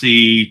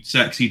 classy,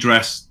 sexy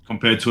dress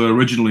compared to her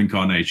original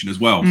incarnation as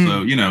well.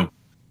 So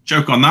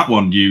choke on that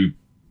one, you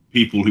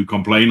people who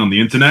complain on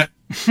the internet.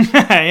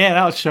 Yeah,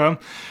 that'll show them.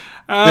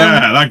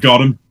 Yeah, that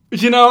got him. But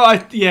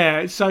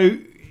so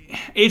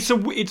it's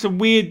a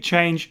weird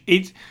change.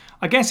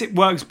 I guess it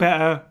works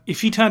better if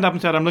she turned up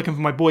and said, "I'm looking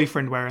for my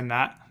boyfriend wearing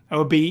that." That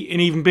would be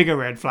an even bigger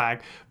red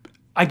flag.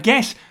 I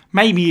guess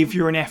maybe if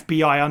you're an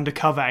FBI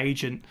undercover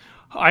agent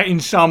in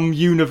some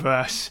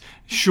universe,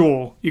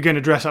 sure, you're going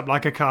to dress up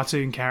like a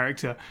cartoon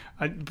character.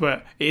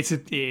 But it's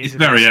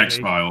very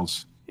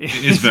X-Files. It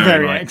is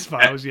very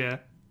X-Files. Yeah.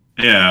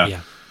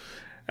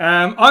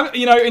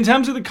 In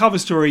terms of the cover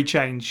story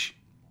change,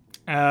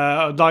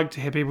 I'd like to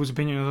hear people's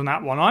opinions on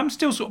that one. I'm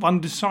still sort of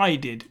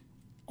undecided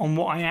on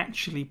what I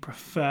actually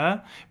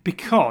prefer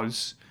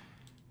because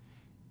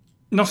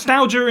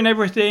nostalgia and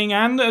everything,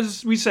 and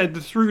as we said,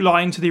 the through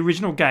line to the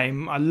original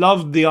game, I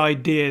love the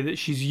idea that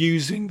she's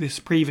using this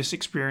previous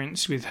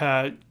experience with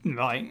her,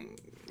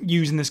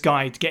 using this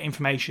guy to get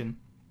information.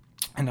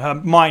 In her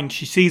mind,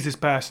 she sees this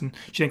person,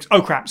 she thinks,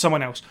 oh crap,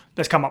 someone else,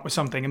 let's come up with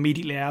something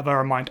immediately out of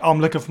her mind. Oh, I'm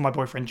looking for my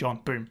boyfriend John,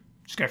 boom,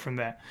 just go from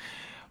there.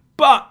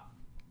 But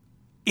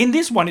in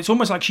this one, it's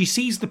almost like she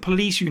sees the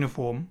police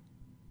uniform,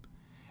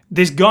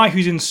 this guy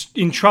who's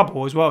in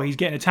trouble as well, he's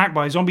getting attacked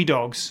by zombie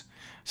dogs,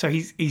 so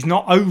he's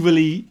not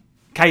overly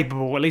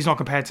capable, at least not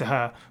compared to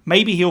her.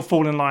 Maybe he'll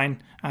fall in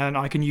line and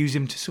I can use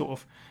him to sort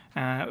of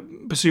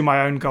pursue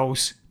my own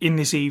goals in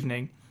this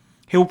evening.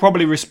 He'll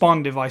probably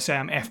respond if I say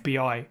I'm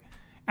FBI.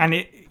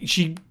 And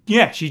she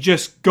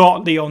just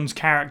got Leon's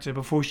character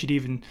before she'd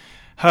even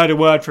heard a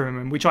word from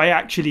him, which I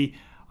actually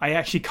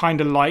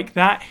kind of like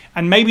that.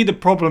 And maybe the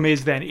problem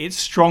is then it's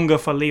stronger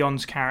for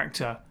Leon's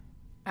character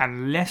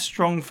and less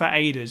strong for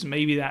Ada's.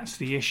 Maybe that's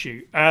the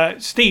issue.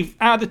 Steve,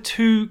 out of the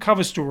two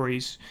cover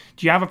stories,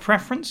 do you have a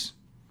preference?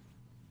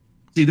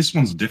 See, this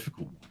one's a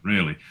difficult one,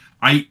 really.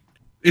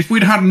 If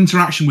we'd had an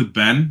interaction with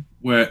Ben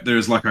where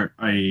there's like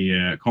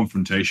a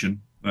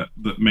confrontation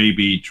that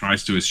maybe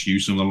tries to eschew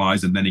some of the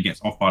lies and then he gets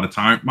off by the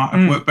tyrant, might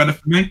have worked better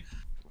for me.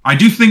 I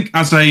do think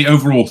as a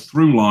overall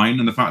through line,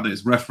 and the fact that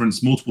it's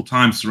referenced multiple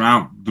times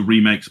throughout the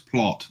remake's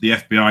plot, the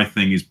FBI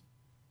thing is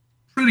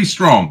pretty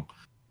strong.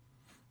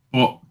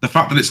 But the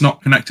fact that it's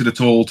not connected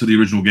at all to the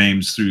original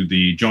games through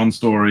the John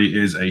story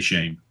is a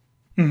shame.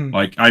 Mm-hmm.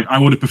 Like, I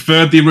would have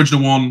preferred the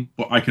original one,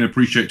 but I can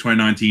appreciate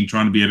 2019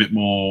 trying to be a bit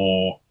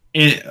more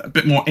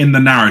in the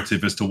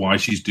narrative as to why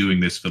she's doing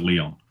this for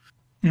Leon.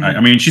 Mm-hmm. I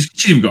mean, she's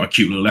even got a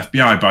cute little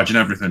FBI badge and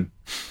everything.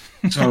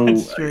 So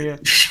that's true, yeah.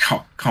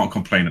 Can't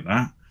complain at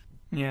that.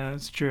 Yeah,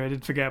 that's true. I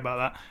did forget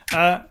about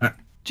that.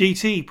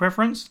 GT,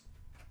 preference?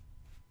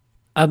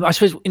 I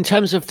suppose in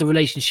terms of the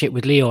relationship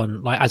with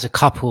Leon, like as a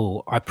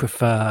couple, I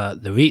prefer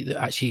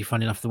actually,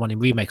 funny enough, the one in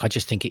remake. I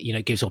just think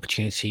it, gives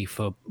opportunity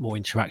for more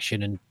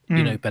interaction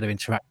and better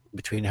interaction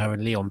between her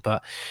and Leon.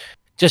 But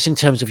just in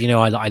terms of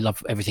I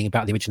love everything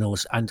about the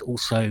originals, and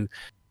also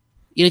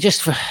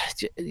just for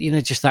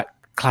just that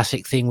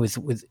classic thing with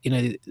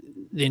the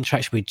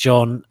interaction with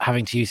John,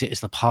 having to use it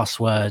as the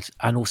password,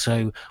 and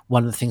also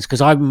one of the things,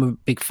 because I'm a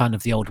big fan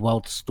of the old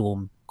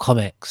Wildstorm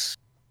comics.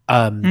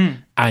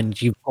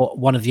 And you've got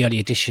one of the early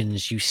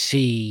editions, you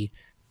see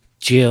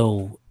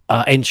Jill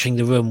entering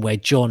the room where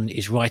John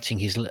is writing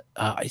his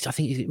I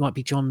think it might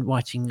be John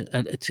writing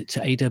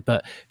to Ada,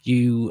 but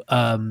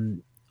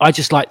I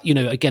just like,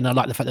 again, I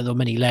like the fact that there are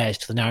many layers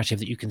to the narrative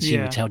that you can see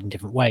retold in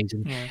different ways,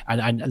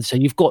 and so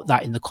you've got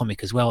that in the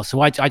comic as well.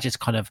 So I just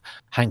kind of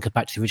hanker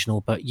back to the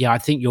original, but I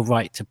think you're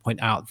right to point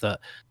out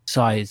that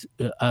size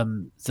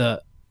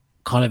that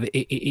kind of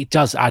it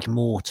does add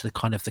more to the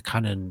kind of the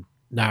canon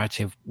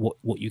narrative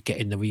what you get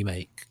in the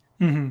remake.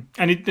 And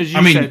as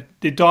you said,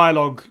 the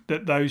dialogue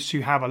that those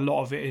two have, a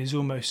lot of it is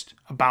almost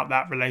about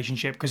that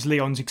relationship, because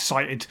Leon's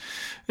excited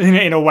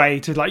in a way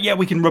to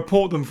we can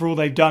report them for all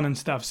they've done and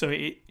stuff, so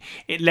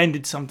it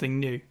lended something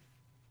new.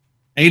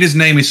 Ada's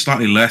name is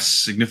slightly less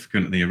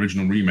significant in the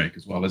original remake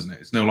as well, isn't it?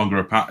 It's no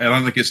longer I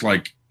don't think it's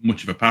like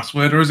much of a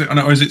password, or is it?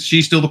 Or is it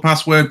she's still the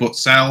password, but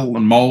Cell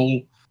and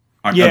Mole?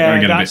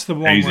 That's the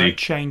one where it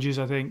changes,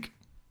 I think.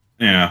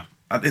 Yeah.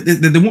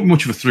 There won't be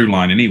much of a through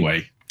line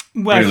anyway.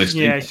 Well,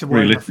 it's a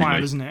word of a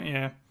file, isn't it?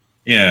 Yeah.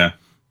 Yeah.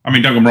 I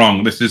mean, don't get me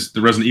wrong, this is the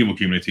Resident Evil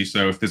community,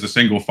 so if there's a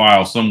single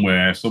file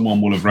somewhere,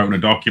 someone will have written a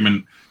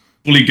document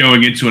fully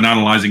going into and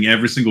analysing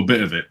every single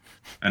bit of it,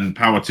 and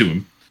power to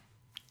them.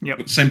 Yep.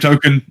 But same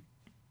token,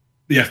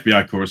 the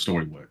FBI core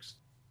story works.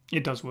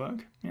 It does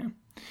work, yeah.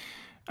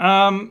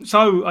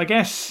 So, I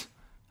guess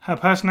her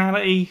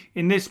personality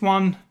in this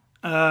one...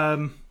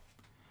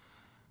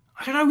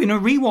 I don't know, in a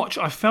rewatch,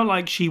 I felt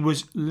like she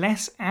was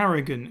less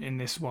arrogant in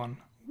this one.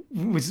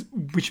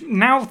 Which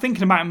now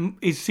thinking about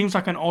it seems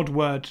like an odd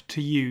word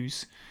to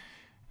use.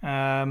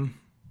 I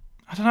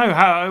don't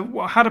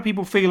know, how do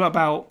people feel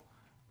about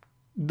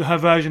the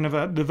version of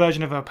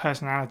her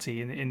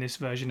personality in this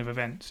version of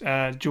events?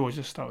 George,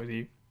 let's start with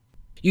you.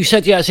 You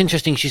said, it's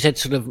interesting. She said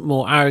sort of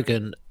more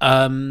arrogant.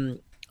 I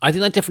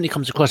think that definitely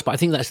comes across, but I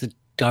think that's the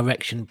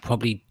direction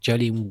probably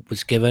Jolene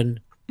was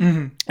given.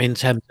 In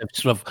terms of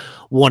sort of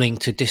wanting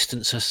to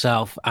distance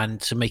herself and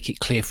to make it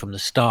clear from the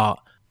start,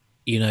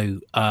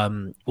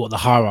 what the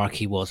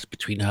hierarchy was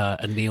between her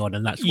and Leon,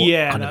 and that's what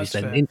kind of is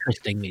then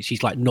interesting.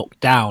 She's like knocked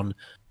down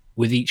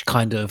with each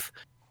kind of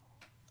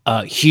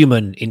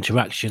human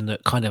interaction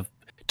that kind of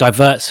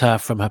diverts her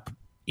from her,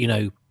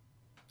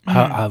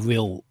 her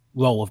real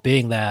role of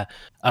being there.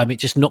 It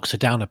just knocks her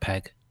down a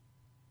peg.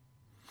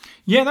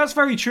 Yeah, that's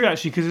very true,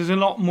 actually, because there's a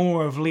lot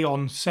more of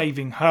Leon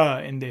saving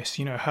her in this,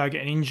 her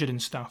getting injured and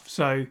stuff.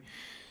 So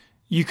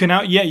you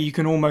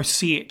can almost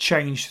see it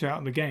change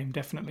throughout the game,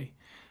 definitely.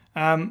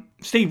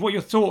 Steve, what are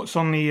your thoughts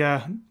on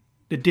the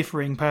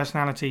differing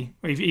personality,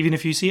 even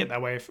if you see it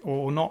that way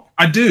or not?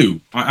 I do.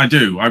 I've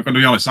got to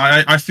be honest.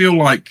 I feel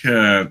like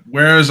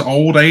whereas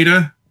old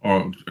Ada,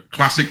 or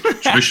classic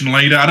traditional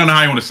Ada, I don't know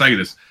how you want to say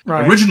this,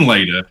 original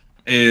Ada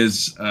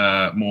is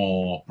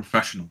more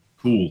professional,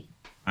 cool.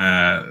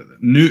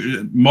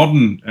 New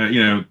modern,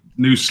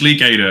 new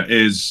sleek Ada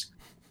is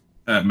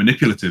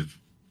manipulative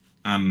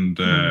and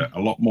a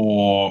lot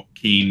more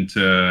keen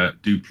to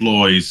do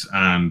ploys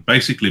and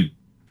basically,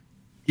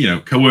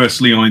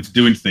 coerce Leon into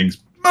doing things.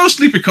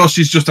 Mostly because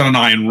she's just had an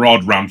iron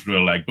rod rammed through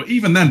her leg. But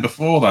even then,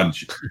 before then,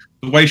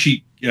 the way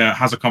she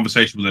has a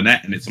conversation with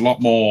Annette, and it's a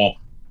lot more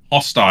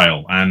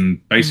hostile.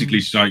 And basically,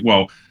 she's like,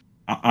 "Well,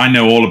 I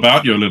know all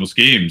about your little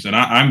schemes, and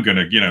I'm going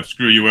to,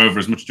 screw you over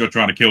as much as you're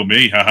trying to kill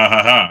me, ha ha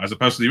ha ha," as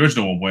opposed to the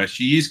original one, where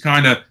she is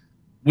kind of,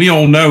 we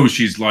all know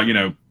she's like,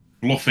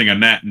 bluffing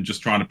Annette and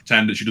just trying to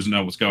pretend that she doesn't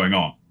know what's going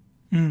on.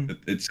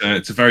 It's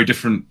a very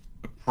different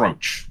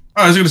approach.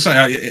 I was going to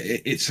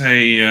say, it's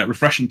a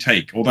refreshing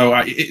take, although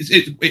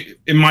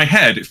in my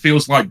head, it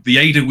feels like the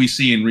Ada we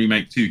see in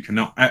Remake 2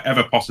 cannot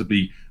ever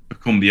possibly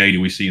become the Ada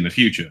we see in the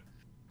future.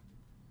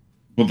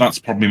 Well, that's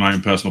probably my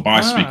own personal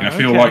bias speaking. I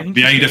feel like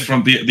the Ada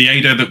from the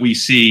Ada that we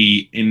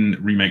see in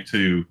Remake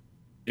 2,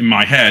 in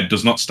my head,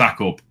 does not stack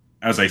up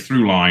as a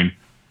through line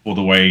for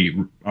the way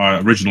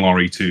original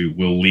RE2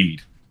 will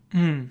lead.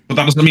 But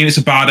that doesn't mean it's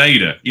a bad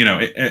Ada.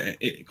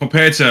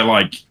 Compared to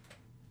like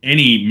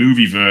any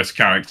movieverse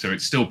character,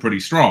 it's still pretty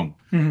strong.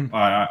 And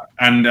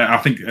I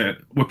think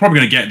we're probably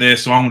going to get there.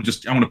 So I want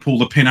to pull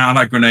the pin out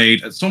of that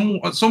grenade. At some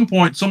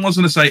point, someone's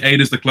going to say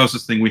Ada's the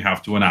closest thing we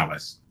have to an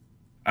Alice.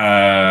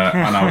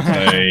 And I would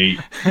say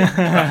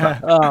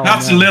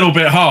that's a little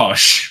bit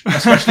harsh,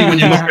 especially when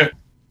you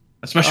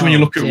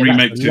look at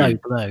Remake 2.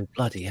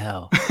 Bloody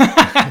hell.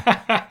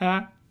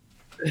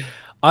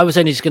 I was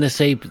only just going to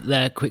say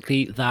there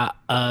quickly that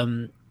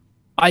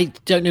I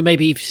don't know,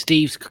 maybe if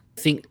Steve's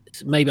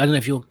maybe, I don't know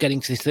if you're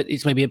getting to this, that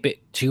it's maybe a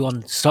bit too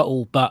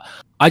unsubtle, but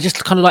I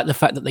just kind of like the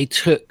fact that they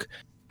took,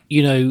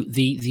 you know,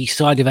 the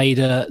side of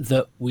Ada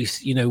that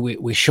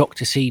we're shocked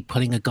to see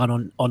pulling a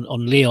gun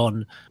on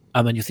Leon,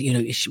 and you think, you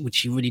know, would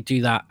she really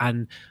do that?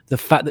 And the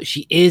fact that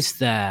she is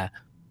there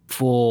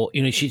for,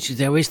 you know,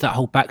 there is that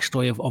whole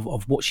backstory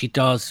of what she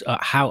does,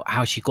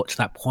 how she got to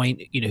that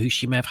point, you know, who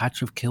she may have had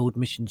to have killed,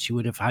 missions she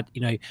would have had, you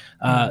know,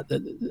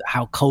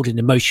 how cold and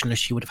emotionless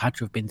she would have had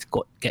to have been to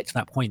get to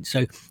that point.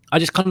 So I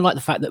just kind of like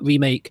the fact that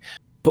remake,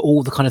 but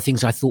all the kind of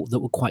things I thought that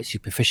were quite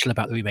superficial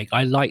about the remake,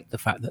 I like the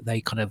fact that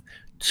they kind of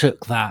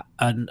took that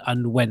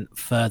and went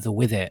further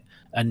with it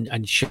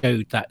and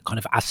showed that kind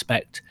of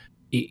aspect.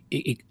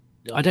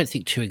 I don't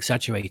think too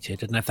exaggerated.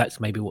 I don't know if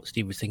that's maybe what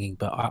Steve was thinking,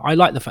 but I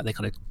like the fact they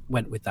kind of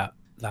went with that.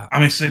 I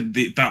mean, so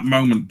that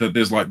moment that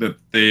there's like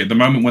the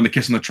moment when they're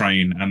kissing the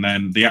train, and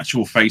then the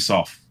actual face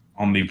off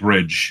on the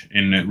bridge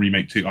in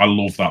remake 2. I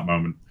love that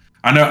moment.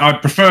 I know I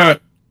prefer,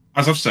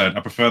 as I've said,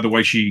 I prefer the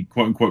way she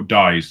quote unquote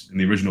dies in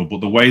the original,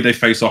 but the way they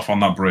face off on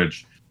that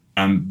bridge,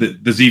 and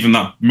there's even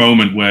that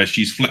moment where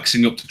she's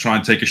flexing up to try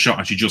and take a shot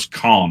and she just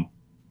can't.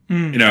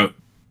 You know,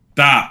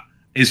 that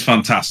is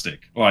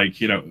fantastic. Like,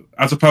 you know,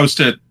 as opposed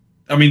to,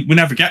 I mean, we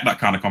never get that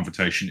kind of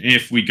confrontation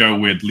if we go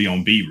with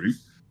Leon B route,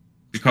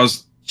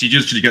 because she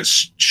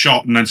gets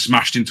shot and then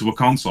smashed into a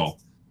console.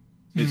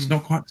 It's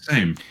not quite the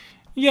same.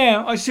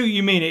 Yeah, I see what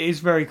you mean. It is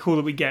very cool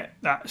that we get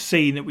that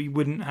scene that we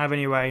wouldn't have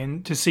anyway,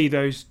 and to see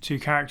those two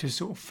characters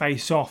sort of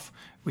face off,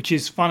 which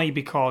is funny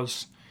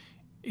because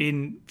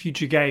in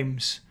future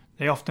games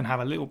they often have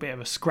a little bit of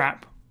a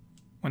scrap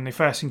when they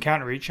first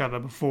encounter each other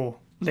before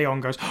Leon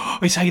goes, "Oh,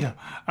 it's Ada."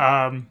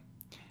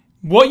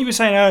 What you were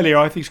saying earlier,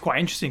 I think, is quite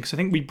interesting, because I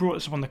think we brought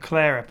this up on the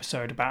Claire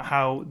episode about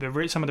how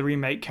some of the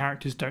remake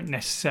characters don't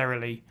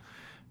necessarily.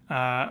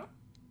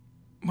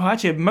 Well,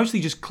 actually,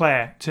 mostly just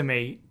Claire, to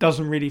me,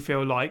 doesn't really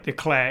feel like the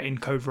Claire in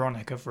Code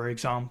Veronica, for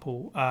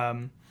example.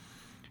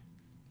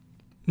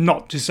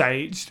 Not to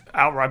say it's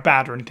outright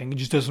bad or anything, it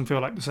just doesn't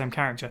feel like the same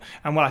character.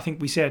 And what I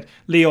think we said,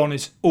 Leon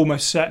is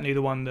almost certainly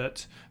the one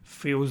that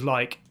feels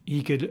like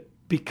he could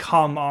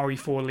become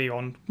RE4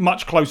 Leon,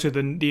 much closer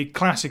than the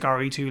classic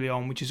RE2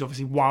 Leon, which is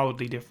obviously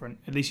wildly different.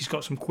 At least he's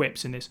got some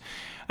quips in this.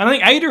 And I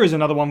think Ada is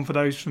another one for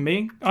those for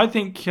me. I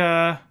think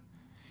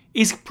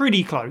is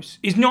pretty close.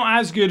 It's not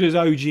as good as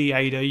OG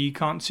Ada. You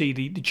can't see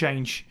the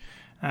change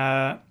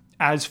as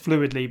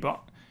fluidly, but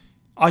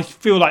I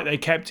feel like they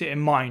kept it in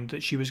mind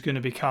that she was going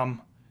to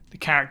become the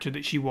character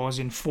that she was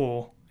in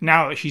 4.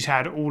 Now that she's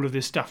had all of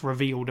this stuff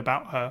revealed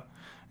about her,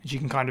 and she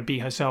can kind of be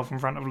herself in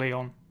front of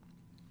Leon.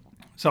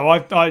 So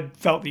I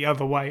felt the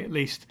other way, at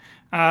least.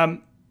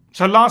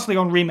 So lastly,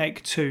 on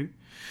Remake 2,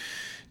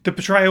 the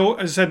portrayal,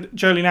 as I said,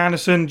 Jolene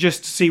Anderson,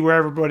 just to see where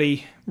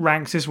everybody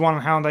ranks this one,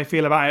 how they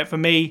feel about it. For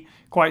me,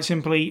 quite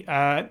simply,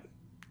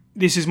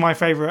 this is my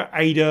favourite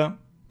Ada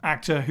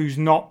actor who's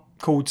not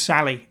called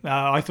Sally.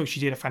 I thought she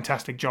did a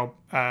fantastic job.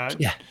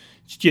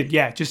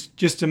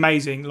 Just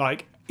amazing.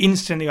 Like,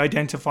 instantly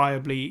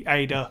identifiably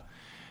Ada.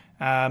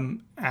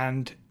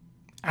 And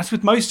as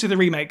with most of the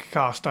remake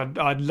cast,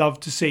 I'd love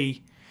to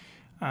see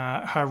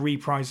her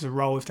reprise the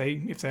role if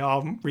they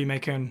are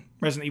remaking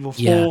Resident Evil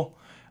 4. Yeah.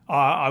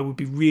 I would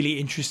be really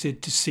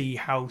interested to see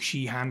how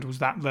she handles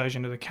that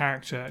version of the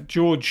character.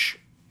 George,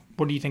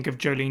 what do you think of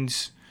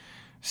Jolene's?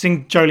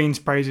 Sing Jolene's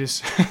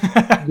praises.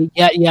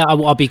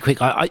 I'll be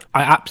quick. I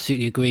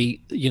absolutely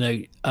agree.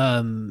 You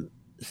know,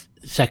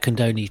 second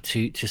only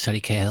to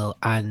Sally Cahill,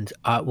 and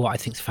what I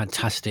think is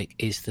fantastic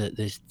is that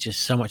there's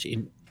just so much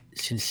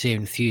sincere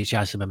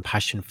enthusiasm and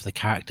passion for the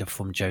character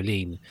from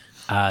Jolene.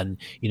 And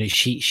you know,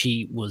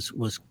 she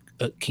was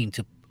keen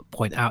to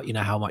point out, you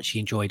know, how much she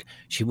enjoyed.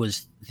 She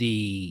was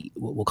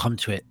we'll come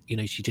to it. You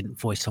know, she didn't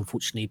voice,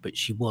 unfortunately, but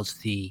she was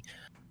the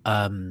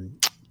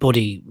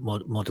body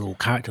model,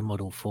 character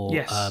model for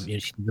you know,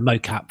 she's the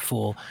mocap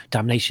for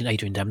Damnation,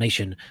 Ada in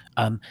Damnation,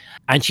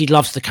 and she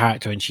loves the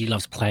character and she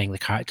loves playing the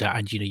character.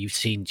 And you know, you've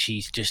seen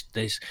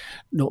there's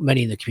not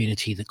many in the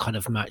community that kind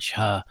of match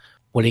her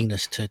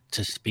willingness to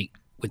speak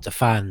with the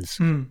fans.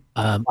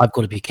 I've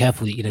got to be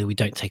careful that, you know, we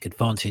don't take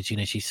advantage. You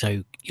know, she's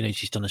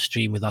done a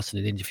stream with us in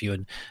an interview,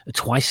 and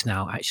twice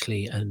now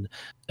actually, and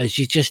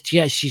she's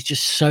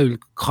just so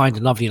kind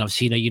and lovely. And I've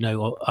seen her, you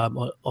know,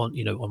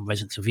 on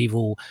Residents of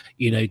Evil,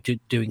 you know,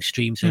 doing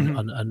streams and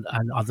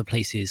other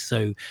places.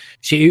 So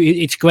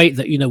it's great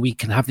that, you know, we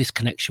can have this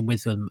connection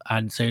with them.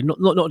 And so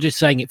not just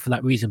saying it for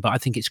that reason, but I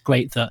think it's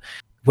great that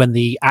when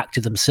the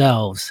actor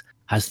themselves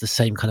has the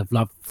same kind of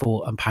love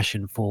for and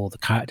passion for the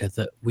character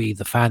that we,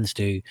 the fans,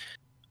 do.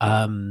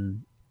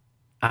 And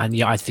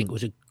yeah, I think it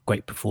was a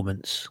great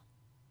performance.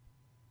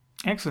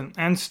 Excellent.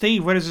 And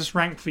Steve, where does this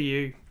rank for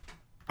you?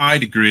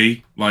 I'd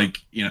agree.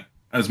 Like, you know,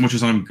 as much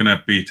as I'm going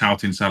to be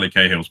touting Sally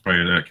Cahill's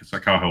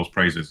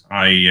praises,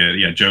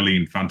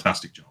 Jolene,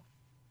 fantastic job.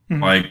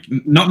 Mm-hmm. Like,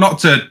 not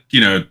to,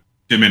 you know,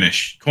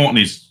 diminish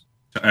Courtney's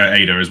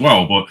Ada as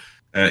well, but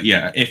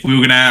if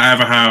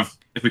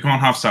we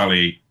can't have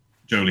Sally,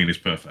 Jolene is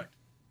perfect.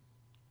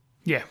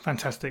 Yeah,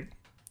 fantastic.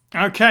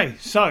 Okay,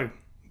 so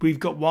we've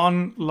got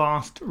one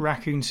last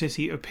Raccoon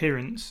City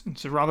appearance.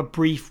 It's a rather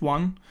brief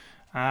one.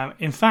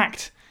 In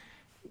fact,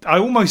 I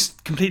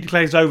almost completely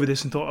glazed over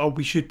this and thought, oh,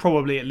 we should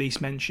probably at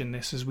least mention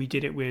this as we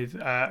did it with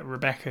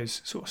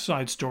Rebecca's sort of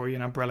side story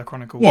in Umbrella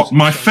Chronicles. What,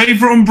 my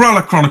favourite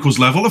Umbrella Chronicles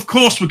level? Of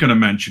course we're going to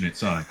mention it,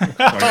 Si.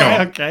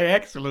 Okay,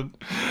 excellent.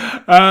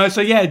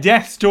 So yeah,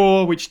 Death's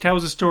Door, which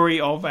tells the story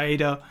of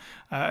Ada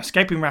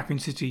escaping Raccoon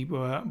City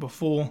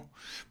before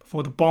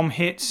the bomb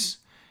hits.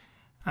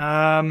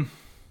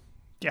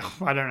 Yeah,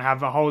 I don't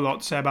have a whole lot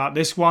to say about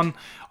this one.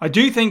 I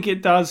do think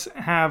it does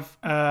have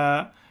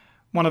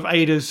one of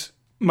Ada's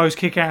most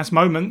kick-ass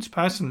moments,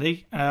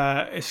 personally.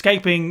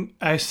 Escaping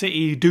a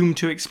city doomed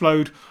to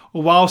explode,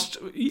 whilst,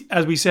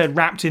 as we said,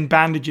 wrapped in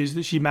bandages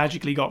that she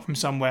magically got from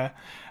somewhere.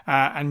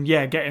 And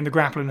yeah, getting the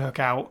grappling hook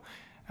out.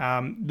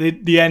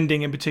 The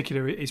ending in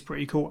particular is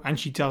pretty cool. And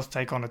she does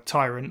take on a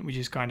tyrant, which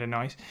is kind of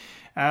nice.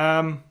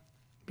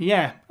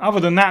 Yeah, other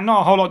than that,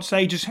 not a whole lot to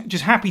say.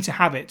 Just happy to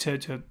have it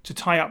to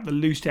tie up the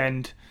loose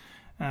end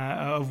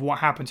of what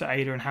happened to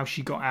Ada and how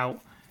she got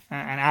out,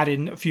 and add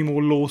in a few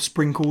more lore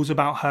sprinkles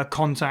about her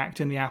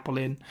contact in the Apple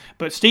Inn.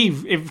 But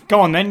Steve,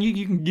 go on then.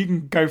 You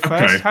can go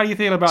first. Okay. How do you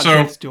feel about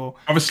Death's Door?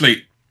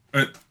 Obviously,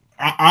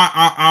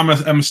 I'm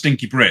a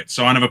stinky Brit,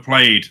 so I never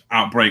played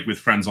Outbreak with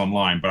friends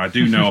online, but I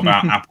do know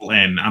about Apple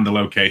Inn and the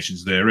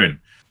locations they're in.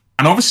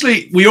 And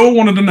obviously, we all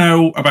wanted to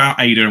know about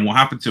Ada and what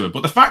happened to her.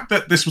 But the fact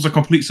that this was a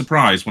complete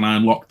surprise when I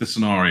unlocked the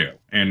scenario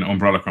in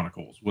Umbrella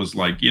Chronicles was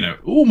like,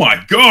 oh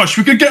my gosh,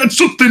 we could get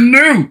something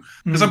new.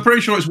 Because I'm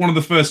pretty sure it's one of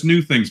the first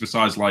new things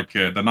besides like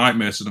the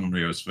Nightmare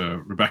scenarios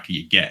for Rebecca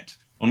you get.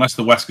 Unless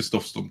the Wesker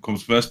stuff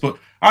comes first. But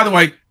either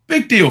way,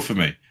 big deal for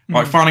me.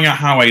 Like finding out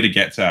how Ada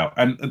gets out.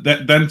 And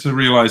then to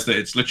realize that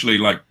it's literally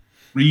like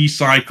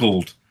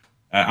recycled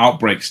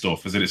Outbreak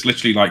stuff, as in it's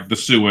literally like the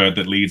sewer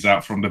that leads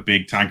out from the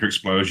big tanker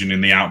explosion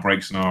in the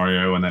Outbreak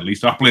scenario, and that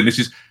leads to Apple Inn. This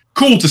is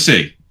cool to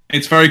see.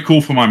 It's very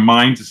cool for my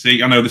mind to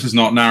see. I know this is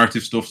not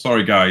narrative stuff,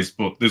 sorry guys,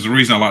 but there's a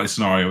reason I like this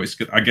scenario.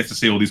 I get to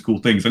see all these cool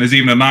things, and there's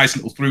even a nice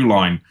little through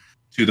line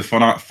to the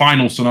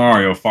final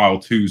scenario of File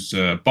 2's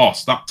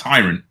boss. That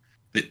tyrant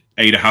that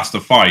Ada has to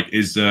fight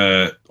is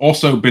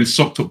also been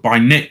sucked up by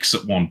Nyx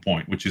at one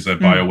point, which is a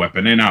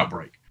bioweapon in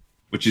Outbreak.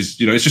 Which is,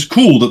 it's just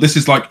cool that this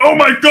is like, oh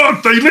my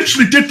God, they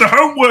literally did the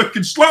homework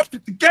and slapped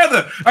it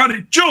together and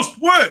it just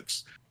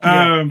works.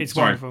 Yeah, it's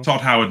sorry, wonderful.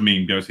 Todd Howard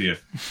meme goes here.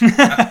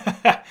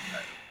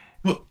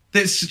 But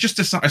it's just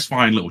a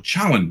satisfying little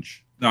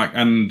challenge.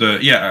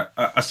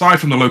 Aside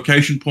from the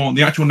location point,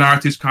 the actual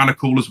narrative's kind of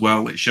cool as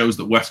well. It shows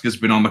that Wesker's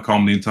been on the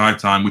comm the entire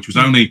time, which was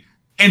only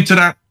hinted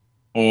at,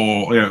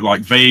 or like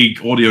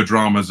vague audio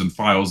dramas and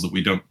files that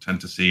we don't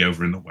tend to see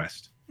over in the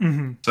West.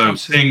 Mm-hmm. So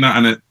Absolutely. seeing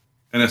that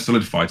in a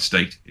solidified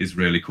state is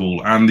really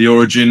cool, and the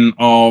origin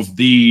of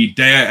the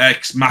Dea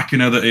Ex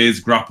Machina that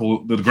is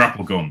the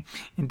grapple gun.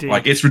 Indeed.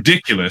 Like, it's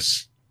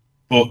ridiculous,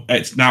 but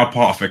it's now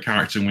part of her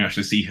character, and we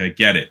actually see her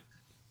get it.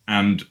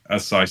 And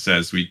as Sai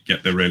says, we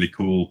get the really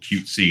cool,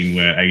 cute scene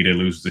where Ada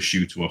loses the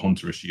shoe to a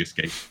hunter as she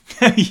escapes.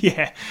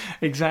 Yeah,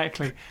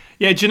 exactly.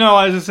 Yeah, do you know,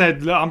 as I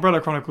said,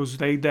 Umbrella Chronicles,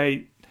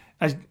 they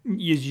as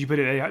you put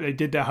it, they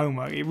did their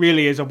homework. It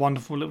really is a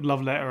wonderful little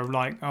love letter of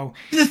like, oh,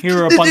 here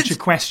are a bunch of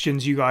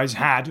questions you guys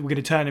had. We're going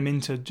to turn them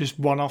into just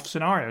one-off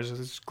scenarios.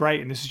 It's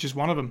great, and this is just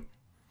one of them.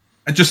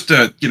 And just,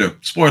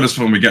 spoilers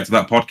for when we get to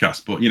that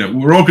podcast, but,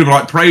 we're all going to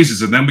like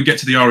praises, and then we get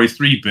to the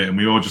RE3 bit, and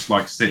we all just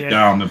like sit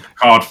down, the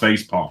card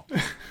face palm.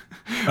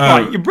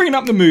 Right, you're bringing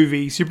up the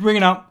movies. You're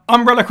bringing up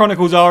Umbrella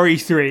Chronicles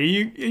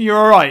RE3. You're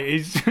all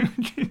right.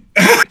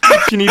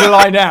 You need to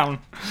lie down.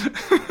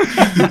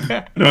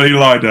 No, you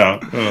lie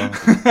down.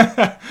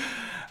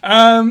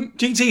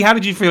 GT, how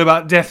did you feel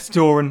about Death's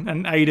Door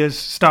and Ada's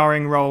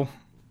starring role?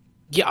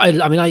 Yeah,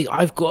 I mean,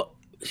 I've got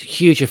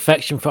huge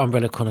affection for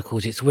Umbrella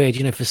Chronicles. It's weird,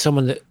 for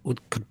someone that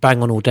could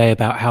bang on all day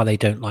about how they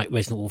don't like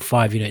Resident Evil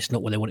 5, it's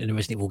not what they want in a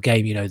Resident Evil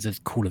game, the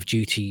Call of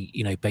Duty,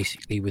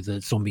 basically with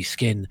the zombie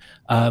skin.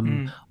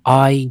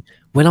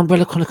 When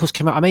Umbrella Chronicles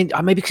came out, I mean,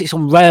 maybe because it's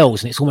on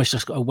rails and it's almost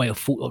just got a way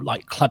of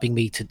like clubbing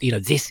me to,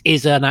 this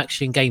is an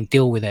action game,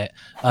 deal with it.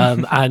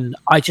 And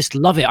I just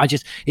love it.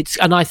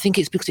 And I think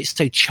it's because it's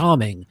so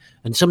charming.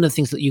 And some of the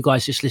things that you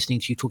guys just listening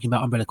to you talking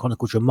about Umbrella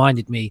Chronicles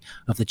reminded me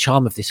of the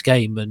charm of this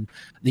game. And,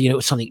 it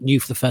was something new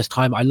for the first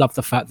time. I love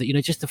the fact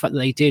that, just the fact that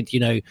they did,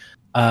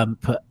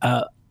 put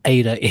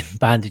Ada in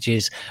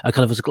bandages,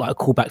 kind of was like a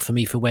callback for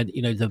me for when,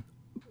 the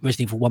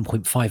Resident Evil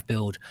 1.5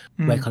 build,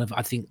 where kind of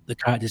I think the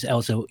characters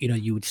Elsa,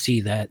 you would see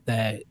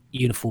their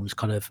uniforms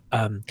kind of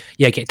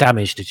get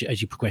damaged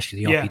as you progress through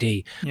the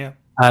RPD. Yeah.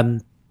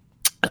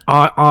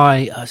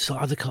 I so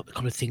other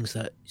kind of things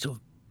that sort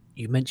of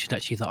you mentioned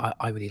actually that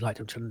I really liked.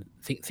 I'm trying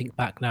to think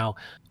back now,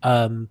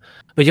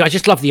 but I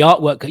just love the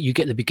artwork that you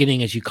get at the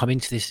beginning as you come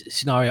into this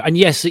scenario. And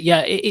yes,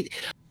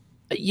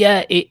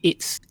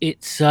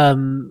 it's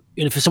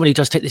for somebody who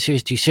does take this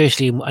series too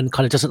seriously and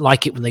kind of doesn't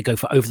like it when they go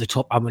for over the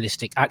top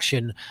unrealistic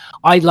action.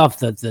 I love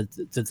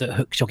the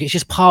hook shot. It's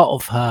just part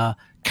of her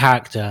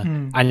character,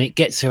 and it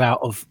gets her out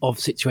of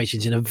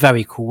situations in a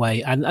very cool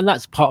way. And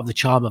that's part of the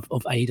charm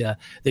of Ada,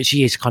 that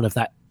she is kind of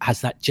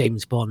has that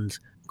James Bond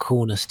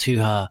coolness to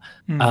her.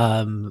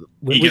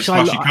 He gets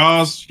flashy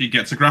cars. She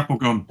gets a grapple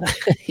gun.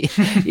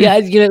 Yeah,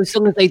 as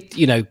long as they,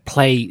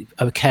 play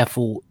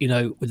careful,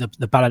 with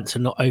the balance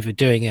and not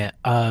overdoing it.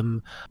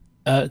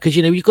 Because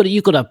you've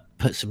got to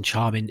put some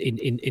charm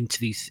into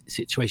these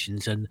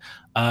situations, and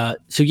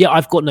so yeah,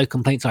 I've got no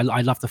complaints. I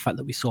love the fact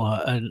that we saw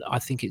her, and I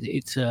think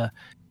it's a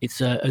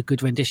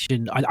good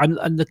rendition.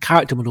 And the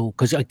character model,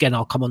 because again,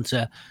 I'll come on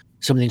to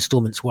some of the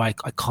installments where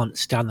I can't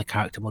stand the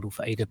character model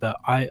for Ada, but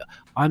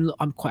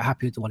I'm quite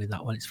happy with the one in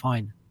that one. It's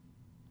fine.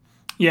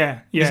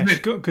 Yeah, Isn't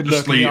it good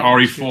just look. the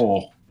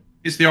RE4?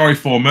 It's the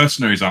RE4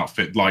 mercenaries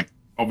outfit, like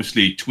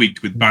obviously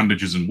tweaked with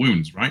bandages and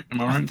wounds, right?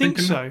 Am I right? I think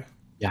so.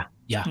 Yeah.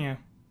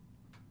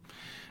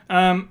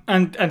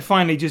 And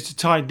finally, just to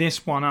tie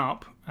this one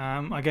up,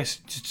 I guess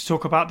just to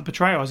talk about the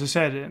portrayal. As I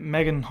said,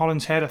 Megan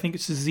Holland's Head. I think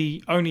this is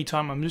the only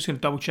time. I'm just going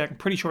to double check. I'm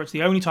pretty sure it's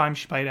the only time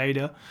she played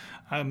Ada.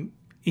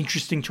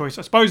 Interesting choice.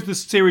 I suppose the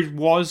series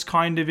was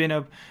kind of in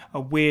a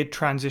weird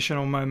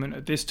transitional moment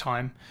at this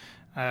time,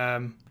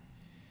 because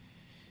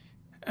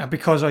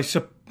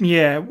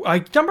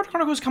Umbrella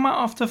Chronicles come out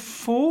after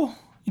 4.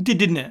 It did,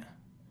 didn't it?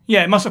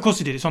 Yeah, it must. Of course,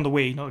 it did. It's on the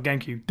Wii, not the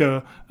GameCube.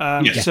 Duh.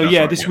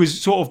 This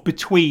was sort of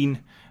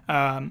between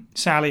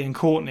Sally and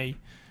Courtney.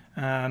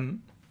 She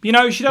does.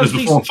 There's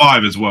before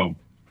 5 as well.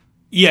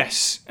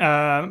 Yes,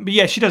 but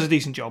yeah, she does a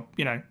decent job.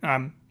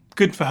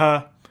 Good for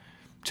her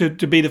to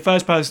be the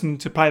first person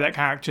to play that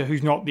character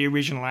who's not the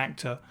original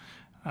actor.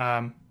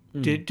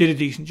 Did a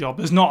decent job.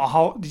 There's not a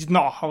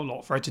whole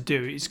lot for her to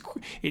do.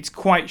 It's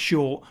quite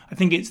short. I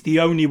think it's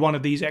the only one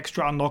of these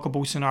extra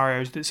unlockable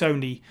scenarios that's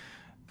only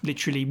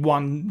literally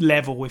one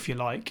level, if you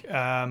like,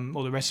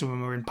 or the rest of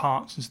them are in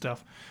parts and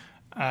stuff.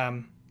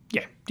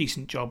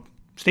 Decent job.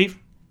 Steve?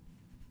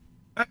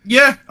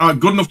 Good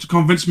enough to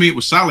convince me it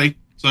was Sally.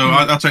 So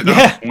I'll take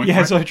that point. Yeah,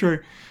 right? So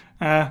true.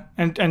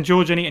 And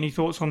George, any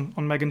thoughts on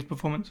Megan's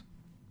performance?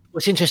 Well,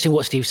 it's interesting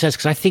what Steve says,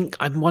 because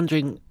I'm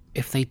wondering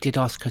if they did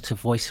ask her to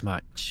voice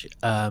match.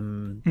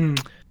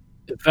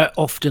 Very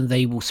often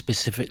they will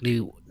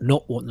specifically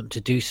not want them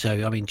to do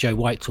so. I mean, Joe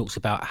White talks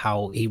about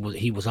how he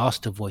was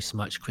asked to voice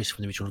match Chris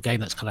from the original game.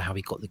 That's kind of how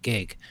he got the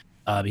gig.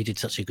 He did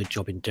such a good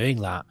job in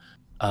doing that.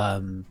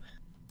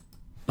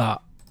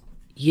 But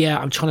yeah,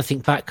 I'm trying to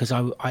think back, because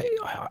I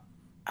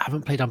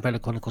haven't played Umbrella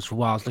Chronicles for a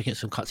while. I was looking at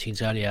some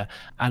cutscenes earlier,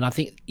 and I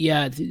think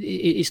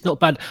it's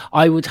not bad.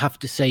 I would have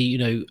to say,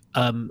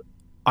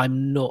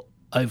 I'm not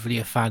overly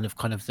a fan of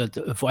kind of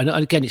the and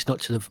again, it's not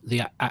to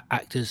the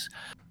actors'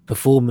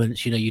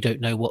 performance. You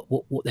don't know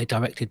what they're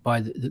directed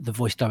by the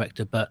voice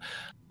director, but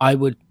I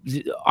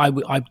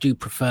do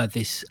prefer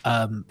this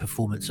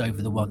performance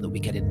over the one that we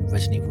get in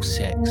Resident Evil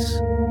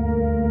 6.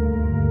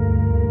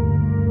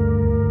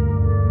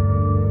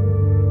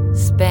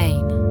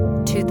 Spain,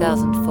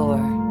 2004.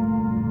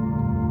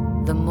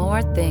 The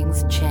more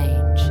things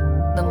change,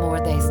 the more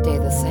they stay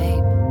the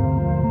same.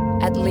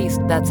 At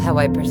least that's how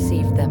I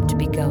perceive them to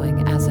be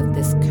going as of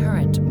this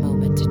current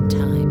moment in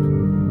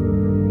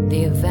time.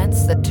 The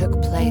events that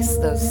took place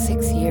those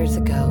 6 years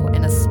ago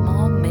in a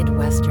small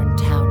Midwestern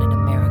town in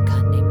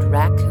America named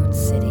Raccoon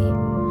City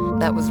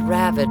that was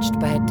ravaged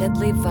by a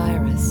deadly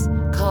virus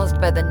caused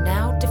by the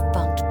now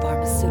defunct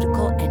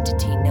pharmaceutical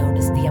entity known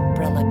as the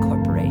Umbrella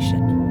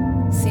Corporation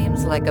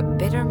seems like a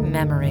bitter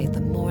memory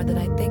the more that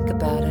I think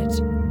about it.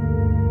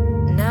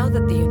 Now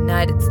that the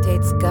United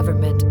States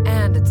government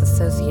and its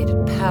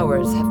associated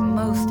powers have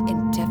most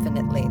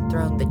indefinitely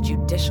thrown the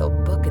judicial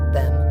book at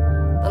them,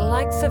 the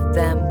likes of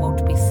them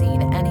won't be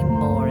seen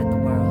anymore in the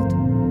world.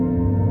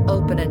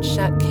 Open and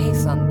shut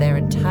case on their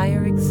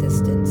entire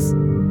existence.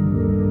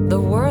 The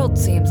world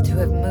seems to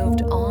have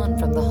moved on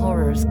from the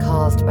horrors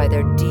caused by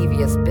their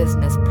devious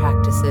business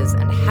practices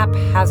and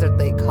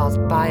haphazardly caused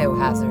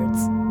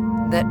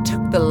biohazards that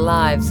took the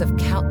lives of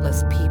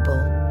countless people.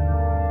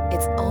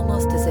 It's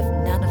almost as if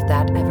none of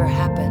that ever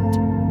happened.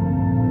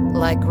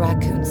 Like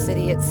Raccoon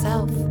City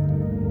itself,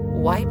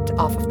 wiped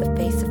off of the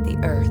face of the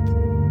earth.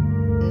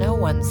 No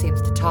one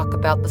seems to talk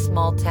about the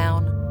small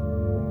town,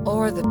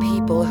 or the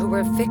people who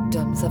were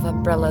victims of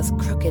Umbrella's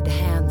crooked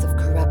hands of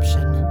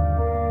corruption.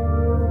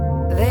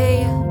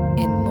 They,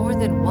 in more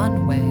than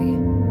one way,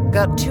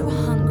 got too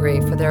hungry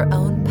for their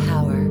own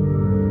power,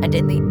 and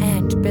in the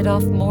end bit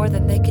off more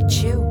than they could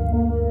chew,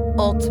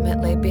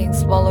 ultimately being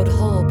swallowed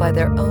whole by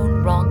their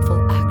own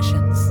wrongful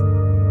actions.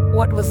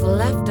 What was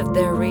left of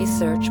their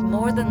research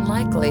more than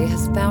likely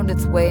has found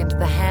its way into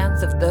the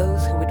hands of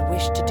those who would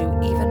wish to do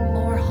even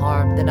more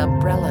harm than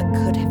Umbrella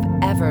could have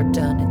ever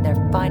done in their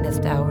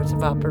finest hours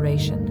of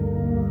operation.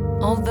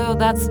 Although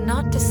that's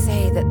not to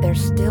say that there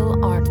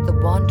still aren't the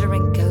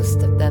wandering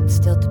ghosts of them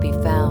still to be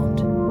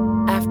found.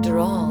 After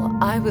all,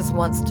 I was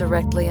once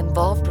directly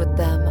involved with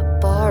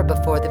them far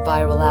before the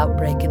viral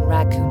outbreak in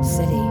Raccoon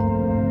City,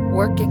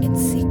 working in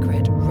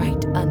secret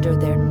right under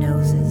their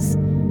noses,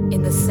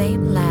 in the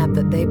same lab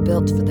that they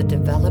built for the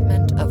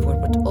development of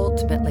what would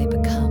ultimately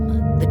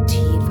become the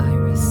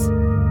T-virus.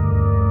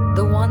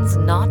 The ones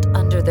not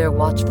under their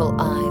watchful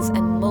eyes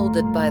and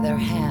molded by their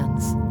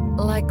hands,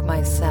 like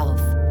myself,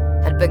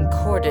 had been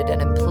courted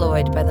and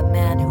employed by the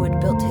man who had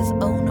built his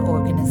own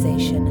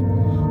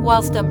organization,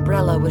 whilst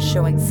Umbrella was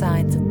showing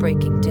signs of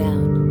breaking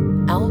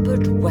down.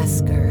 Albert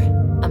Wesker,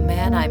 a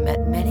man I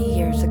met many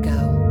years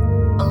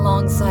ago,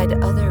 alongside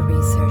other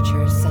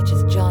researchers such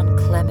as John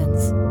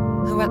Clemens,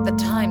 who at the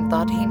time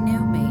thought he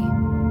knew me,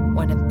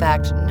 when in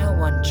fact no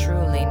one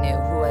truly knew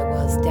who I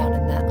was down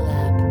in that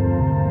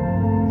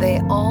lab. They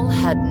all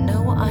had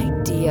no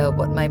idea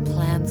what my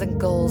plans and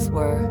goals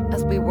were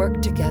as we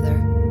worked together,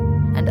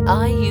 and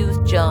I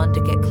used John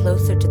to get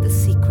closer to the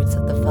secrets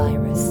of the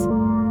virus.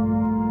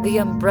 The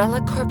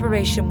Umbrella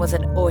Corporation was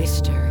an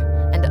oyster,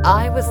 and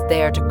I was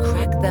there to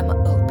crack them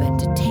open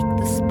to take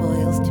the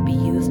spoils to be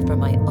used for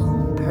my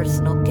own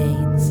personal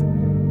gains,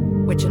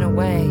 which in a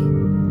way,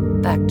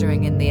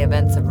 factoring in the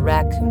events of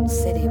Raccoon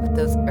City with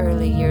those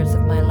early years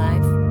of my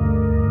life,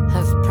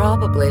 has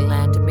probably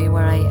landed me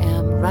where I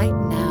am right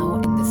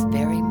now in this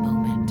very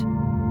moment.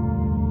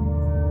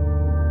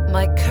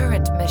 My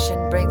current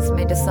mission brings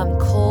me to some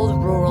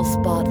cold rural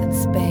spot in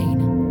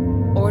Spain,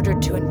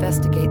 ordered to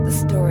investigate the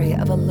story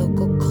of a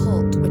local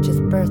cult which has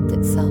birthed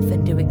itself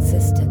into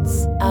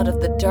existence out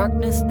of the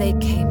darkness they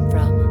came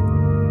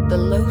from, the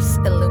Los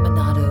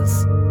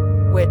Illuminados,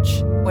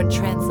 which, when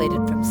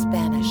translated from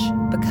Spanish,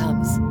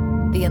 becomes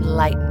the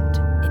Enlightened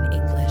in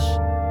English.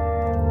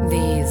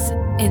 These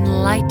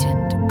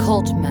enlightened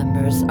cult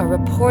members are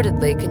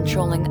reportedly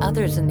controlling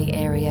others in the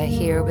area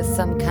here with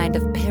some kind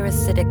of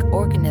parasitic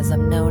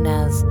organism known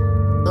as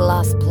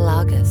Las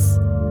Plagas.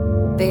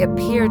 They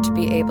appear to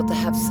be able to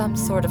have some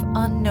sort of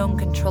unknown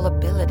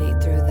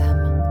controllability through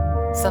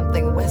them,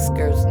 something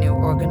Wesker's new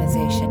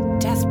organization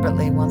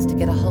desperately wants to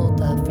get a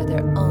hold of for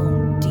their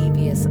own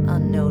devious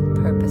unknown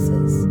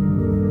purposes.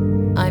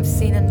 I've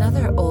seen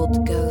another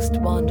old ghost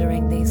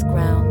wandering these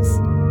grounds,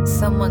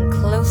 someone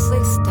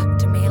closely stuck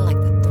to me like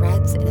the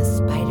threads in a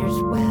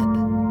spider's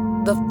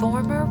web. The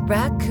former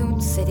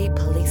Raccoon City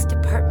Police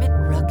Department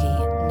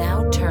rookie,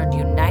 now turned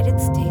United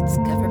States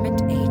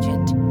government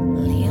agent,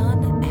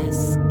 Leon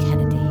S.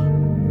 Kennedy.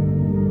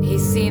 He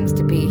seems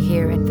to be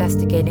here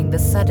investigating the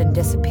sudden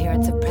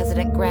disappearance of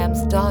President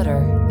Graham's daughter,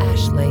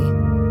 Ashley.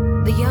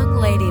 The young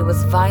lady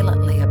was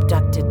violently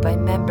abducted by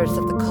members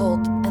of the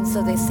cult, and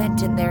so they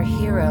sent in their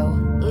hero,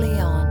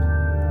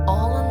 Leon,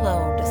 all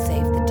alone to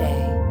save the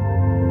day.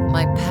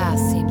 My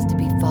past seems to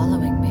be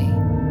following me,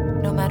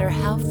 no matter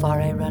how far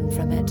I run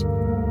from it.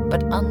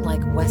 But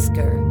unlike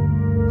Wesker,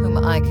 whom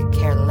I could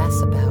care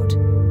less about,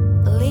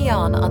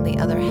 Leon, on the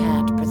other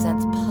hand,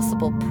 presents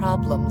possible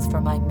problems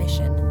for my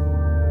mission.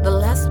 The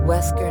less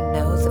Wesker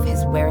knows of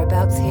his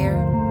whereabouts here,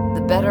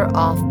 the better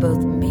off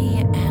both me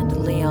and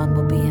Leon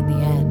will be in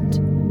the end.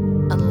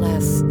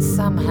 Unless,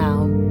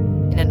 somehow,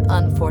 in an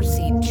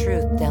unforeseen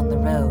truth down the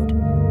road,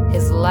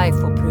 his life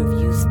will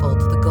prove useful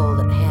to the goal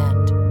at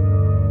hand.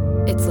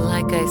 It's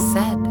like I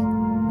said,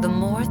 the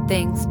more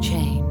things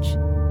change,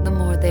 the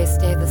more they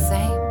stay the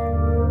same.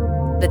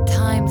 The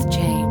times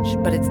change,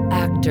 but its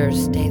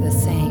actors stay the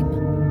same.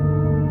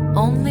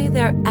 Only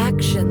their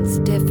actions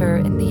differ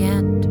in the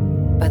end,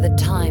 by the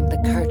time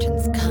the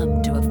curtains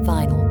come to a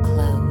final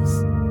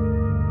close.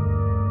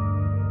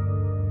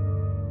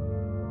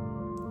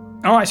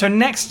 Alright, so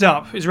next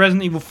up is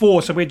Resident Evil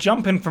 4. So we're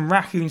jumping from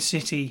Raccoon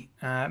City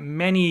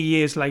many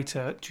years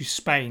later to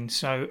Spain.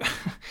 So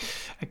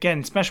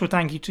again, special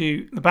thank you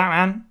to the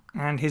Batman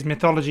and his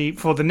mythology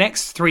for the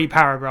next 4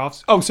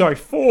 paragraphs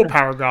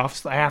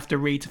that I have to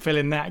read to fill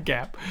in that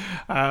gap.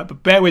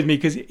 But bear with me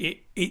because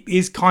it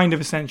is kind of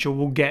essential.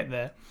 We'll get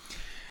there.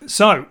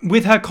 So,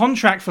 with her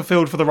contract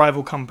fulfilled for the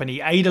rival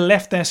company, Ada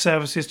left their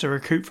services to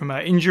recoup from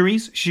her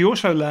injuries. She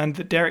also learned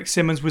that Derek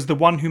Simmons was the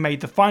one who made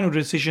the final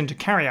decision to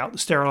carry out the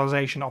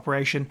sterilization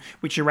operation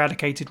which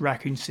eradicated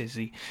Raccoon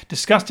City.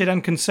 Disgusted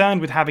and concerned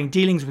with having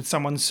dealings with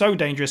someone so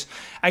dangerous,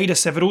 Ada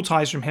severed all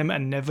ties from him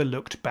and never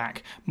looked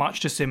back,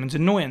 much to Simmons'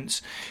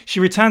 annoyance. She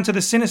returned to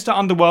the sinister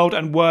underworld,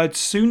 and word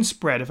soon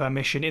spread of her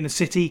mission in the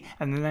city,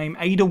 and the name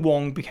Ada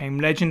Wong became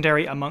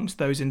legendary amongst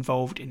those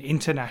involved in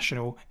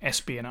international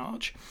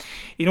espionage.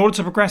 In order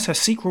to progress her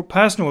secret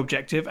personal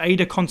objective,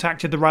 Ada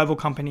contacted the rival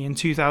company in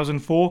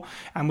 2004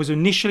 and was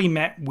initially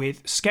met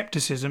with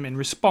skepticism in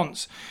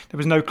response. There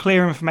was no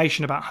clear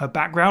information about her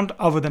background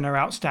other than her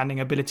outstanding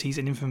abilities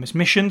in infamous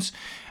missions.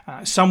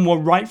 Some were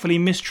rightfully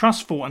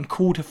mistrustful and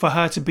called for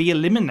her to be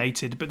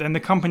eliminated, but then the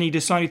company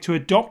decided to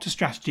adopt a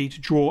strategy to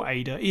draw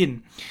Ada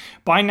in.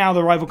 By now,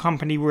 the rival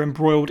company were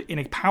embroiled in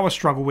a power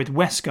struggle with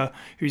Wesker,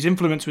 whose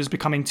influence was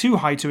becoming too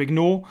high to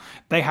ignore.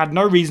 They had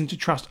no reason to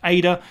trust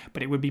Ada,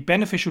 but it would be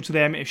beneficial to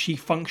them if she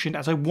functioned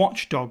as a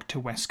watchdog to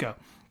Wesker.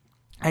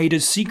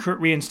 Ada's secret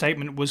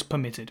reinstatement was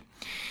permitted.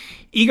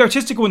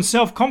 Egotistical and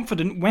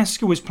self-confident,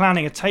 Wesker was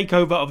planning a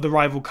takeover of the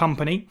rival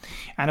company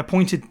and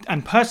appointed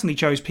and personally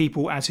chose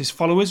people as his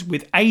followers.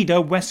 With Ada,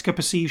 Wesker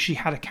perceived she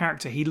had a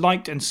character he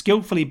liked and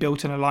skillfully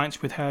built an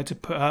alliance with her to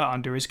put her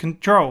under his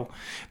control.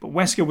 But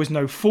Wesker was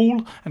no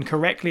fool and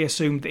correctly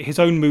assumed that his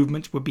own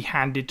movements would be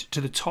handed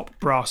to the top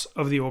brass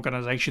of the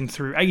organisation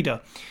through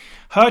Ada.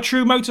 Her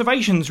true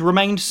motivations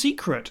remained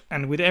secret,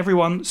 and with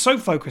everyone so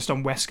focused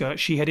on Wesker,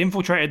 she had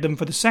infiltrated them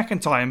for the second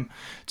time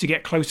to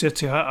get closer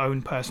to her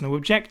own personal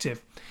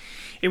objective.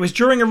 It was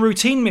during a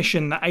routine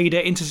mission that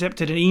Ada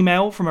intercepted an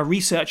email from a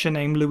researcher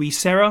named Louis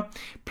Serra,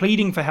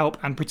 pleading for help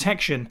and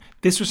protection.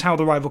 This was how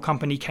the rival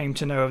company came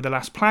to know of the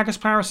Las Plagas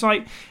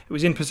parasite. It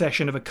was in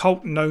possession of a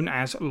cult known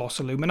as Los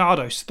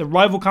Illuminados. The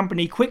rival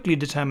company quickly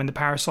determined the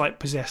parasite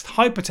possessed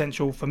high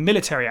potential for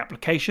military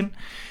application.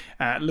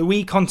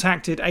 Louis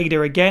contacted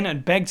Ada again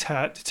and begged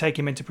her to take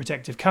him into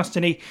protective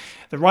custody.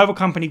 The rival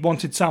company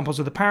wanted samples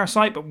of the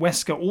parasite, but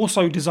Wesker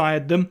also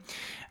desired them.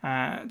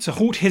 To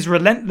halt his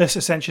relentless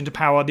ascension to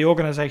power, the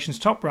organization's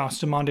top brass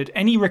demanded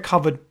any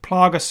recovered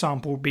Plaga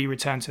sample be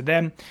returned to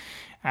them,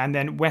 and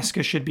then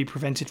Wesker should be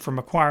prevented from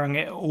acquiring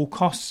it at all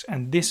costs,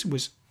 and this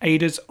was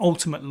Ada's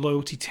ultimate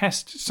loyalty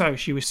test. So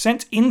she was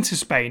sent into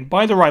Spain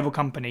by the rival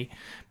company,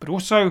 but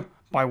also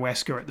by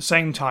Wesker at the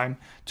same time,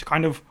 to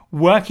kind of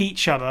work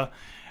each other.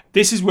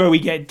 This is where we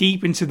get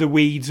deep into the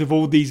weeds of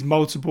all these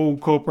multiple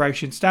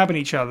corporations stabbing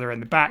each other in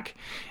the back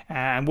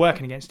and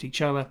working against each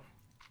other.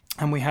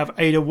 And we have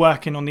Ada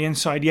working on the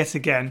inside yet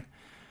again.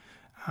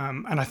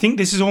 And I think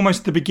this is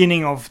almost the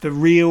beginning of the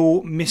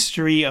real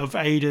mystery of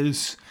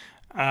Ada's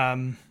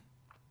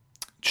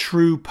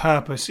true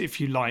purpose, if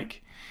you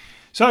like.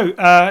 So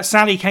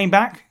Sally came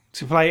back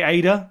to play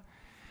Ada.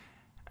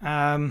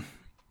 And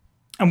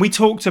we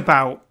talked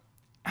about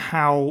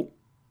how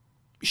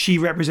she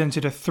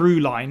represented a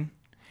through line.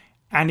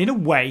 And in a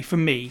way, for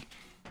me,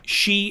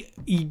 she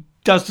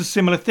does the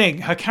similar thing.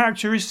 Her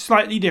character is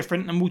slightly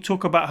different, and we'll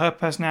talk about her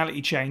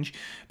personality change.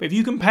 But if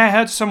you compare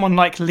her to someone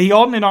like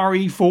Leon in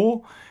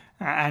RE4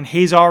 and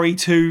his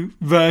RE2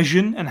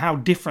 version and how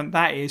different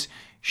that is,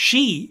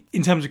 she,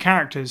 in terms of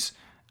characters,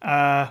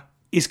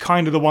 is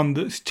kind of the one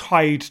that's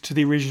tied to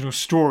the original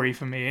story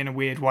for me in a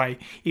weird way.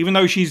 Even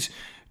though she's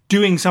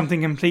doing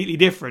something completely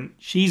different,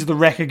 she's the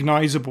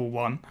recognisable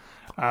one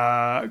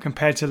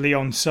compared to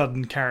Leon's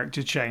sudden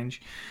character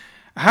change.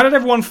 How did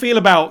everyone feel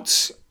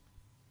about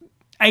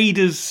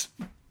Ada's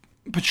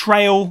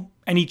portrayal?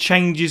 Any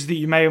changes that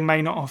you may or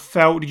may not have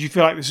felt? Did you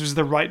feel like this was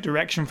the right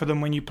direction for them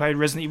when you played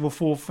Resident Evil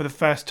 4 for the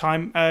first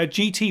time?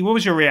 GT, what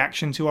was your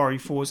reaction to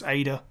RE4's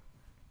Ada?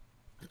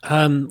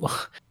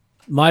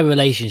 My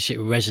relationship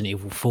with Resident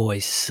Evil 4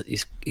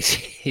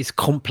 is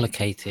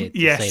complicated.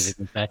 To say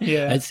the least.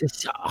 Yeah.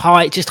 It's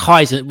high, just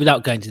highs,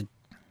 without going to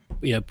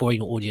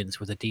boring audience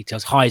with the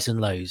details, highs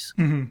and lows.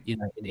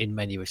 In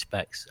many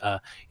respects.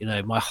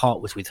 My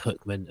heart was with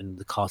Hookman and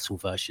the Castle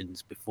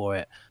versions before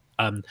it.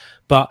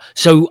 But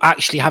so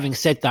actually, having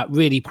said that,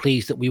 really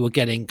pleased that we were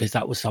getting, because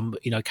that was some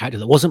character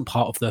that wasn't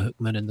part of the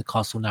Hookman and the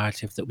Castle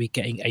narrative, that we're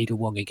getting Ada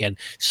Wong again.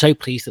 So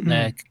pleased that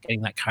they're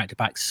getting that character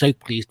back. So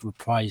pleased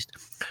reprised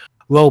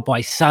role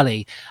by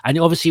Sally. And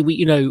obviously,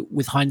 we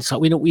with hindsight,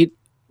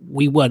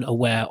 we weren't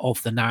aware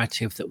of the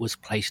narrative that was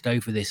placed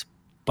over this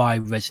by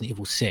Resident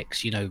Evil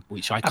 6,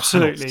 which I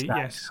absolutely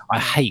yes, I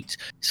hate.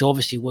 So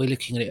obviously we're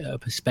looking at it at a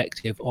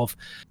perspective of,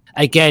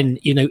 again,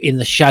 in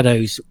the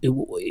shadows,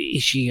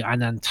 is she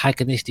an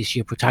antagonist? Is she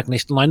a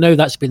protagonist? And I know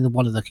that's been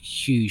one of the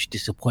huge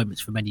disappointments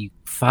for many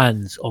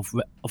fans of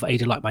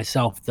Ada, like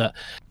myself, that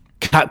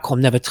Capcom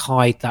never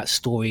tied that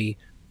story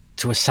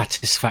to a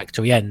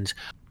satisfactory end.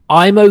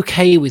 I'm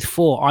okay with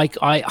 4.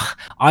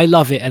 I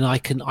love it, and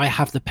I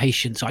have the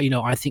patience.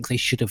 I think they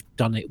should have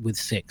done it with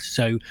 6.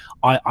 So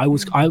I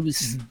was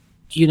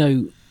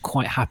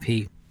quite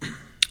happy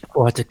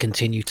for her to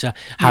continue to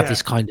have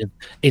this kind of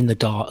in the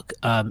dark,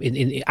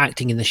 in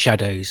acting in the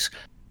shadows.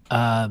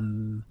 I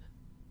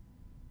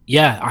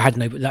had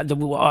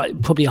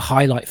probably a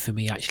highlight for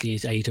me actually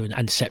is Ada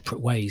and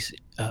Separate Ways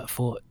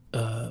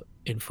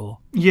in 4.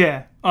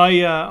 Yeah,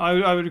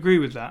 I would agree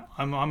with that.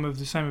 I'm of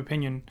the same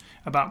opinion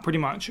about pretty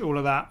much all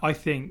of that. I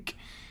think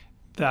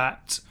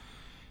that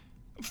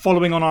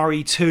following on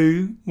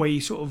RE2, where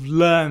you sort of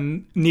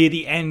learn near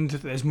the end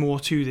that there's more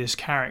to this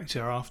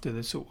character after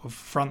the sort of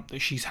front that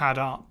she's had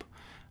up,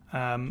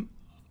 I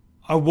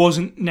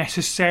wasn't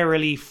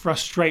necessarily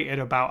frustrated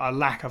about a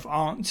lack of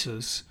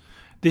answers.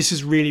 This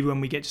is really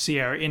when we get to see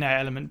her inner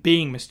element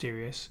being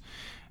mysterious.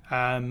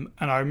 And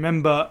I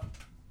remember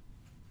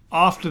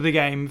after the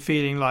game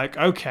feeling like,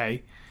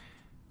 okay,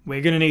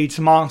 we're going to need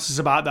some answers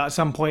about that at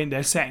some point.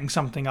 They're setting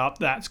something up.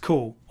 That's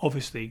cool.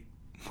 Obviously,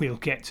 we'll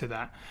get to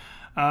that.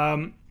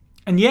 And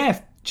yeah,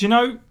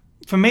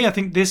 for me, I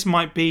think this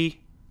might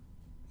be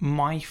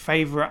my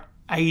favourite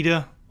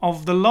Ada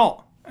of the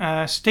lot.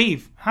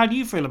 Steve, how do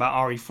you feel about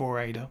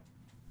RE4 Ada?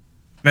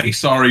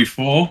 Base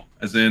RE4,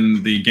 as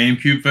in the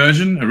GameCube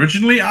version.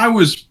 Originally,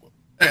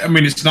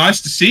 it's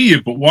nice to see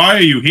you, but why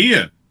are you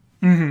here?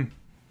 Mm-hmm.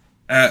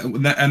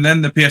 And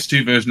then the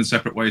PS2 version of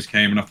Separate Ways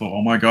came, and I thought,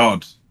 oh my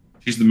god,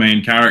 she's the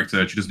main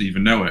character. She doesn't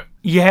even know it.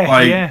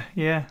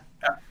 Yeah.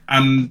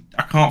 And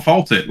I can't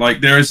fault it.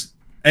 Like, there is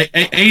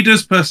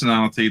Ada's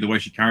personality, the way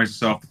she carries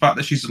herself, the fact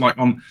that she's like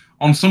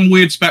on some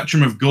weird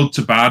spectrum of good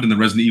to bad in the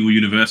Resident Evil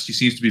universe. She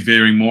seems to be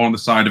veering more on the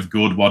side of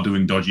good while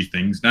doing dodgy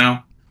things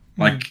now.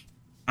 Like,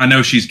 I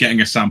know she's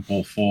getting a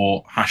sample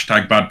for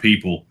 #bad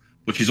people,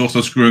 but she's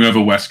also screwing over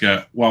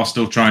Wesker while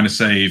still trying to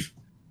save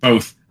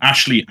both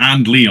Ashley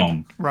and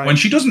Leon when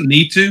she doesn't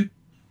need to.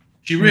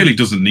 She really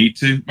doesn't need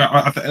to.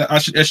 But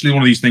actually,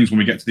 one of these things when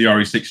we get to the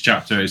RE6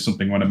 chapter is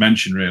something I want to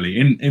mention, really.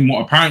 In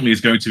what apparently is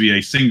going to be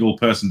a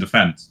single-person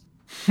defense,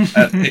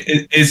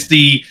 is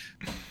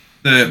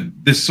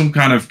there's some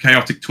kind of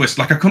chaotic twist.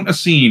 Like, I couldn't have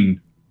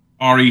seen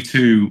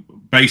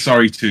RE2, base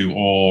RE2,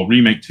 or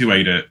Remake 2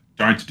 Ada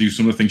trying to do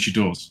some of the things she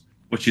does,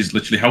 which is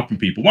literally helping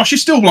people. While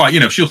she's still, like,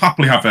 she'll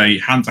happily have a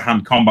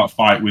hand-to-hand combat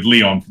fight with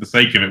Leon for the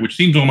sake of it, which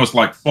seems almost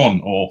like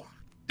fun, or,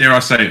 dare I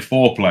say it,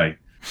 foreplay.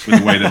 With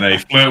the way that they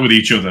flirt with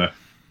each other.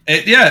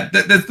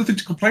 There's nothing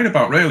to complain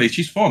about, really.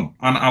 She's fun,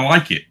 and I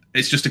like it.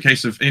 It's just a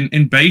case of,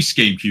 in base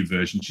GameCube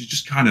version, she's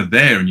just kind of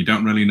there, and you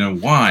don't really know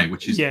why,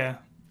 which is, I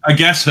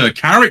guess, her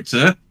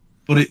character,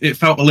 but it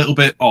felt a little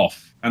bit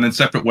off. And then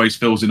Separate Ways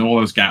fills in all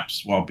those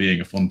gaps while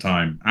being a fun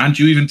time. And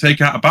you even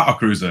take out a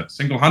battlecruiser,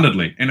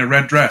 single-handedly, in a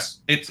red dress.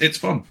 It's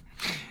fun.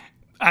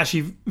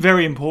 Actually,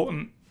 very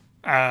important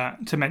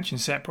to mention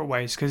Separate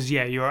Ways, because,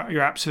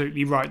 you're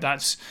absolutely right.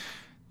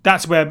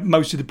 That's where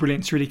most of the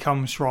brilliance really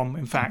comes from,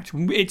 in fact.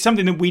 It's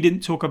something that we didn't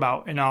talk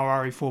about in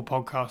our RE4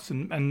 podcast,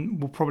 and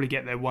we'll probably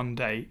get there one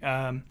day.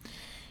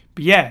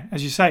 But yeah,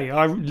 as you say,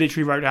 I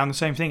literally wrote down the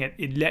same thing.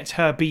 It lets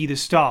her be the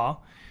star,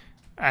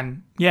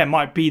 and it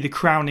might be the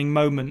crowning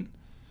moment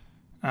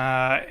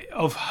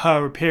of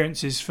her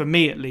appearances, for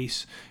me at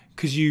least,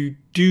 because you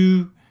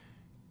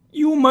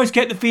almost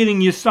get the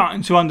feeling you're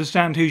starting to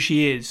understand who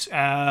she is.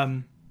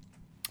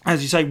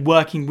 As you say,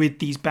 working with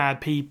these bad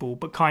people,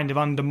 but kind of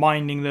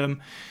undermining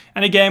them.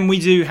 And again, we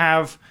do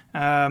have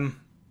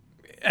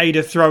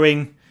Ada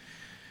throwing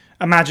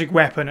a magic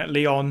weapon at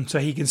Leon so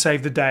he can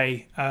save the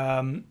day.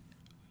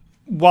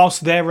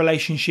 Whilst their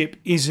relationship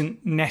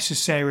isn't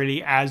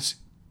necessarily as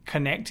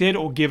connected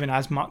or given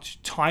as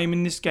much time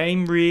in this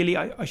game, really,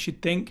 I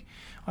should think,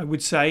 I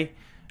would say.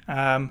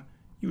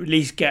 You at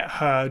least get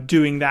her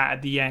doing that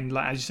at the end,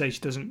 like, as you say, she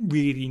doesn't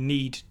really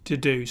need to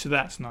do, so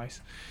that's nice.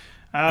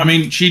 I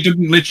mean, she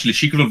didn't literally.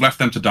 She could have left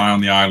them to die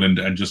on the island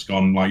and just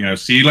gone, like,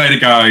 see you later,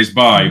 guys,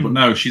 bye. But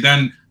no, she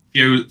then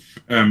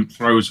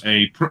throws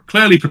a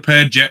clearly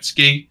prepared jet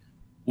ski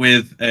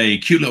with a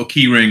cute little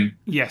key ring.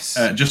 Yes.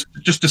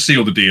 Just to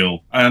seal the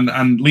deal,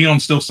 and Leon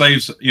still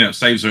saves her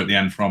at the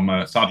end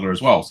from Sadler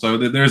as well. So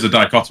there is a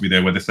dichotomy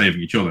there where they're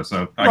saving each other.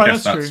 So I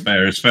guess that's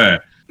fair. It's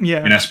fair.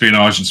 Yeah. In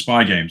espionage and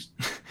spy games.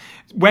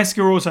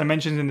 Wesker also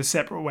mentions in the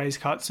Separate Ways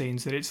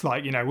cutscenes that it's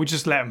like, we'll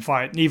just let them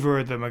fight. Neither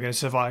of them are going to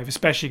survive,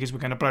 especially because we're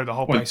going to blow the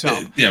whole place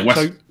up. Yeah,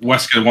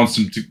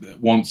 Wesker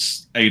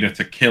wants Ada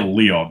to kill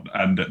Leon,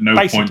 and at no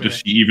point does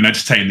she even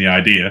entertain the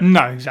idea.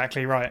 No,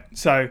 exactly right.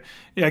 So,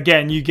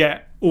 again, you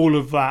get all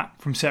of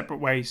that from Separate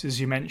Ways,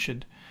 as you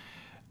mentioned.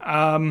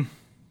 Man,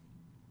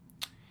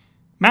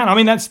 I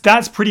mean,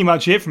 that's pretty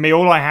much it for me.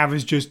 All I have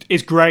is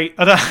it's great.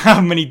 I don't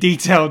have many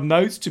detailed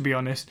notes, to be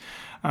honest.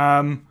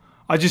 I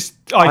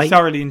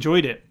thoroughly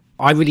enjoyed it.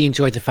 I really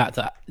enjoyed the fact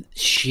that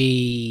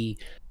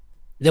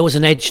there was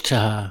an edge to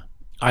her,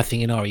 I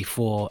think, in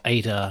RE4,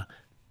 Ada,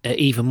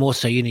 even more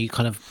so, you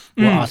kind of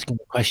were asking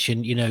the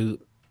question,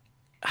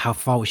 how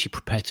far was she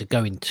prepared to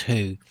go in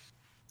 2?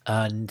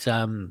 And,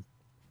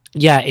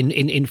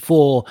 in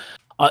 4,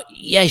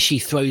 she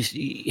throws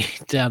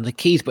down the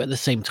keys, but at the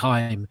same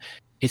time,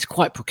 it's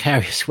quite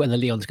precarious whether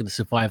Leon's going to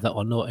survive that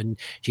or not. And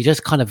she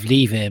just kind of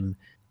leave him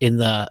in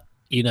the,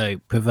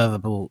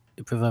 proverbial,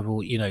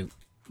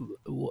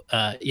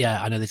 I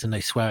know there's no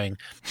swearing.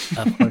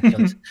 And I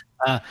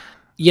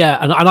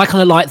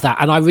kind of like that.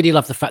 And I really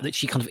love the fact that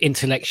she kind of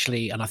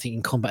intellectually, and I think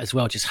in combat as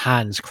well, just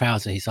hands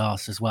Krauser his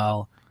ass as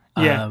well.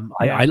 I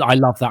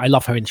love that. I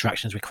love her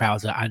interactions with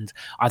Krauser. And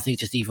I think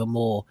just even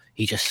more,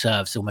 he just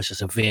serves almost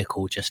as a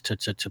vehicle just to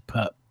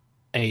put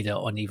Ada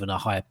on even a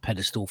higher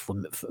pedestal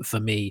for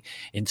me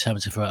in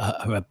terms of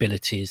her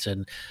abilities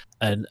and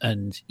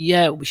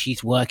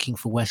she's working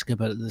for Wesker,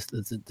 but at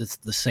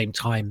the same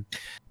time,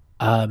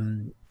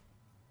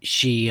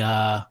 she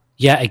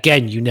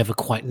again, you never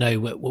quite know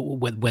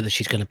whether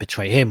she's going to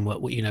betray him,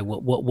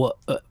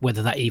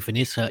 whether that even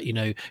is her,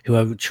 who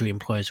her true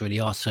employers really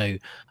are. So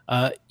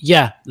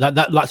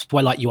that's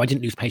why, like you, I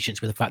didn't lose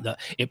patience with the fact that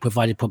it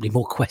provided probably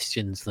more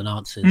questions than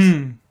answers.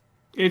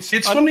 It's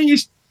funny.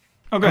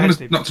 Oh, go ahead,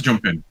 Steve. Not to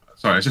jump in.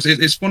 Sorry,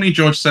 it's funny.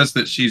 George says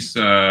that she's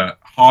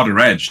harder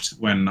edged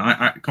when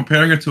I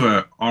comparing her to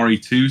her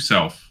RE2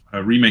 self,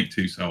 her Remake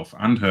 2 self,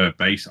 and her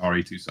base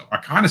RE2 self. I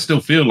kind of still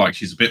feel like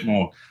she's a bit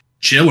more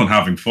chill and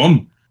having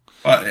fun,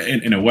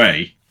 in a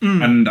way.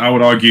 And I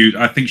would argue,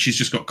 I think she's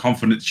just got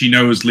confidence. She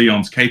knows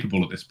Leon's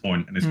capable at this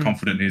point and is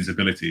confident in his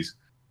abilities.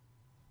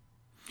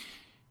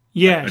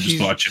 Yeah, I just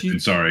thought I'd chip in.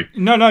 Sorry.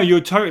 No, you're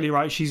totally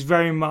right. She's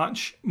very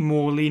much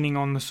more leaning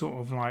on the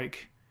sort of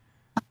like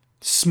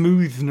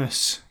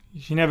smoothness.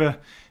 She never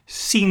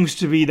seems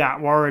to be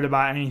that worried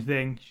about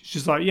anything. She's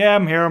just like, yeah,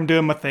 I'm here, I'm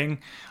doing my thing.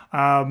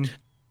 I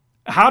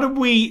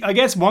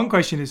guess one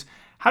question is,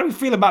 how do we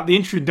feel about the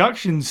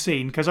introduction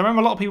scene? Because I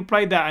remember a lot of people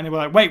played that and they were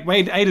like,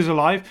 wait, Ada's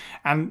alive,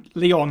 and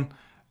Leon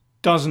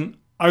doesn't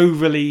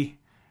overly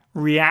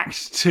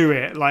react to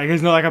it. Like,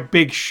 it's not like a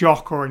big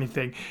shock or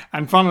anything.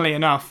 And funnily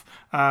enough,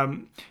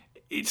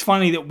 it's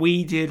funny that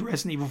we did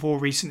Resident Evil 4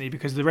 recently,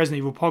 because the Resident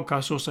Evil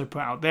podcast also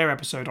put out their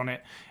episode on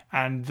it,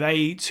 and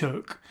they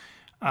took,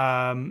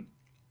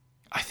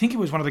 I think it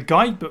was one of the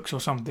guidebooks or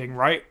something,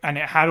 right? And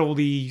it had all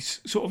these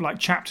sort of like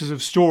chapters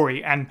of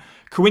story. And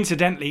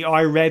coincidentally,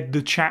 I read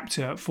the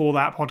chapter for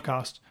that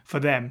podcast for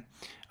them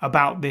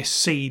about this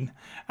scene.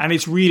 And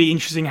it's really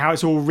interesting how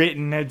it's all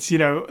written. It's, you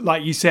know,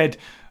 like you said,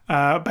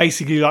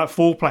 basically like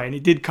foreplay. And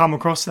it did come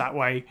across that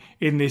way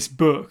in this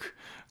book,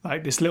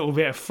 like this little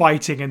bit of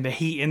fighting and the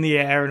heat in the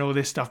air and all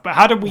this stuff. But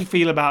how did we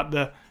feel about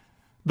the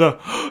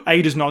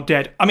Ada's not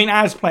dead? I mean,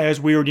 as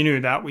players, we already knew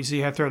that. We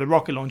see her throw the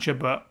rocket launcher,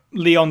 but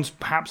Leon's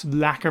perhaps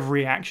lack of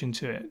reaction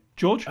to it.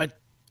 George?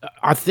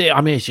 I think, I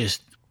mean, it's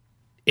just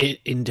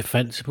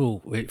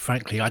indefensible,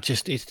 frankly.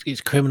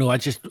 It's criminal.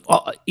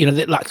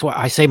 That's why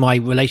I say my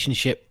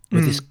relationship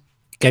with this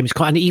game is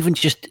quite, and even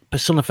just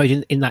personified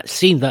in that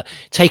scene, that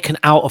taken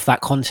out of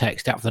that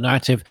context, out of the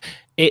narrative,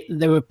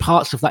 there were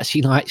parts of that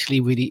scene I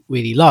actually really,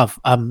 really love,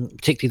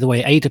 particularly the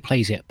way Ada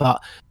plays it.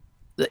 But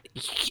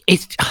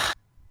it's,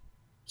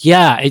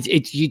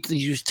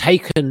 you've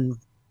taken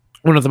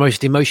one of the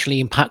most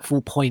emotionally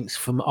impactful points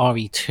from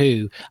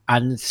RE2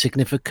 and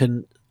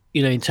significant,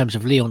 in terms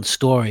of Leon's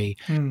story.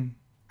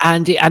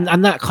 And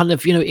that kind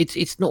of,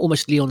 it's not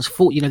almost Leon's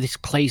fault. This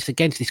plays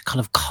against this kind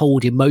of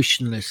cold,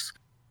 emotionless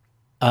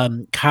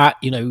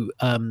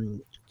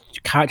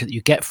character that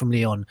you get from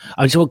Leon.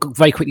 I just want to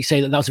very quickly say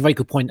that was a very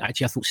good point,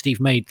 actually, I thought Steve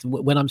made,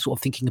 when I'm sort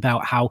of thinking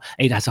about how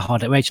Ada has a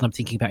harder edge, and I'm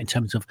thinking about in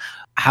terms of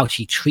how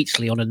she treats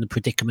Leon and the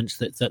predicaments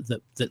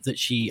that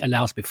she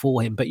allows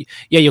before him. But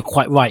yeah, you're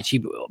quite right.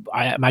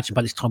 I imagine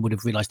by this time would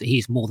have realized that he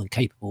is more than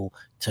capable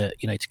to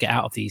get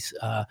out of these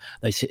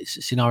those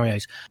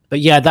scenarios. But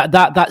yeah,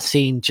 that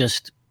scene,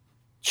 just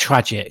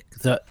tragic,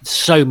 that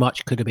so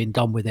much could have been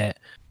done with it.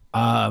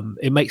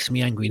 It makes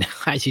me angry now,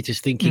 actually,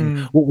 just thinking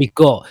what we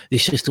got.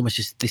 It's just almost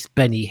just this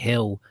Benny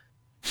Hill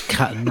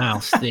cat and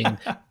mouse thing.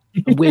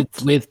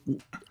 with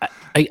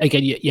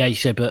again, yeah, you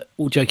said, but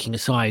all joking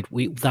aside,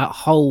 that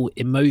whole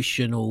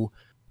emotional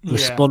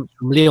response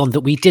from Leon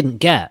that we didn't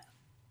get.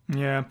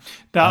 Yeah,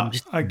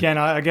 again,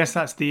 I guess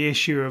that's the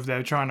issue of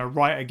they're trying to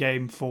write a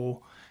game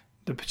for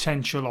the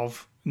potential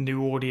of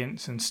new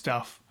audience and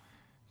stuff,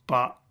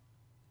 but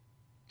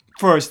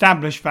for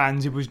established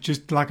fans, it was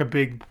just like a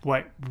big,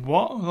 wait,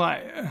 what?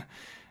 Like,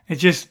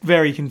 it's just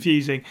very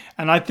confusing.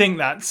 And I think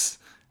that's,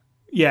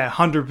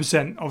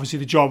 100% obviously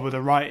the job of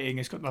the writing.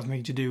 It's got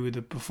nothing to do with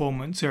the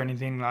performance or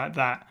anything like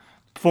that.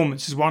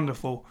 Performance is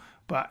wonderful,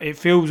 but it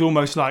feels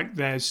almost like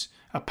there's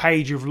a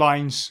page of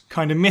lines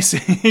kind of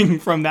missing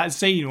from that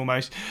scene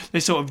almost. They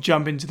sort of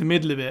jump into the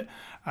middle of it.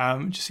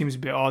 It just seems a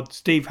bit odd.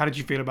 Steve, how did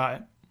you feel about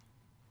it?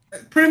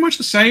 Pretty much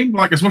the same.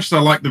 Like, as much as I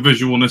like the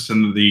visualness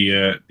and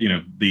the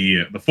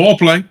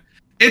foreplay,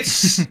 it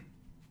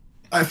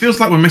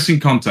feels like we're missing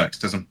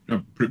context, as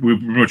we've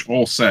pretty much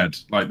all said.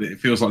 Like, it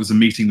feels like there's a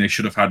meeting they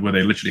should have had where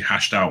they literally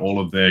hashed out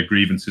all of their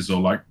grievances, or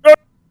like, "Oh,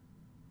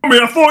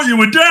 I thought you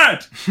were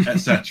dead,"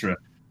 etc.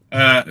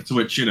 To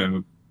which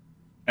Ada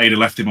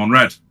left him on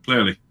red,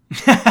 clearly.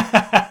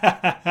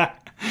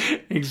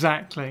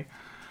 Exactly.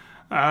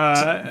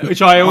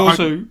 Which I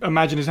also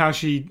imagine is how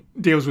she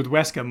deals with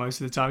Wesker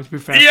most of the time, to be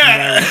fair, from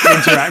their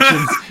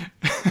interactions.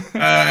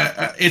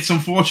 It's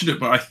unfortunate,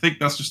 but I think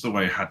that's just the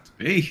way it had to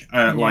be.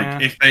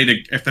 Like, if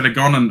they'd have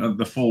gone on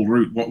the full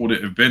route, what would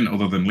it have been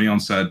other than Leon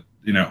said,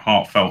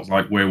 heartfelt,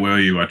 like, "Where were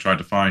you? I tried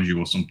to find you,"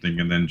 or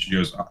something, and then she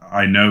goes,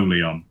 "I know,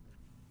 Leon.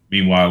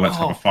 Meanwhile, let's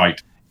have a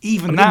fight."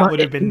 Even that would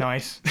have been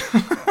nice.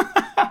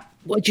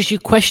 Well, just you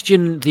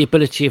question the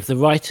ability of the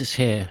writers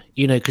here,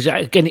 because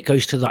again, it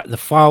goes to like the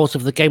files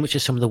of the game, which are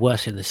some of the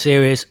worst in the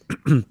series.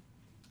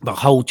 The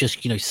whole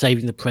just,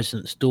 saving the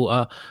president's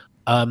daughter.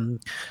 You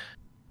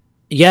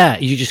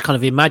just kind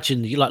of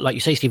imagine, like you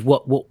say, Steve,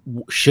 what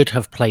should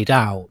have played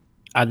out,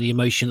 and the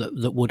emotion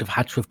that would have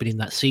had to have been in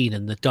that scene,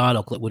 and the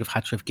dialogue that would have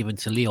had to have given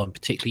to Leon,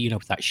 particularly,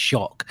 with that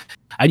shock.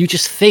 And you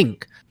just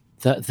think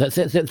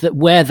that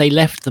where they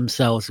left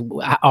themselves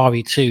at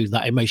RE2,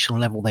 that emotional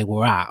level they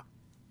were at,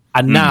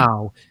 and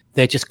now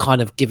they're just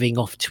kind of giving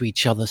off to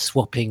each other,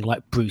 swapping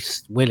like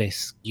Bruce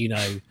Willis,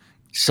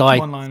 side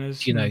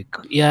one-liners.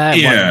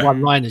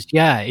 One-liners.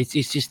 Yeah, it's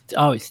just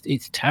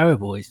it's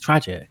terrible. It's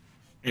tragic.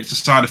 It's a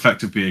side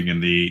effect of being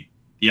in the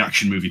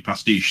action movie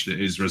pastiche that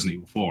is Resident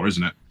Evil 4,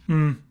 isn't it?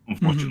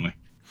 Unfortunately,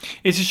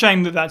 it's a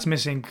shame that that's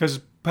missing, because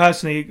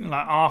personally,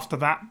 like, after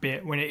that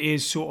bit, when it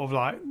is sort of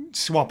like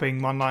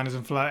swapping one-liners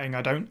and flirting,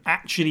 I don't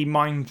actually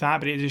mind that,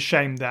 but it is a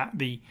shame that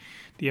the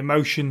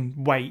emotion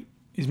weight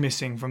is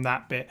missing from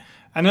that bit,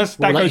 and that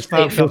goes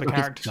for the other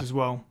characters as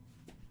well.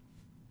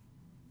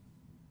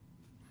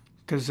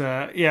 Because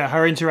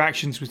her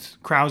interactions with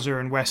Krauser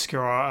and Wesker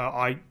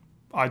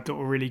I thought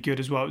were really good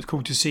as well. It was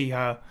cool to see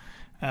her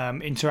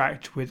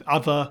interact with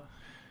other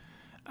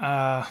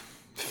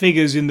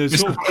figures in the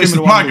sort of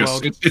criminal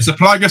underworld. It's a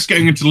Plagueis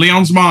getting into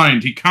Leon's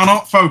mind. He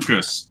cannot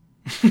focus.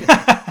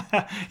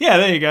 Yeah,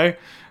 there you go.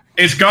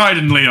 It's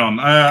Gaiden, Leon.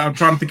 I'm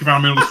trying to think of how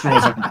many other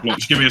straws I can pluck.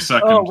 Just give me a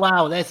second. Oh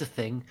wow, there's a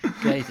thing.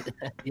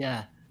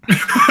 Yeah.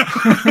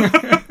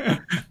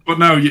 But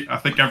no, I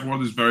think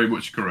everyone is very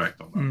much correct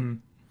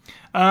on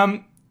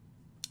that.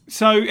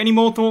 So, any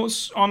more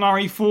thoughts on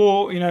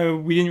RE4? You know,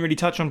 we didn't really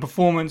touch on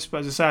performance,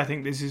 but as I say, I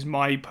think this is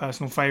my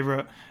personal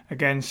favourite.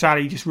 Again,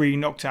 Sally just really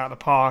knocked it out of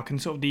the park, and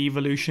sort of the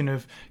evolution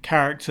of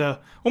character,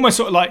 almost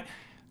sort of like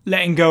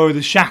letting go of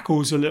the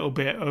shackles a little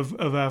bit of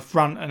her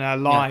front and her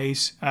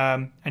lies,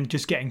 and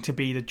just getting to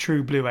be the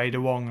true blue Ada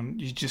Wong, and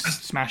you just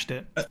smashed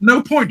it. At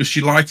no point does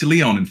she lie to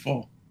Leon in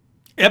 4.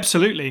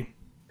 Absolutely.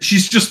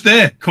 She's just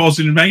there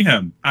causing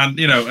mayhem, and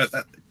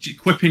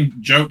quipping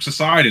jokes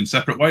aside in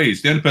separate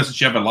ways. The only person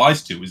she ever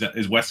lies to is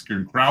Wesker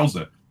and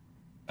Krauser,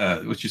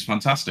 which is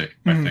fantastic,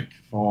 I think,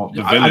 for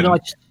the villain.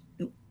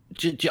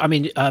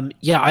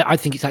 I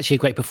think it's actually a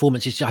great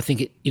performance. I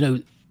think it,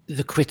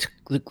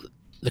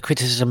 the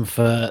criticism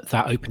for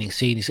that opening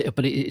scene is,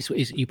 but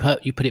you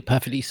put it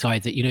perfectly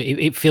aside that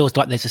it feels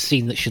like there's a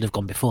scene that should have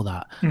gone before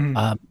that,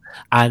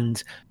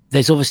 and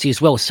there's obviously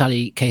as well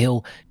Sally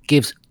Cahill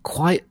gives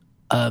quite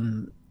a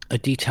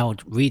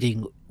detailed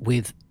reading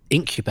with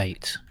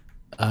Incubate,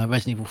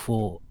 Resident Evil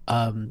 4.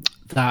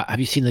 Have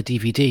you seen the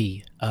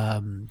DVD?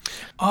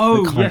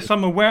 Yes,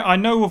 I'm aware. I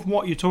know of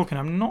what you're talking.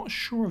 I'm not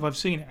sure if I've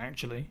seen it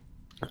actually.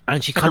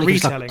 And she kind of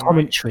gives like a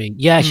commentary. Right?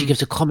 Yeah, she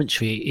gives a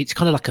commentary. It's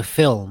kind of like a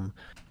film.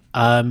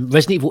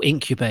 Resident Evil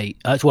Incubate,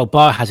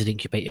 Biohazard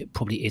Incubate, it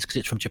probably is because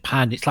it's from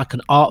Japan. It's like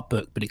an art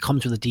book, but it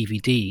comes with a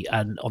DVD,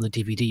 and on the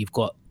DVD you've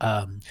got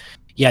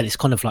this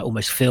kind of like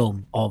almost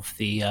film of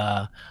the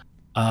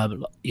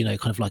kind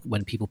of like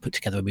when people put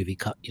together a movie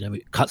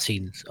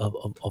cutscenes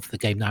of the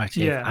game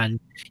narrative. Yeah. And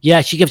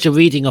she gives a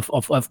reading of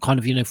kind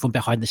of from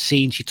behind the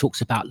scenes. She talks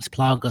about Las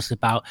Plagas,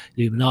 about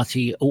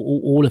Illuminati,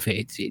 all of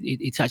it.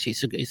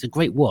 It's a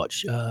great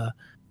watch.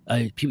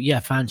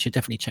 Fans should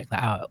definitely check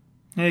that out.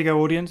 There you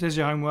go, audience. There's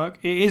your homework.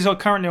 It is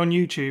currently on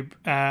YouTube,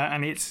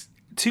 and it's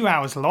 2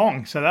 hours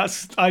long. So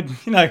that's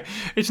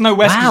it's no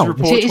Wesker's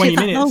report. Is 20 it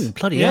that minutes. Long?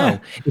 Bloody hell!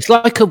 It's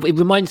like it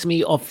reminds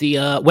me of the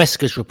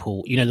Wesker's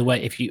report. The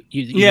way if you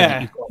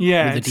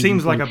it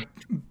seems like a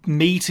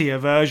meatier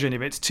version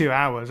if it's 2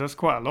 hours. That's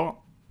quite a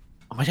lot.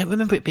 I don't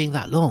remember it being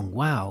that long.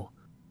 Wow.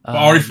 But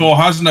RE4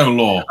 has no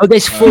law. Oh,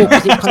 there's 4.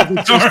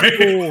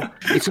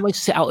 It's always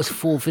set out as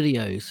 4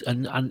 videos,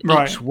 and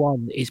each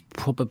one is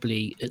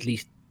probably at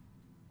least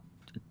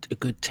a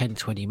good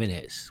 10-20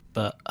 minutes.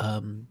 But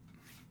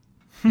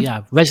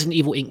Resident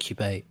Evil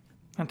Incubate.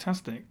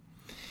 Fantastic.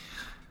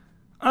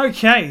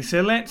 Okay,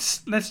 so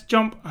let's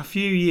jump a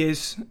few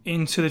years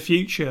into the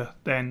future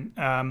then.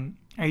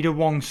 Ada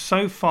Wong's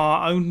so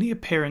far only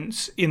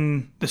appearance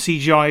in the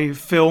CGI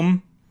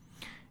film,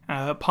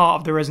 part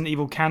of the Resident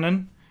Evil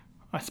canon.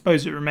 I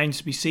suppose it remains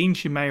to be seen.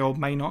 She may or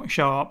may not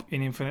show up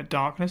in Infinite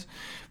Darkness.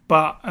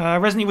 But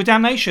Resident Evil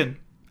Damnation,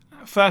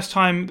 first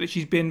time that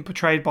she's been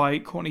portrayed by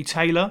Courtney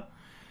Taylor.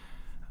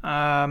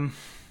 There's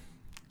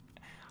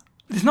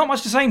not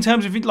much to say in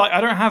terms of I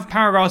don't have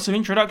paragraphs of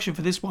introduction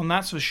for this one,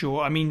 that's for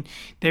sure. I mean,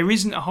 there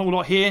isn't a whole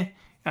lot here.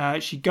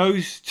 She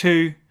goes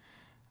to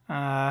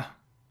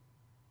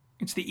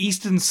it's the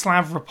Eastern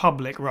Slav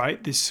Republic,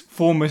 right? This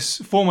former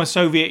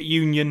Soviet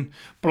Union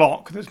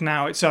bloc that's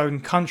now its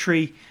own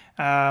country,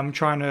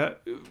 trying to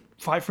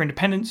fight for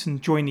independence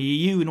and join the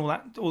EU and all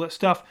that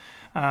stuff.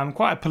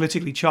 Quite a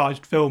politically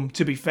charged film,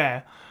 to be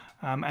fair.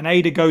 And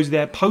Ada goes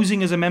there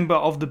posing as a member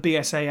of the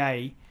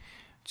BSAA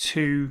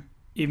to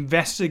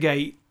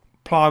investigate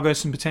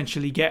Plagas and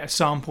potentially get a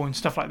sample and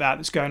stuff like that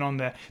that's going on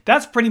there.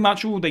 That's pretty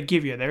much all they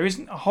give you. There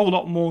isn't a whole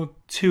lot more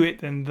to it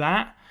than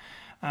that.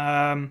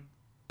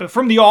 But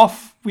from the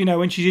off,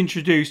 when she's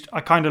introduced, I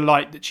kind of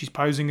like that she's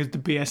posing as the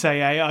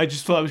BSAA. I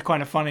just thought it was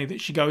kind of funny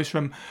that she goes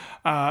from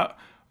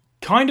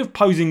kind of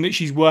posing that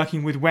she's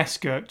working with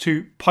Wesker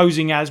to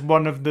posing as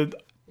one of the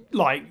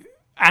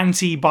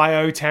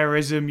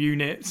anti-bioterrorism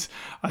units.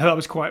 I thought that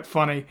was quite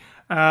funny.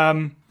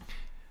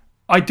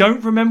 I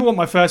don't remember what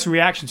my first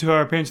reaction to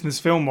her appearance in this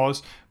film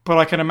was, but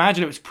I can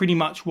imagine it was pretty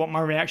much what my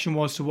reaction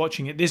was to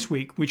watching it this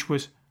week, which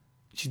was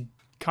she's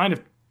kind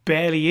of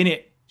barely in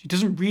it. She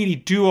doesn't really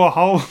do a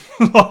whole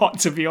lot,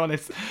 to be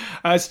honest.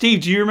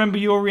 Steve, do you remember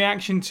your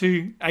reaction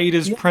to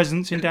Ada's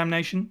presence in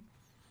Damnation?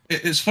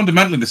 It's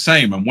fundamentally the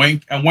same. I'm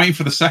waiting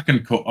for the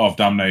second cut of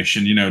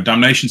Damnation.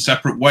 Damnation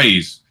separate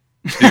ways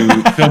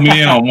to fill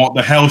me in on what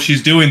the hell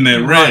she's doing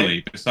there,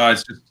 really,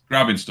 besides just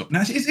grabbing stuff.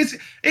 Now,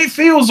 it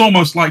feels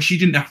almost like she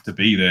didn't have to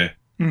be there,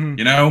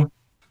 we know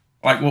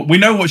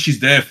what she's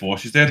there for.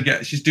 She's there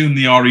to she's doing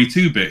the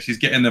RE2 bit. She's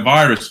getting the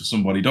virus for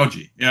somebody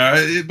dodgy.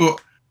 But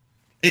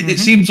it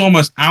seems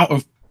almost out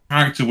of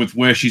character with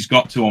where she's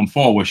got to on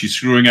 4, where she's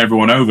screwing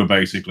everyone over,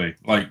 basically.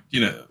 I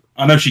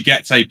know she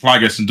gets a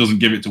Plagas and doesn't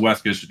give it to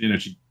Wesker.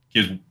 She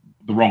gives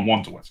the wrong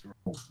one to Wesker.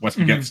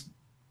 Wesker gets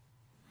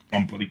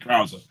one bloody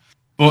Krauser.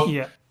 But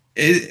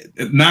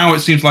now it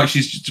seems like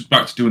she's just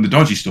back to doing the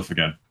dodgy stuff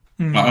again.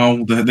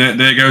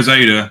 There goes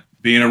Ada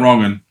being a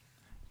wrong un.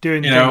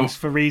 Doing things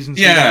for reasons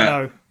you don't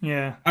know.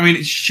 Yeah. I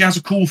mean, she has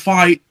a cool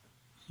fight,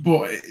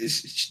 but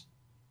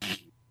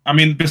I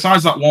mean,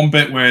 besides that one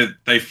bit where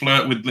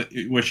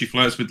where she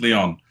flirts with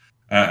Leon,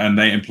 and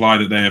they imply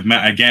that they have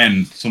met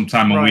again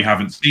sometime when we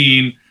haven't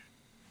seen,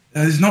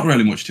 there's not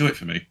really much to it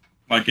for me.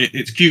 Like,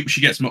 it's cute. She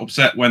gets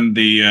upset when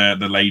the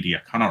lady, I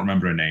cannot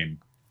remember her name,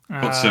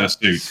 puts her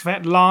suit.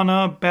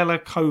 Svetlana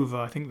Belakova,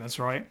 I think that's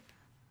right.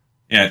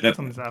 Yeah,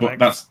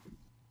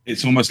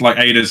 it's almost like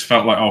Ada's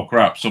felt like, oh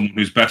crap, someone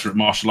who's better at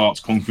martial arts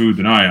kung fu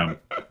than I am.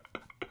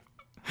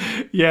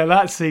 Yeah,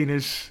 that scene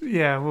is.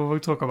 Yeah, we'll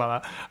talk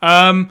about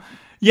that.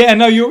 Yeah,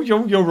 no,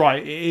 you're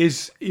right.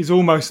 It is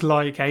almost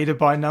like Ada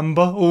by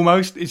number.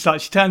 Almost, it's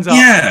like she turns up,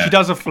 she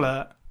does a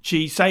flirt,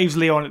 she saves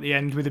Leon at the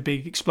end with a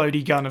big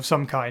explodey gun of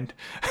some kind.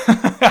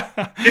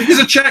 If there's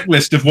a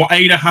checklist of what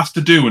Ada has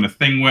to do in a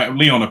thing where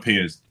Leon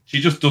appears, she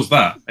just does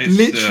that. It's,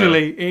 it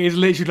is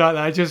literally like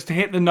that. Just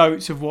hit the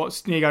notes of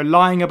what's,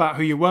 lying about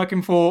who you're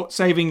working for,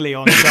 saving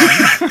Leon.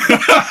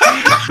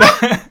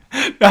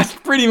 That's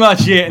pretty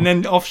much it. And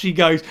then off she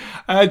goes.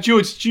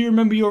 George, do you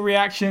remember your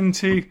reaction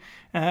to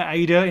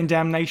Ada in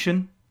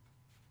Damnation?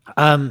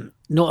 Not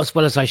as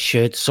well as I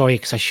should. Sorry,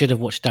 because I should have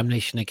watched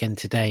Damnation again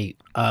today.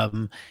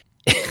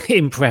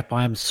 In prep,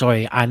 I am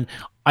sorry. And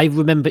I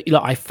remember,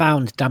 I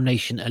found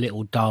Damnation a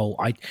little dull.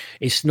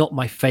 It's not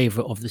my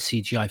favorite of the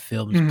CGI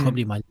films.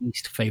 Probably my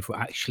least favorite,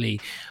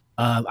 actually.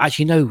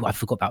 Actually, no, I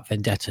forgot about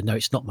Vendetta. No,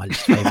 it's not my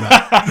least favorite.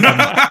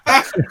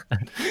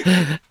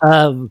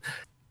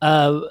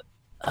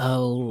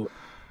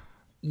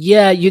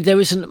 There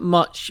isn't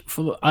much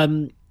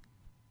from.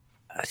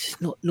 It's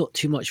not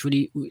too much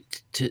really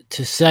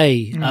to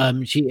say.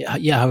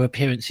 Her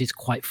appearance is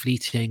quite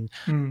fleeting.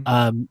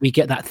 We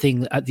get that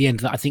thing at the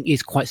end that I think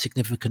is quite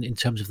significant in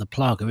terms of the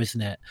Plaga,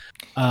 isn't it?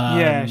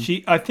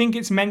 I think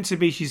it's meant to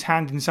be she's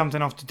handing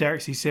something off to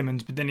Derek C.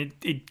 Simmons, but then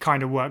it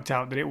kind of worked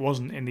out that it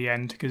wasn't in the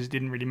end because it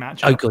didn't really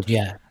match up. Oh, good,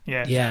 yeah.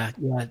 I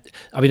mean,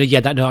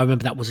 I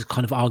remember that was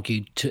kind of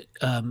argued to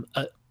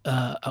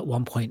at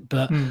one point,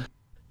 but.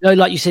 No,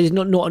 like you said, there's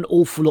not an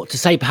awful lot to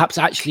say. Perhaps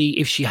actually,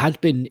 if she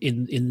had been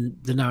in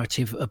the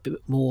narrative a bit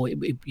more,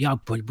 I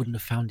probably wouldn't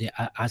have found it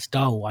as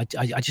dull. I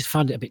just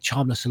found it a bit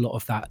charmless, a lot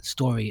of that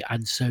story.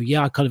 And so,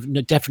 I kind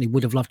of definitely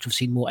would have loved to have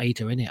seen more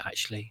Ada in it,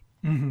 actually.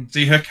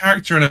 See, her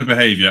character and her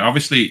behaviour,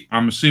 obviously,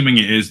 I'm assuming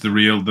it is the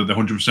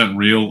 100%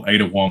 real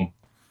Ada Wong,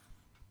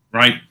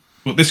 right?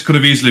 But this could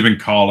have easily been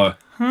Carla.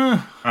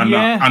 And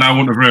I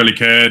wouldn't have really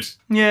cared.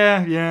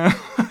 Yeah,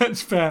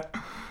 that's fair.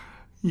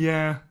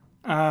 Yeah.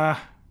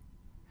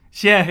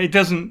 It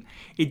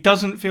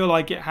doesn't feel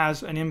like it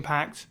has an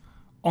impact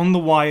on the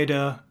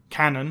wider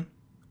canon,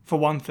 for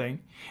one thing.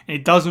 And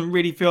it doesn't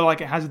really feel like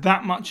it has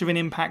that much of an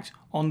impact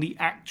on the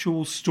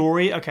actual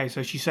story. Okay,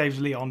 so she saves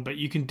Leon, but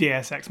you can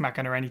Deus Ex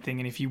Machina anything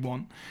and if you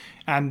want.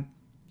 And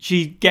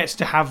she gets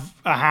to have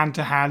a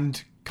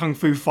hand-to-hand kung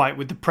fu fight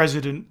with the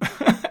president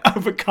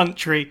of a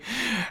country.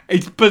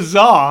 It's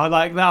bizarre.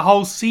 Like, that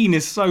whole scene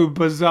is so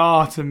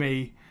bizarre to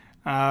me.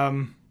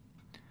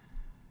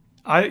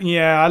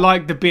 I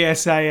like the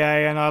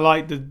BSAA and I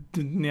like the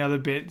other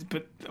bit,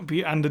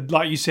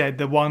 like you said,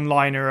 the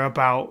one-liner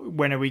about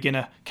when are we going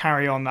to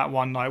carry on that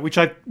one night, which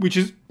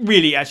is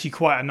really actually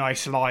quite a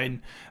nice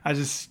line, as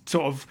is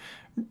sort of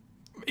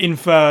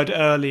inferred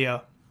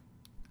earlier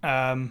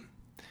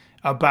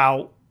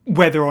about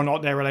whether or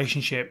not their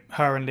relationship,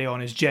 her and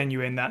Leon, is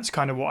genuine. That's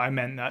kind of what I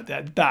meant.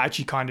 That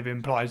actually kind of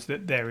implies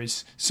that there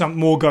is some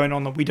more going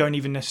on that we don't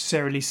even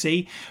necessarily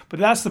see. But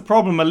that's the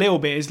problem a little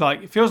bit. Is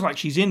like, it feels like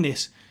she's in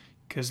this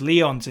because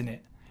Leon's in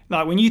it.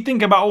 Like, when you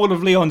think about all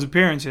of Leon's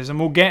appearances, and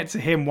we'll get to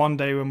him one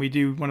day when we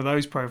do one of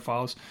those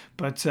profiles,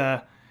 but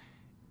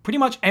pretty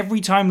much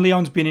every time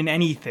Leon's been in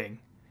anything,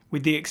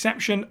 with the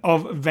exception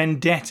of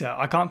Vendetta,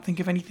 I can't think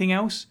of anything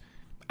else,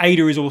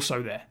 Ada is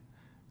also there.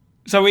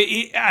 So,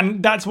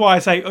 and that's why I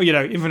say,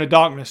 Infinite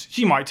Darkness,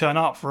 she might turn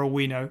up for all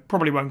we know.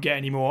 Probably won't get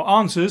any more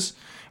answers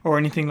or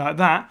anything like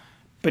that.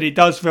 But it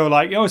does feel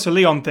like, it's a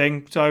Leon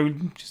thing, so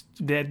just,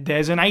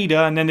 there's an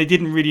Ada, and then they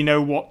didn't really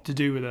know what to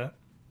do with her.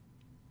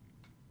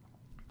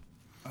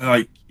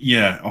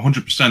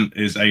 100%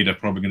 is Ada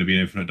probably going to be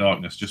in Infinite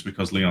Darkness just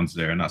because Leon's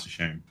there, and that's a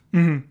shame.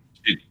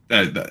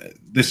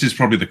 This is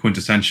probably the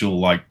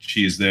quintessential,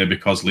 she is there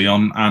because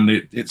Leon, and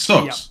it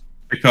sucks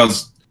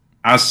because,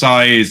 as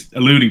Sai is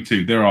alluding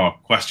to, there are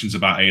questions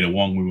about Ada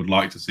Wong we would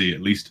like to see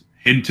at least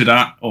hinted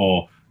at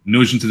or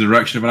nudged into the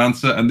direction of an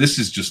answer, and this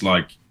is just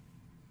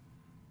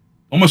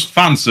almost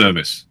fan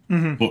service,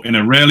 but in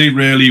a really,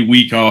 really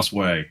weak-ass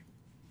way.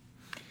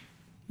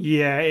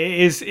 Yeah,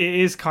 it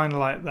is kind of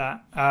like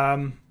that.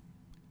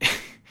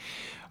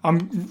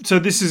 So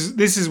this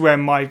is where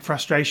my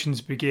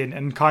frustrations begin,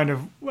 and kind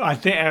of, I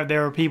think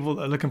there are people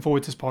that are looking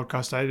forward to this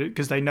podcast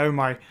because they know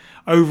my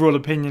overall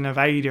opinion of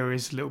Ada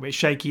is a little bit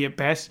shaky at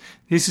best.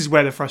 This is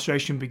where the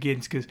frustration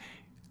begins because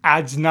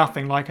adds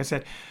nothing. Like I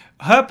said,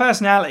 her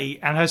personality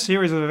and her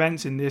series of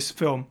events in this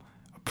film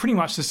are pretty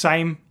much the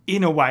same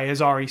in a way as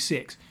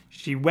RE6.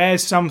 She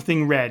wears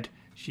something red.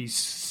 She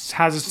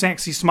has a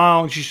sexy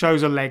smile and she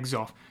shows her legs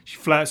off. She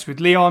flirts with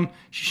Leon,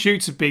 she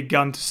shoots a big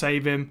gun to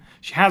save him,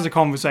 she has a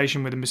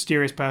conversation with a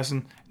mysterious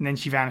person, and then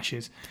she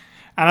vanishes.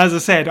 And as I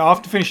said,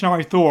 after finishing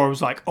RE Thor, I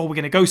was like, oh, we're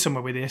going to go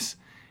somewhere with this.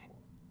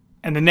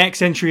 And the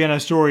next entry in her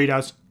story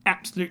does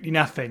absolutely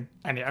nothing.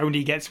 And it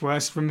only gets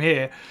worse from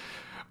here.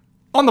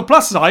 On the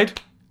plus side,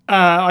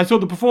 I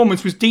thought the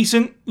performance was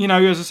decent. You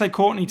know, as I say,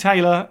 Courtney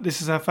Taylor,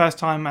 this is her first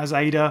time as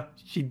Ada.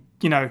 She,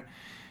 you know,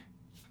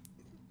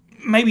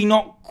 maybe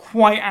not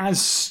quite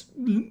as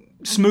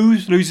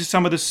smooth, loses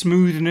some of the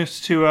smoothness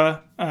to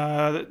her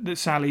that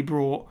Sally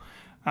brought.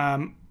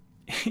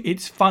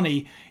 It's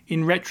funny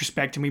in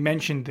retrospect, and we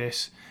mentioned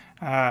this.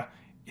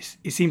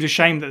 It seems a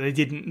shame that they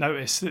didn't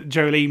notice that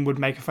Jolene would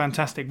make a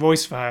fantastic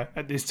voice for her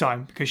at this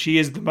time, because she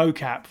is the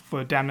mocap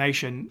for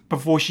Damnation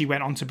before she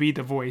went on to be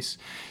the voice.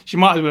 She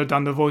might as well have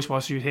done the voice while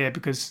she was here,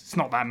 because it's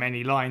not that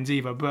many lines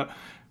either. But,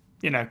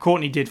 you know,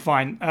 Courtney did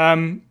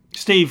fine.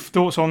 Steve,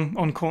 thoughts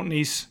on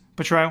Courtney's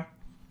portrayal?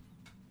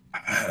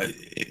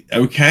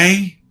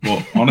 Okay,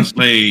 but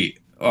honestly,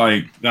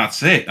 like,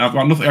 that's it. I've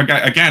got nothing.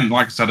 Again,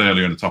 like I said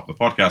earlier in the top of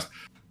the podcast,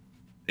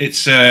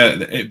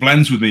 it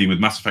blends with me with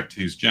Mass Effect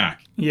 2's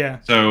Jack. Yeah.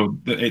 So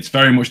it's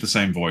very much the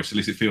same voice. At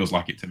least it feels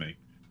like it to me.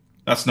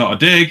 That's not a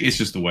dig. It's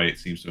just the way it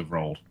seems to have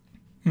rolled.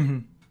 Mm-hmm.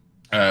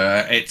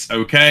 It's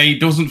okay.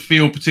 Doesn't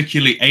feel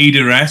particularly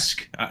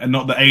Ada-esque.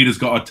 Not that Ada's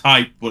got a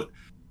type, but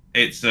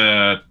it's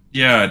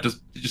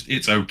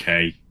it's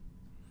okay.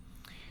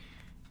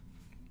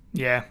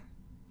 Yeah.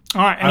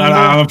 All right.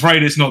 I'm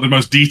afraid it's not the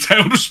most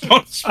detailed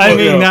response. I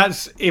mean,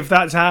 if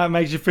that's how it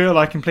makes you feel,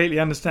 I completely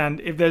understand.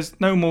 If there's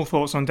no more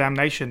thoughts on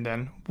Damnation,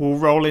 then we'll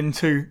roll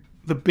into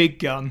the big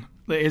gun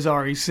that is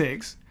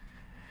RE6.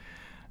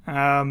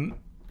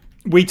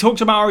 We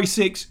talked about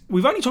RE6.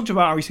 We've only talked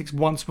about RE6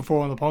 once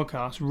before on the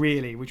podcast,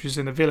 really, which was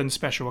in the villain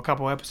special a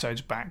couple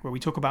episodes back, where we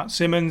talk about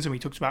Simmons and we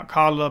talked about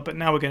Carla, but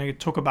now we're going to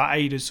talk about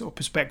Ada's sort of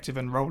perspective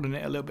and rolling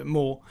it a little bit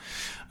more.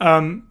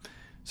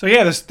 So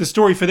yeah, the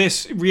story for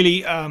this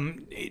really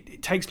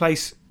it takes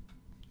place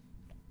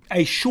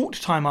a short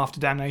time after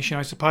Damnation,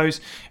 I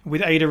suppose,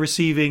 with Ada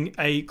receiving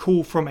a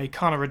call from a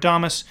Kana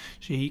Radamus.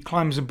 She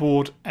climbs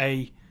aboard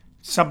a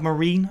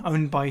submarine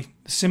owned by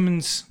the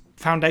Simmons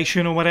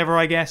Foundation or whatever,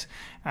 I guess.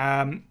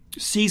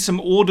 Sees some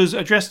orders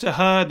addressed to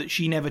her that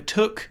she never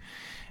took,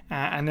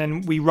 and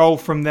then we roll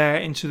from there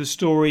into the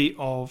story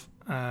of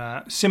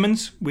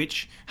Simmons,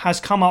 which has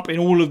come up in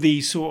all of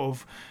these sort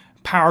of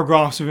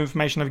paragraphs of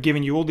information I've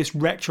given you, all this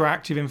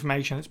retroactive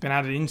information that's been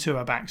added into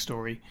her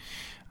backstory.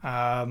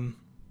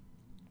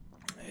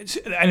 It's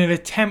an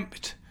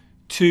attempt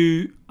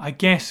to, I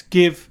guess,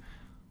 give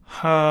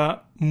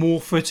her more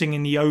footing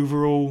in the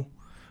overall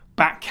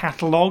back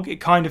catalogue.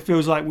 It kind of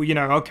feels like, well, you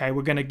know, okay,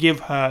 we're going to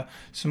give her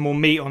some more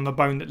meat on the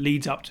bone that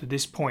leads up to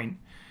this point.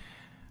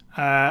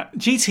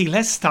 GT,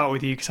 let's start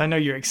with you, because I know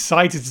you're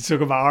excited to talk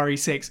about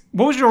RE6.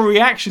 What was your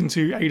reaction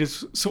to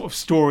Ada's sort of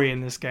story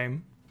in this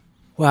game?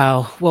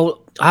 Wow.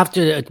 Well, I have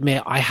to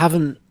admit, I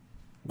haven't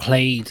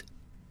played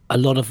a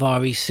lot of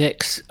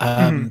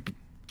RE6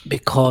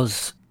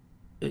 because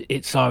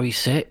it's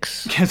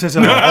RE6. Because there's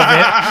a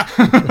lot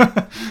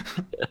of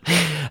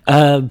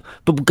it.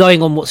 But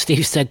going on what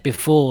Steve said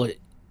before,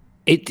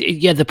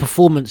 the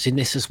performance in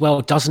this as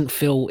well doesn't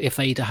feel, if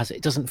Ada has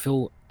it doesn't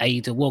feel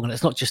Ada Wong. And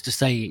it's not just to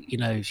say, you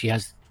know, she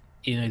has,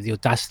 you know, the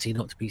audacity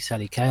not to be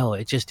Sally Cale.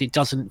 It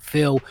doesn't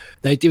feel,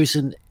 there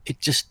isn't,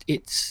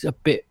 it's a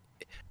bit,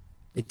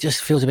 it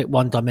just feels a bit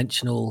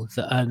one-dimensional.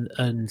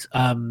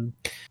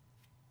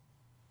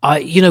 I,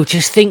 you know,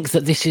 just think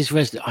that this is,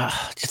 just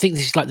think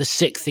this is like the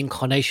sixth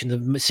incarnation,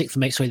 the sixth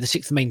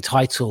main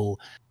title.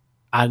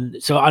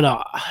 And so I don't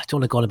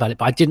want to go on about it,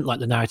 but I didn't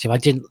like the narrative. I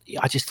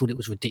just thought it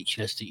was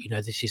ridiculous that, you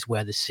know, this is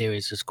where the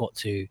series has got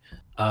to,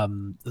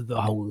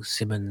 the whole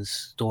Simmons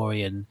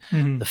story and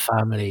the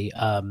family.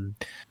 I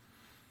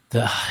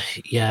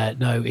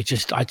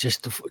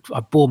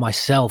bore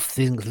myself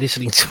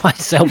listening to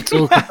myself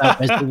talk about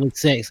Resident Evil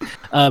 6.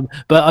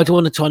 But I do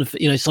want to try and,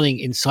 you know, something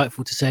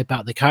insightful to say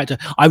about the character.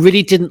 I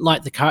really didn't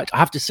like the character. I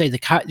have to say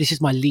this is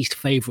my least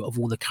favorite of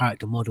all the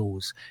character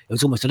models. It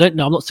was almost, I don't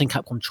know, I'm not saying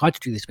Capcom tried to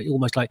do this, but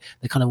almost like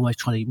they're kind of almost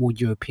trying to more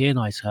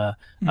Europeanize her.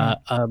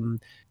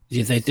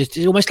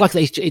 It's almost like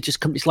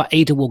it's like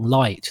Ada Wong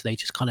Light. They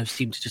just kind of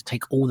seem to just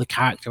take all the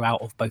character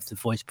out of both the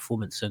voice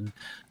performance and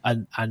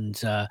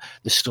the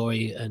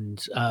story.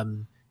 And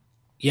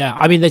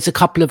I mean, there's a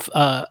couple of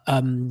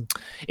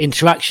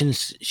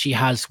interactions she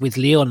has with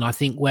Leon, I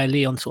think, where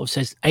Leon sort of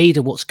says,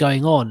 Ada, what's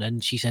going on?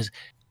 And she says,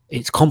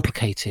 it's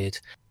complicated.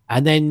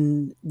 And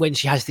then when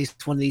she has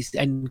one of these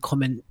end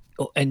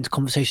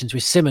conversations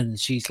with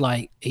Simmons, she's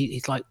like,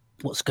 he's like,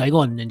 what's going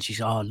on? And she's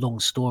long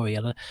story.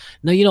 And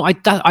no, you know, I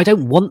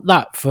don't want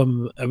that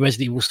from a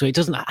Resident Evil story. It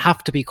doesn't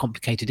have to be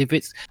complicated. If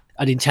it's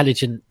an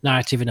intelligent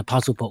narrative in a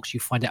puzzle box,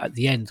 you find it at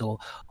the end, or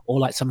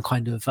like some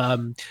kind of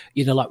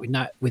you know, like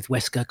with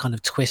Wesker kind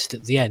of twist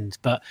at the end.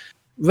 But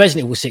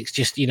Resident Evil 6,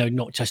 just, you know,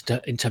 not just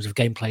in terms of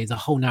gameplay, the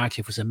whole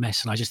narrative was a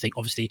mess. And I just think,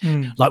 obviously,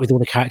 like with all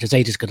the characters,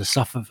 Ada's going to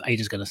suffer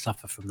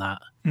from that.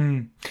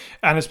 And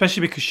especially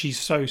because she's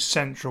so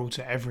central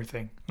to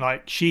everything.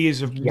 Like, she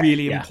is a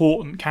really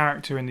important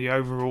character in the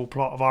overall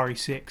plot of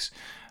RE6.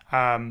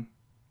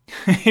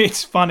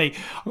 It's funny.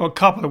 I've got a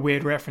couple of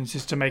weird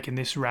references to make in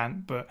this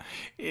rant, but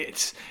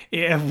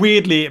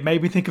weirdly it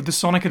made me think of the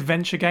Sonic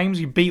Adventure games.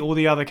 You beat all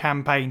the other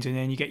campaigns and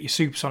then you get your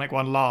Supersonic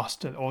one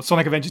last, or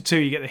Sonic Adventure 2,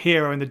 you get the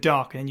hero in the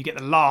dark, and then you get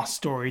the last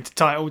story to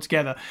tie it all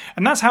together.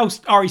 And that's how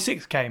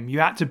RE6 came. You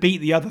had to beat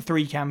the other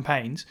 3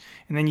 campaigns,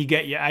 and then you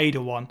get your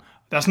Ada one.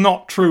 That's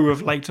not true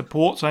of later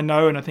ports, I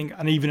know, and I think,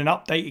 and even an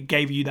update, it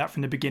gave you that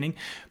from the beginning.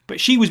 But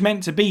she was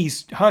meant to be,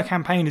 her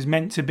campaign is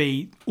meant to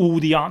be all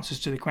the answers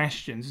to the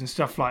questions and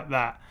stuff like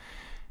that.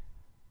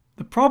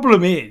 The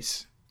problem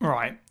is,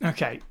 right,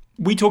 okay,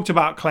 we talked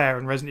about Claire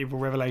in Resident Evil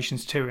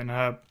Revelations 2 in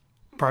her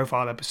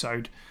profile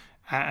episode,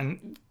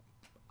 and,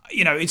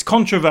 you know, it's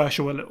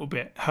controversial a little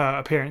bit, her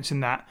appearance in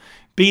that.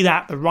 Be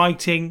that the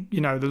writing,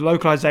 you know, the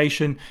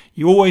localization,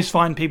 you always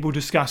find people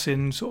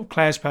discussing sort of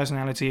Claire's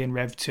personality in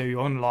Rev 2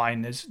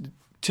 online. There's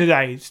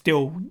today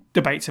still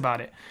debates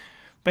about it.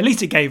 But at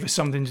least it gave us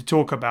something to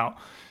talk about,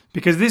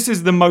 because this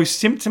is the most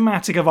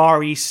symptomatic of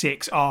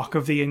RE6 arc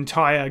of the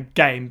entire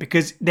game,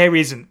 because there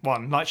isn't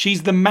one. Like,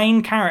 she's the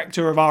main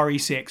character of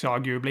RE6,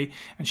 arguably,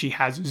 and she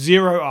has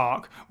 0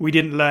 arc. We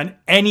didn't learn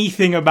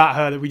anything about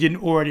her that we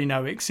didn't already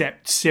know,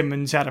 except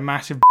Simmons had a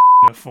massive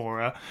for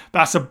her.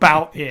 That's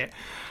about it.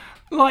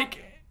 Like,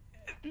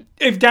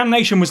 if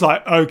Damnation was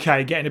like,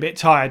 okay, getting a bit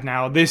tired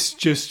now, this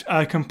just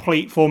a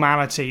complete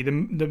formality, the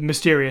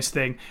mysterious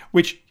thing,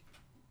 which,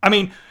 I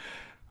mean,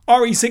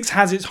 RE6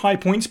 has its high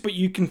points, but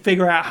you can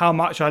figure out how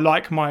much I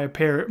like my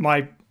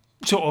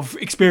sort of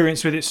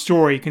experience with its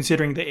story,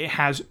 considering that it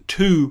has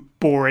 2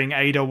 boring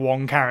Ada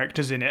Wong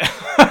characters in it.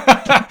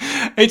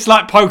 It's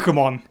like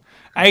Pokemon.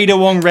 Ada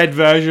Wong red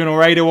version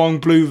or Ada Wong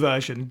blue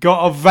version.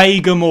 Got to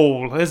vague them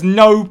all. There's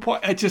no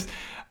point. It just,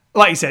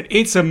 like you said,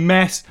 it's a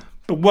mess.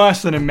 But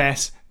worse than a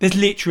mess, there's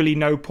literally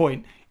no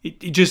point.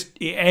 It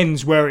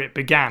ends where it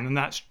began, and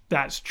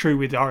that's true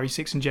with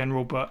RE6 in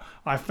general. But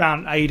I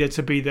found Ada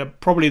to be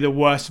probably the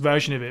worst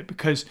version of it,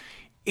 because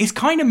it's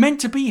kind of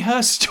meant to be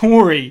her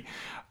story.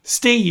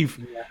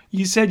 Steve,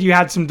 you said you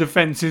had some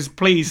defenses.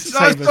 Please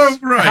save us.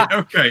 Right,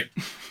 okay.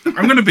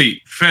 I'm going to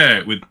be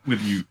fair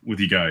with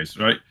you guys,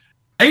 right?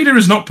 Ada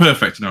is not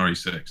perfect in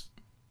RE6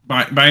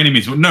 by any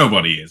means, but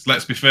nobody is.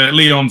 Let's be fair.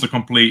 Leon's a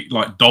complete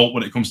dolt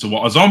when it comes to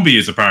what a zombie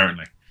is,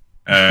 apparently.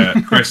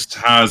 Chris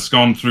has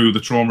gone through the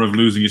trauma of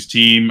losing his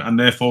team and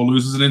therefore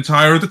loses an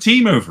entire other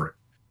team over it.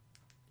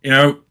 You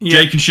know,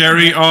 Jake and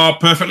Sherry are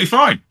perfectly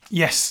fine.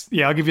 Yes,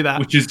 yeah, I'll give you that.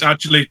 Which is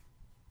actually,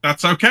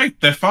 that's okay.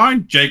 They're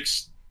fine.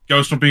 Jake's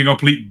goes from being a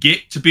complete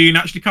git to being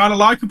actually kind of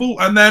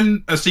likable, and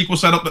then a sequel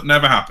setup that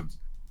never happens.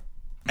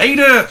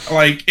 Ada,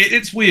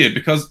 it's weird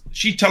because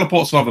she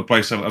teleports all over the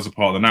place as a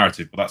part of the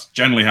narrative, but that's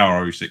generally how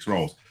RE6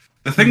 rolls.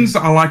 The things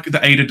that I like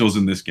that Ada does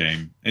in this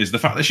game is the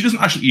fact that she doesn't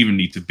actually even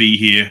need to be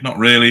here. Not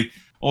really.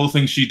 All the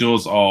things she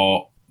does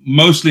are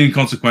mostly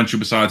inconsequential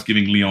besides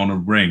giving Leon a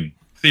ring,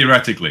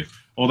 theoretically.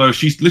 Although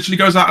she literally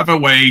goes out of her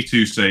way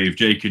to save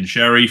Jake and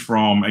Sherry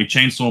from a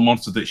chainsaw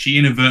monster that she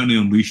inadvertently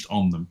unleashed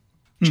on them.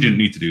 She didn't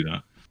need to do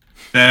that.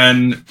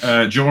 Then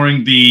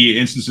during the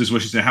instances where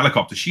she's in a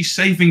helicopter, she's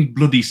saving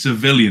bloody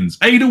civilians.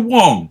 Ada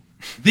Wong.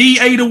 The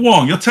Ada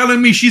Wong. You're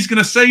telling me she's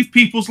going to save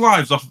people's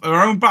lives off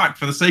her own back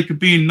for the sake of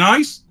being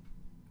nice?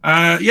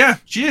 Yeah,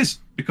 she is,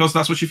 because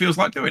that's what she feels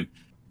like doing.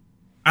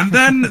 And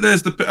then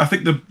there's I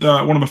think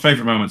one of my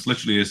favorite moments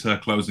literally is her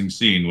closing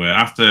scene, where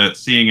after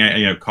seeing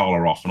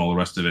Carla off and all the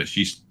rest of it,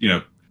 she's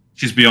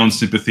beyond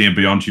sympathy and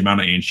beyond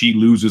humanity, and she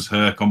loses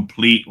her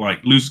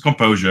loses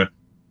composure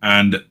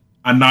and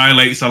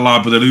annihilates a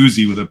lab with a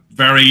Uzi with a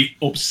very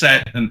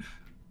upset and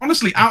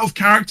honestly out of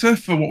character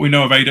for what we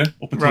know of Ada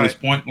up until this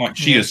point.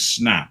 She has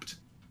snapped,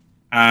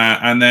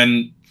 and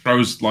then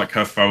throws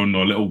her phone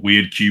or a little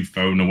weird cube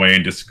phone away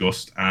in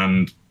disgust,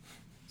 and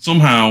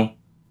somehow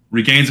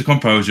regains her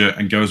composure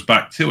and goes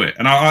back to it.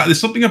 And there's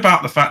something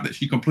about the fact that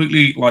she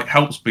completely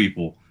helps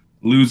people,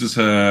 loses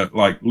her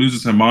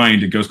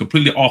mind and goes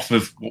completely off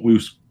of what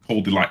we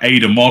call the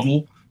Ada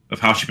model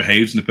of how she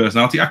behaves and the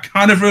personality. I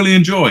kind of really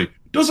enjoy.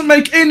 Doesn't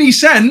make any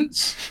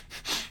sense,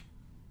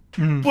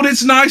 but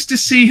it's nice to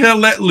see her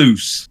let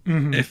loose.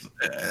 If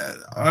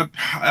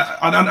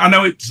I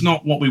know it's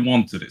not what we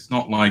wanted. It's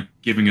not like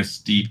giving us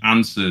deep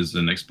answers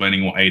and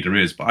explaining what Ada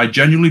is, but I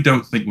genuinely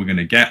don't think we're going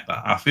to get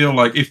that. I feel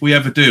like if we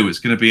ever do, it's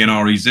going to be an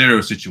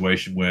RE0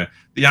 situation where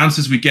the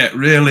answers we get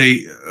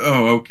really,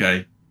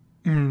 okay.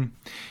 You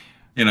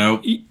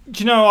know? Do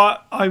you know,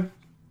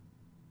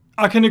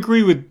 I can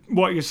agree with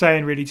what you're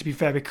saying, really, to be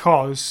fair,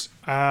 because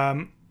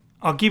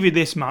I'll give you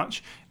this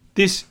much.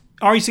 This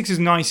RE6 is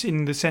nice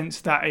in the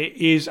sense that it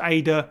is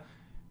Ada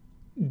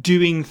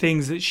doing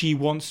things that she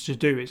wants to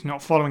do. It's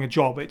not following a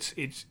job.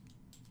 It's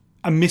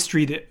a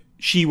mystery that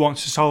she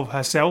wants to solve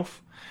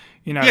herself.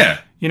 You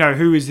know,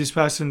 who is this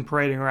person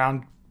parading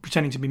around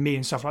pretending to be me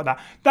and stuff like that.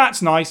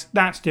 That's nice.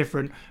 That's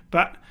different.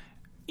 But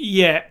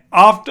yeah,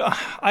 after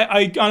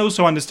I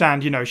also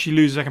understand, she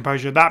loses her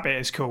composure. That bit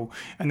is cool,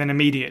 and then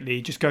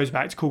immediately just goes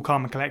back to cool,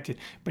 calm, and collected.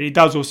 But it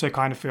does also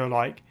kind of feel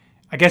like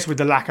I guess with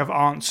the lack of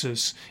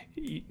answers,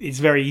 it's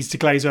very easy to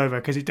glaze over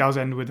because it does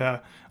end with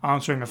her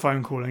answering a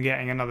phone call and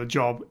getting another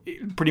job.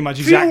 Pretty much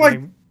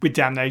exactly with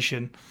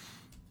Damnation.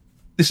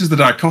 This is the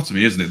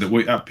dichotomy, isn't it?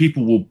 That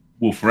people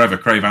will forever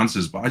crave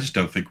answers, but I just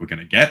don't think we're going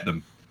to get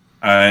them.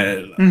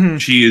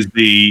 She is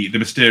the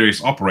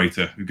mysterious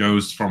operator who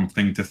goes from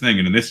thing to thing,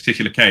 and in this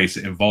particular case,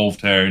 it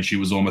involved her, and she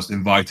was almost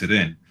invited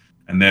in,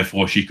 and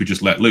therefore she could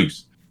just let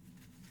loose.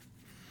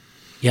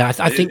 Yeah,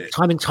 I think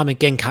time and time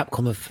again,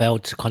 Capcom have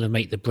failed to kind of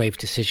make the brave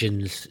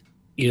decisions.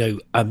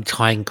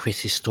 Tying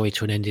Chris's story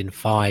to an end in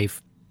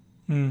 5,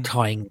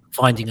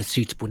 finding a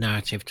suitable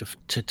narrative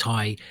to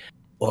tie,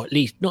 or at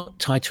least not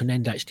tie to an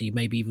end. Actually,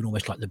 maybe even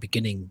almost like the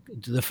beginning.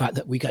 The fact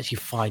that we can actually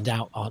find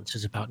out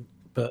answers about,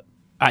 but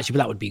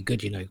that would be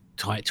good.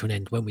 Tie it to an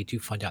end when we do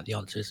find out the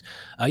answers.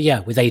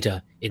 With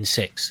Ada in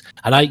 6,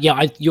 and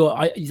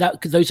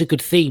those are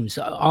good themes,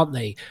 aren't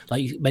they?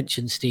 Like you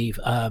mentioned, Steve,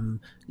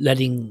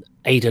 letting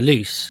Ada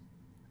loose,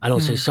 and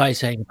also Sai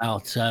saying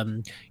about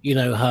her,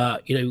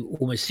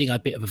 almost seeing a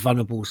bit of a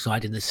vulnerable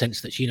side in the sense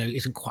that she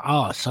isn't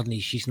quite suddenly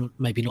she's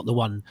maybe not the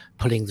one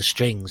pulling the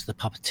strings, the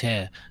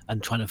puppeteer,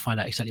 and trying to find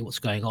out exactly what's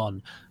going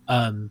on.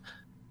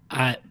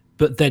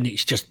 But then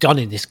it's just done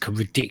in this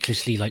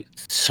ridiculously like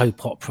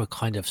soap opera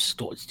kind of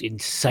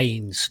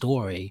insane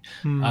story.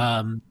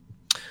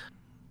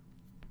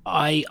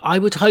 I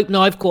would hope.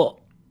 No, I've got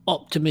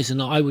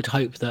optimism. I would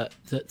hope that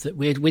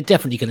we're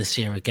definitely going to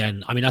see her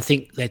again. I mean, I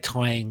think they're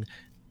tying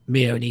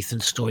Mia and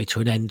Ethan's story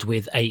to an end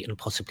with 8 and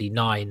possibly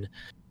 9.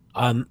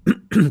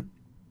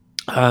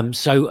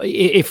 So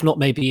if not,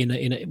 maybe in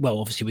a well,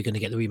 obviously we're going to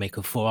get the remake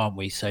of 4, aren't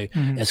we? So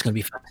that's going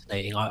to be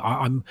fascinating.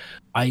 I'm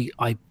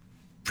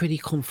pretty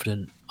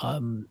confident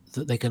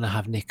that they're going to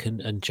have Nick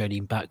and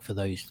Jolene back for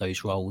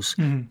those roles.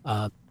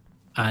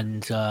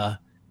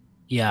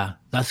 Yeah,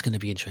 that's going to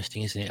be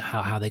interesting, isn't it?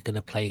 How they're going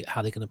to play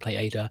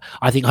Ada.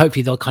 I think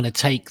hopefully they'll kind of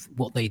take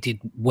what they did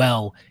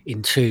well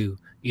in 2,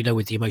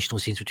 with the emotional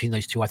scenes between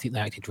those two. I think they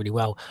acted really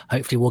well.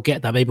 Hopefully we'll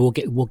get that. Maybe we'll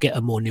get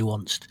a more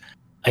nuanced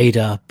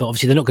Ada, but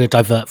obviously they're not going to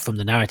divert from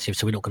the narrative,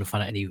 so we're not going to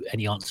find out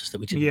any answers that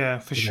we didn't. Yeah,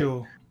 for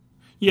sure.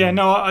 Yeah,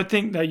 no, I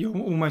think that you're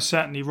almost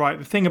certainly right.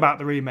 The thing about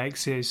the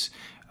remakes is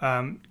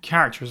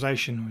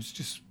characterization was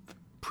just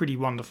pretty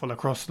wonderful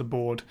across the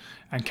board,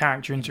 and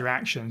character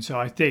interaction. So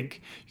I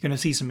think you're going to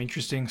see some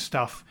interesting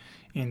stuff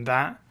in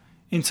that.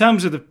 In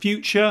terms of the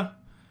future,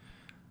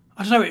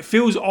 I don't know, it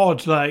feels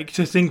odd like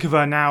to think of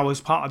her now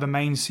as part of the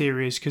main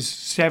series because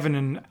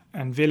 7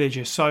 and Village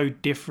are so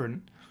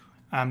different.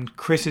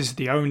 Chris is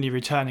the only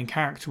returning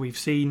character we've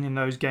seen in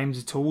those games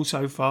at all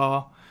so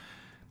far.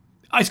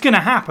 It's going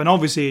to happen,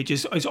 obviously.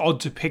 It's odd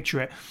to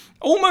picture it.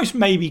 Almost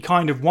maybe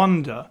kind of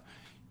wonder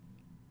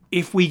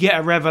if we get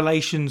a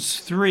Revelations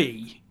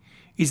 3,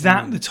 is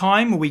that the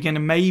time? Are we going to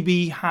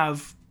maybe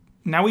have...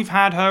 Now we've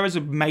had her as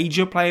a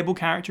major playable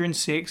character in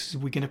 6, are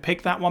we going to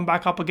pick that one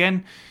back up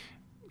again?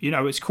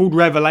 It's called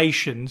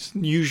Revelations.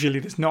 Usually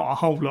there's not a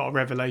whole lot of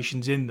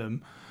revelations in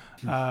them.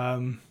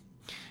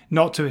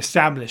 Not to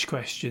establish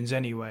questions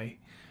anyway.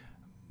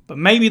 But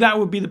maybe that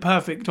would be the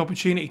perfect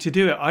opportunity to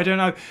do it. I don't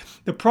know.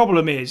 The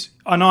problem is,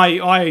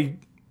 and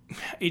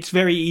it's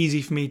very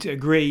easy for me to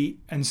agree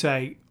and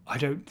say, I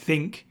don't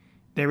think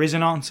there is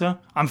an answer.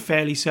 I'm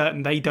fairly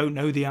certain they don't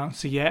know the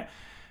answer yet.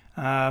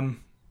 And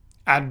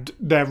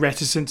they're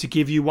reticent to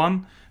give you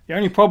one. The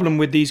only problem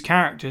with these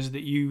characters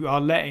that you are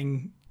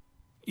letting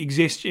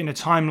exist in a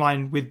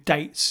timeline with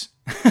dates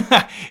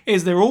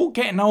is they're all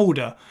getting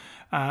older.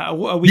 Are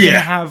we going to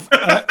have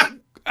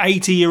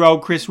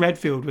 80-year-old Chris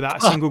Redfield without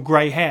a single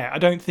grey hair? I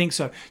don't think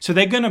so. So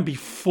they're going to be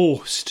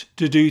forced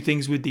to do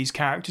things with these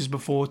characters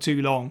before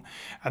too long.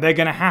 They're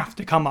going to have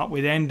to come up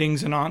with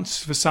endings and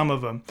answers for some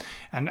of them.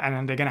 And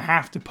they're going to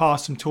have to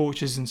pass some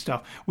torches and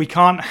stuff. We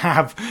can't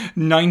have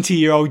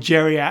 90-year-old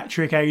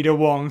geriatric Ada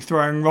Wong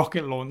throwing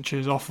rocket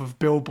launchers off of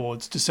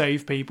billboards to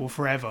save people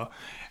forever.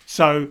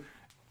 So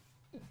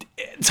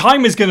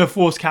time is going to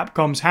force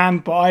Capcom's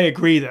hand, but I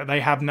agree that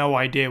they have no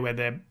idea where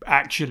they're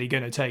actually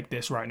going to take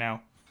this right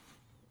now.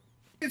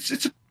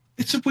 It's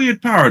a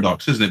weird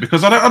paradox, isn't it?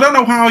 Because I don't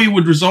know how you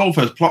would resolve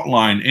her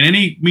plotline in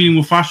any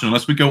meaningful fashion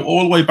unless we go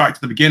all the way back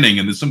to the beginning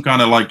and there's some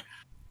kind of like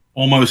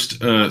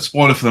almost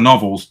spoiler for the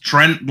novels.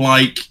 Trent,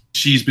 like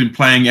she's been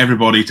playing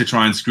everybody to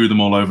try and screw them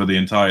all over the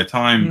entire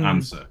time.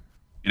 Answer.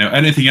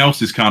 Anything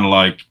else is kind of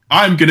like,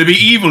 I'm going to be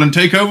evil and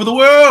take over the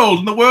world,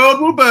 and the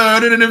world will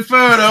burn in an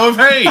inferno of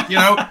hate.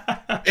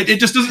 It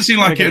just doesn't seem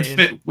like it would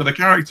fit with a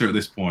character at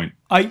this point.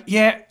 I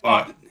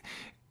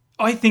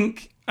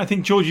think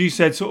George, you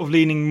said sort of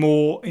leaning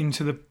more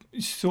into the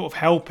sort of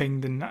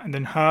helping than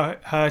her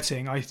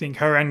hurting. I think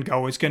her end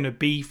goal is going to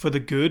be for the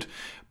good,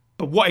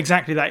 but what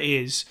exactly that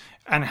is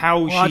and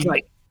how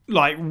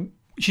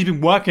she's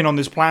been working on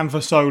this plan for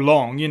so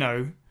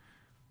long.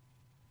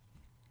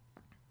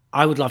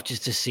 I would love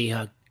just to see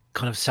her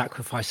kind of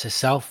sacrifice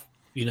herself,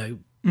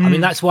 I mean,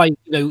 that's why,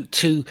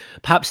 to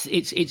perhaps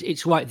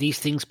it's right. These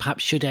things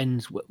perhaps should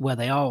end where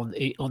they are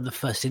on the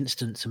first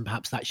instance. And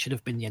perhaps that should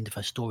have been the end of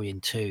her story in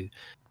 2,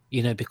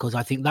 because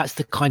I think that's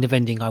the kind of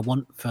ending I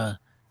want for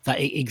that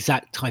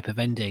exact type of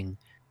ending,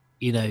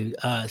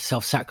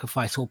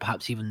 self-sacrifice, or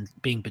perhaps even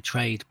being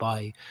betrayed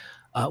by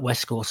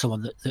Wesker or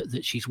someone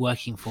that she's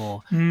working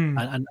for,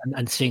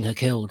 and seeing her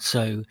killed.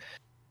 So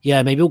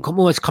yeah, maybe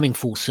almost coming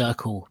full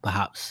circle,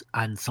 perhaps,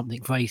 and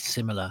something very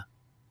similar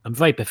and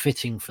very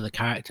befitting for the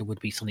character would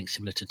be something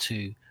similar to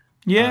 2.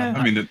 Yeah.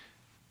 I mean, the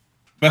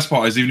best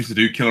part is even if they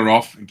do kill her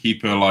off and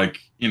keep her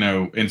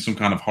in some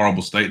kind of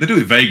horrible state, they do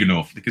it vague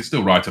enough. They can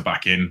still write her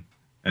back in,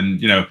 and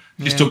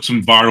just took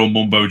some viral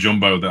mumbo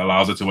jumbo that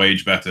allows her to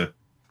age better,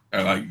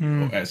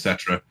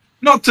 etc.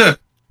 Not to,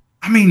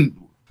 I mean,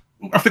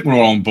 I think we're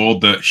all on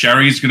board that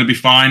Sherry's going to be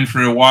fine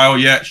for a while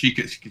yet. She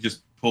could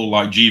just pull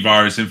like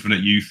G-Virus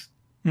Infinite Youth.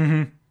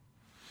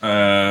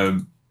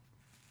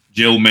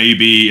 Jill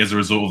maybe as a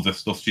result of the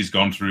stuff she's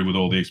gone through with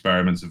all the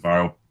experiments and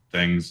viral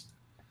things.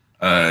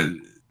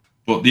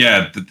 But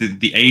yeah,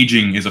 the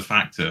aging is a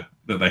factor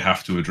that they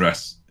have to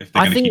address if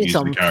they're going to keep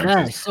using the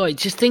characters. Sorry,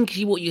 just think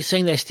what you're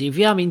saying there, Steve.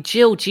 Yeah, I mean,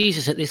 Jill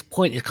Jesus at this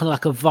point is kind of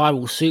like a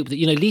viral soup that,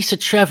 Lisa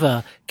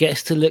Trevor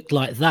gets to look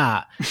like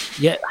that.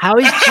 Yeah, how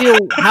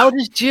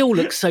does Jill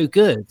look so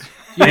good?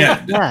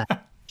 Yeah.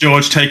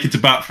 George taking to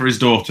bat for his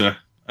daughter.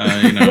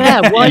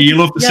 Why, you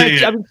love to see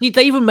it. I mean,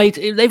 they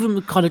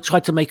even kind of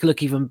tried to make her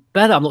look even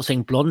better. I'm not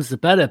saying blonde's the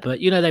better, but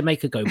they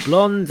make her go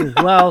blonde as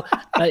well.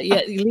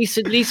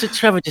 Lisa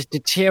Trevor just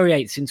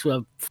deteriorates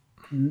into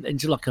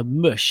like a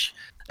mush,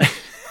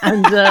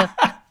 and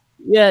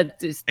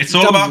it's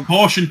all about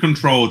portion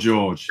control,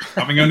 George.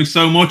 Having only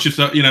so much,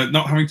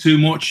 not having too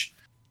much.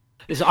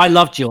 I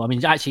love Jill. I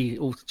mean, actually,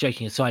 all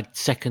joking aside,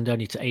 second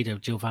only to Ada,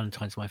 Jill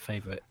Valentine's my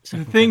favourite.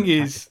 The thing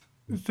is,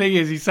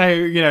 you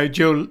say,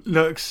 Jill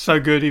looks so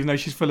good even though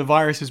she's full of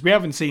viruses. We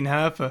haven't seen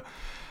her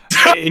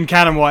in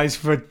canon-wise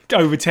for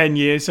over 10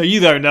 years, so you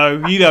don't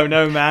know. You don't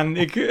know, man.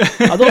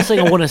 I'm not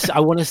saying I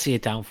want to see a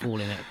downfall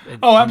in it.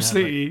 Oh,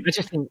 absolutely. I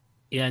just think,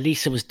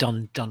 Lisa was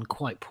done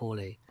quite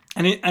poorly.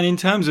 And in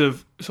terms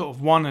of sort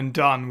of one and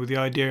done, with the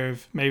idea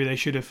of maybe they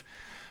should have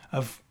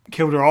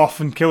killed her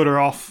off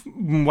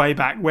way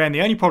back when.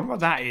 The only problem with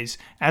that is,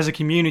 as a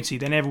community,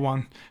 then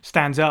everyone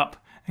stands up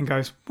and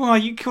goes, well,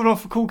 you killed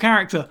off a cool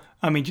character.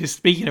 I mean, just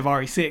speaking of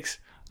RE6,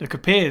 look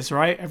at Piers,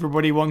 right?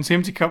 Everybody wants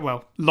him to come.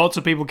 Well, lots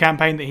of people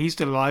campaign that he's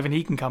still alive and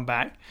he can come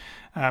back.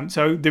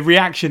 So the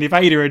reaction, if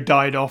Ada had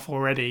died off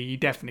already, you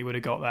definitely would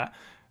have got that.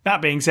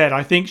 That being said,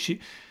 I think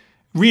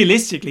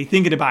realistically,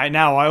 thinking about it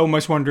now, I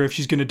almost wonder if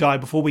she's going to die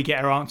before we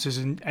get her answers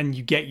and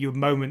you get your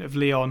moment of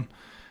Leon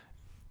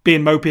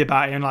being mopey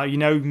about it and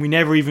we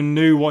never even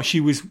knew what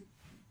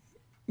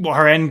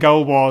her end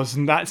goal was,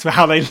 and that's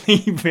how they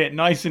leave it,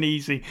 nice and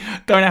easy.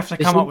 Don't have to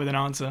come up with an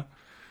answer.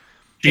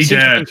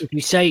 If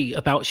you say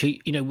about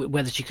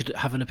whether she could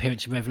have an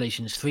appearance in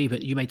Revelations 3,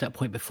 but you made that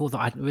point before that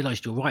I hadn't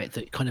realised you're right,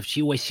 that kind of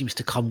she always seems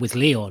to come with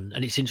Leon,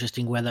 and it's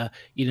interesting whether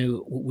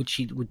would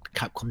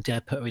Capcom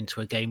dare put her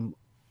into a game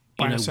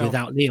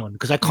without Leon,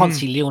 because I can't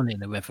see Leon in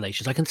the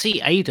Revelations. I can see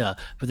Ada,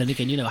 but then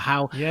again,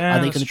 how are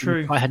they going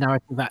to try her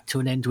narrative back to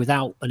an end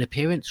without an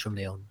appearance from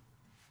Leon?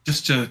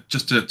 Just to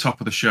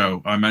top of the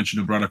show, I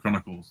mentioned Umbrella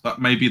Chronicles.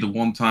 That may be the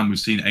one time we've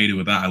seen Ada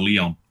without a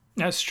Leon.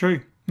 That's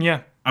true.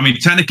 Yeah. I mean,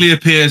 technically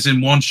appears in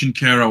one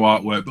Shinkiro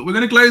artwork, but we're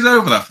going to glaze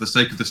over that for the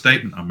sake of the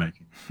statement I'm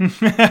making.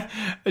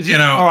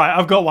 All right,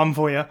 I've got one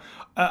for you.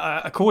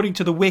 According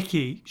to the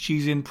wiki,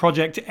 she's in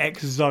Project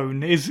X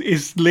Zone.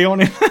 Is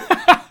Leon in?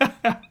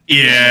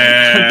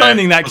 Yeah. I don't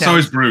think that counts. So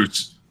is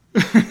Bruce.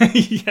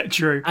 Yeah,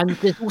 true. And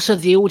there's also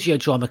the audio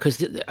drama, because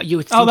you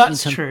were thinking. Oh,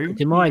 that's true.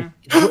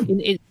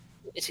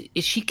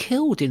 Is she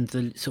killed in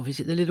the sort of?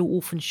 Is it the little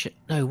orphan ship?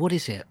 No, what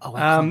is it? Oh, I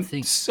can't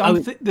think.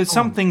 There's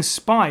something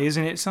spy,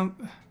 isn't it?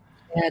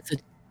 Yeah,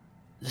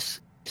 the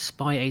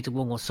spy Ada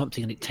Wong or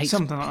something, and it takes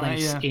something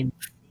place like that, yeah. in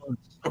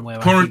somewhere.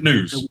 Current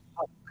news.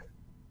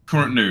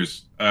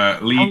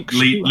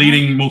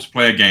 Leading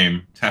multiplayer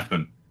game,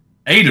 Teppen.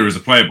 Ada is a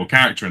playable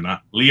character in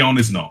that. Leon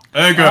is not.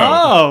 Ergo.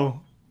 Oh.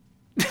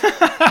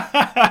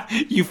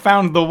 You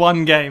found the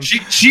one game.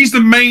 She's the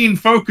main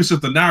focus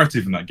of the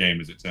narrative in that game,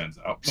 as it turns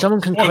out.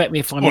 Someone can correct me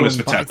if I'm wrong.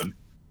 But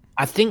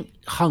I think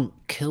Hunk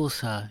kills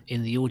her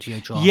in the audio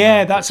drama.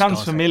 Yeah, that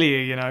sounds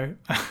familiar,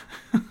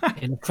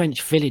 in a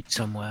French village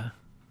somewhere.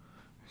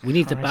 We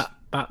need the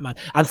Batman.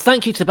 And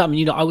thank you to the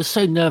Batman. I was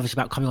so nervous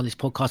about coming on this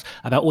podcast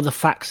about all the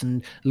facts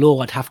and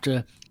lore I'd have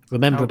to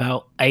remember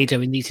about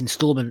Ada in these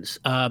installments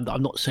that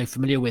I'm not so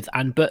familiar with.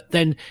 But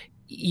then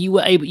you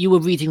were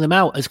reading them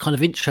out as kind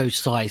of intro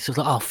size. So I was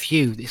like, oh,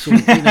 phew. It's all,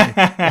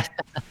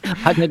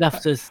 I don't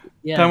have to.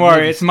 Yeah, don't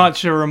worry, it's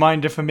much a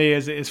reminder for me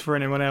as it is for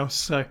anyone else.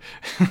 So,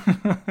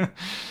 all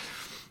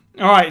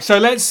right. So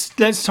let's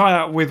tie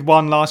up with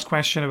one last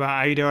question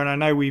about Ada, and I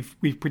know we've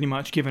pretty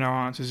much given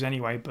our answers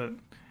anyway, but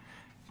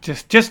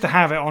just to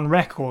have it on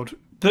record,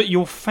 that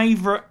your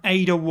favourite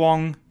Ada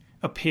Wong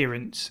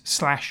appearance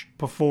 /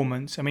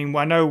 performance. I mean,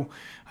 I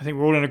think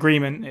we're all in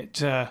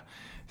agreement.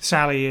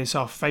 Sally is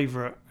our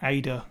favourite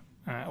Ada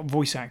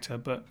voice actor,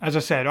 but as I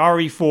said,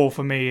 RE4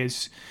 for me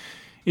is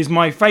is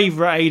my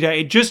favourite Ada.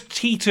 It just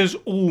teeters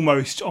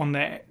almost on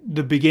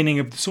the beginning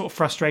of the sort of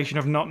frustration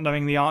of not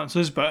knowing the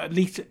answers, but at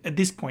least at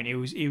this point it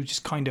was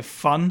just kind of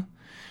fun.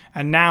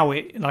 And now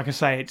it, like I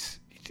say,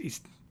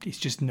 it's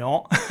just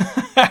not.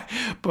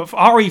 But for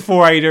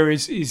RE4 Ada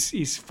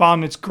is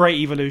fun. It's great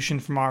evolution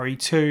from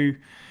RE2.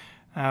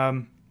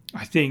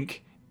 I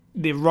think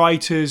the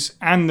writers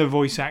and the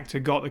voice actor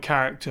got the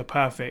character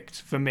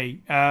perfect for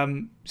me.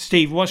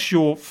 Steve, what's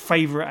your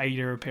favourite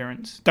Ada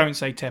appearance? Don't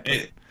say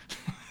Tepper.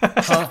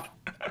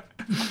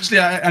 Actually,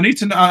 I need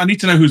to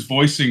know who's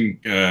voicing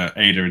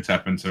Ada and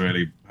Teppen to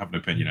really have an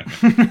opinion.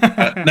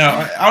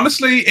 No,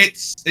 honestly,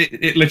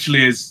 it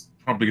literally is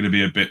probably going to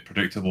be a bit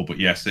predictable, but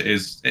yes, it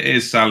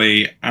is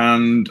Sally,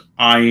 and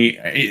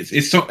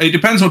it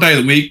depends on day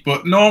of the week,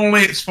 but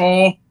normally it's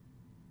 4.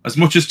 As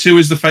much as 2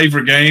 is the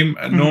favorite game,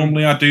 and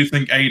normally I do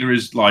think Ada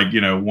is like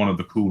one of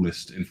the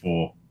coolest in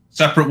 4.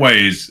 Separate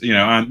ways,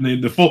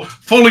 and the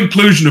full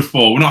inclusion of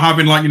 4. We're not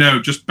having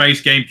just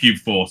base GameCube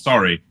 4.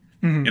 Sorry,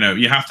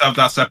 you have to have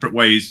that separate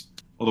ways.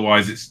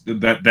 Otherwise,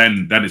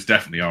 then it's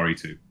definitely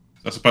RE2.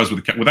 I suppose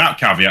without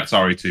caveats,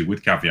 RE2.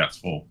 With caveats,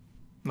 4.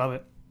 Love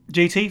it.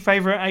 GT,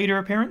 favourite Ada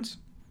appearance?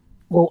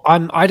 Well,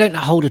 I don't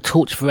hold a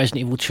torch for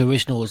Resident Evil 2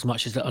 Original as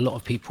much as a lot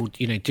of people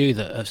do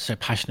that are so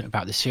passionate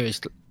about the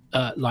series.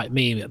 Like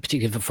me,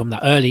 particularly from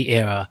that early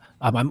era,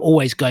 I'm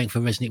always going for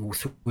Resident Evil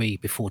 3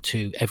 before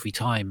 2 every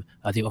time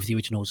of the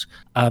originals.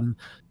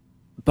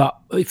 But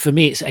for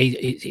me,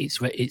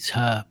 it's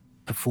her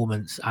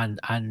performance and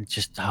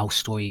just the whole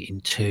story in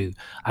 2,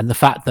 and the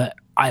fact that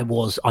I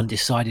was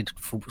undecided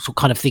for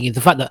kind of thinking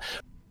the fact that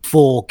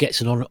 4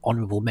 gets an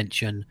honourable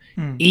mention,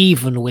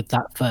 even with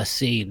that first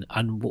scene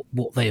and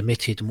what they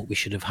omitted and what we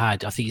should have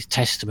had. I think it's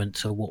testament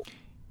to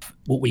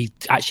what we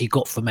actually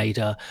got from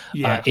Ada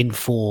in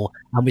 4,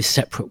 and with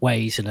Separate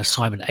Ways and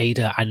Assignment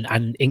Ada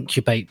and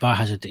Incubate,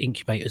 Biohazard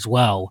Incubate as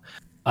well.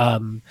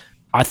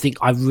 I think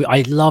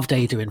I loved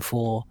Ada in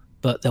 4,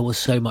 but there was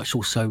so much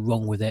also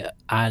wrong with it,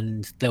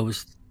 and there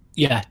was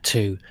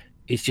 2.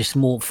 It's just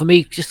more for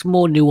me, just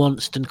more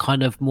nuanced and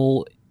kind of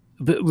more.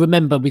 But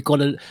remember, we've got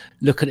to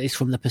look at this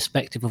from the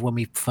perspective of when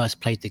we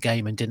first played the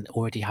game and didn't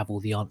already have all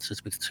the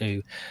answers with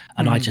 2.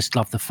 And I just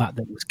love the fact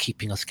that it was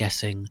keeping us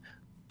guessing.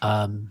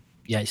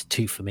 It's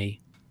 2 for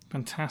me.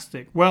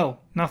 Fantastic. Well,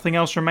 nothing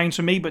else remains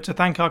for me but to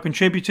thank our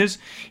contributors.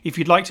 If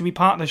you'd like to be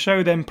part of the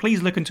show, then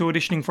please look into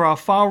auditioning for our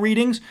file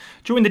readings.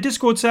 Join the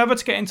Discord server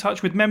to get in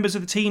touch with members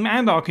of the team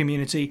and our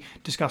community,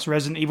 discuss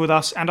Resident Evil with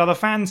us and other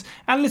fans,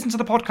 and listen to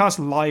the podcast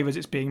live as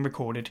it's being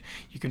recorded.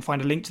 You can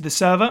find a link to the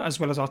server, as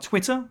well as our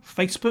Twitter,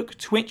 Facebook,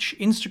 Twitch,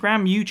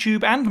 Instagram,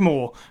 YouTube, and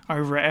more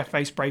over at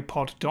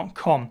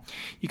faspraypod.com.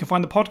 You can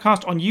find the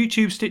podcast on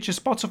YouTube, Stitcher,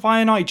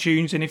 Spotify, and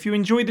iTunes, and if you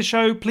enjoyed the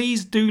show,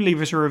 please do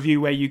leave us a review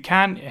where you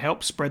can. It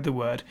helps spread the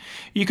word.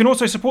 You can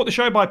also support the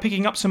show by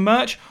picking up some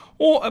merch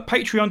or at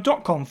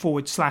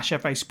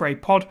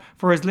patreon.com/FASprayPod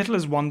for as little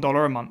as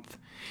 $1 a month.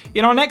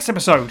 In our next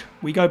episode,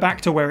 we go back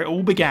to where it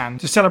all began.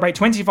 To celebrate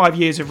 25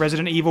 years of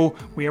Resident Evil,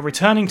 we are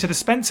returning to the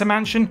Spencer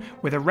Mansion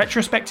with a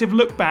retrospective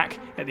look back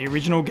at the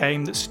original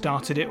game that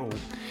started it all.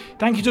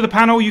 Thank you to the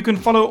panel. You can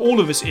follow all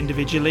of us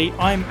individually.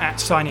 I'm at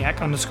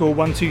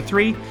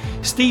Syniac_123.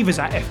 Steve is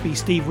at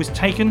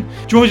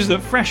FBSteveWasTaken. George is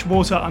at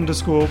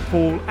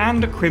Freshwater_Paul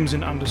and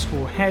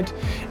Crimson_Head.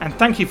 And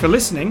thank you for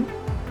listening,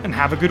 and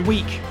have a good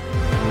week.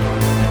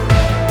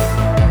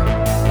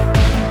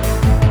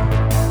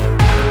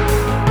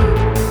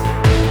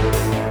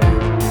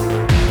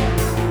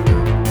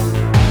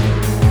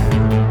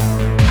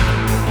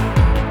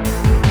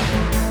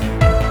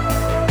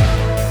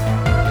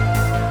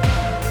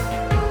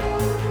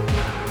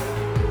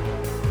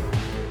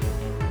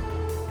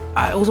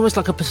 It was almost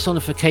like a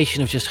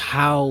personification of just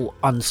how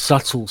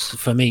unsubtle,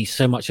 for me,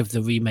 so much of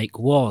the remake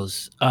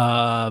was.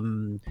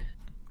 That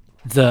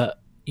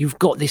you've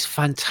got this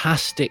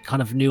fantastic kind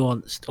of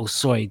nuanced. Oh,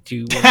 sorry, do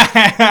you?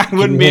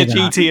 Wouldn't be a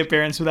GT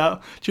appearance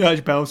without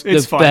church bells.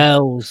 It's fine.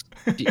 Bells,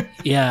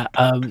 yeah.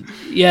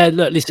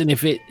 Look, listen.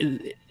 If the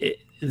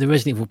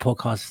Resident Evil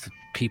podcast,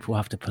 people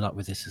have to put up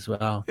with this as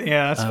well.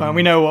 Yeah, that's fine.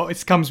 We know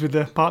it comes with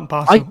the part and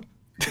parcel.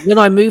 When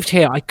I moved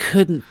here, I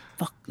couldn't.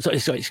 Sorry,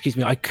 excuse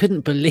me. I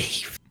couldn't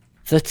believe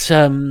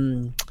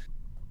that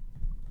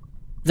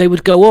they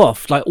would go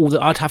off like all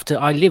the.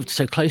 I lived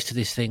so close to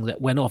this thing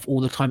that went off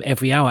all the time,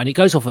 every hour, and it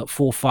goes off at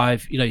 4,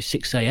 5,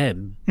 6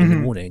 a.m. in the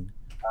morning.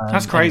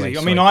 That's crazy.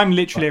 Anyway, I mean, I'm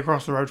literally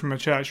across the road from a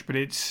church, but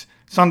it's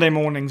Sunday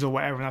mornings or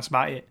whatever, and that's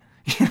about it.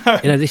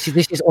 This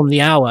is on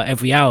the hour,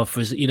 every hour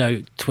for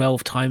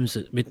 12 times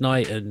at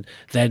midnight, and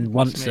then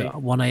once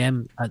at 1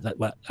 a.m.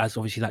 As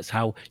obviously that's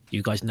how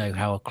you guys know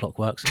how a clock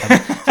works.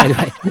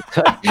 Anyway.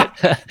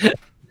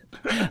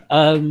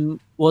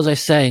 What was I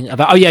saying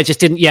about?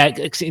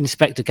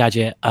 Inspector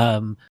Gadget.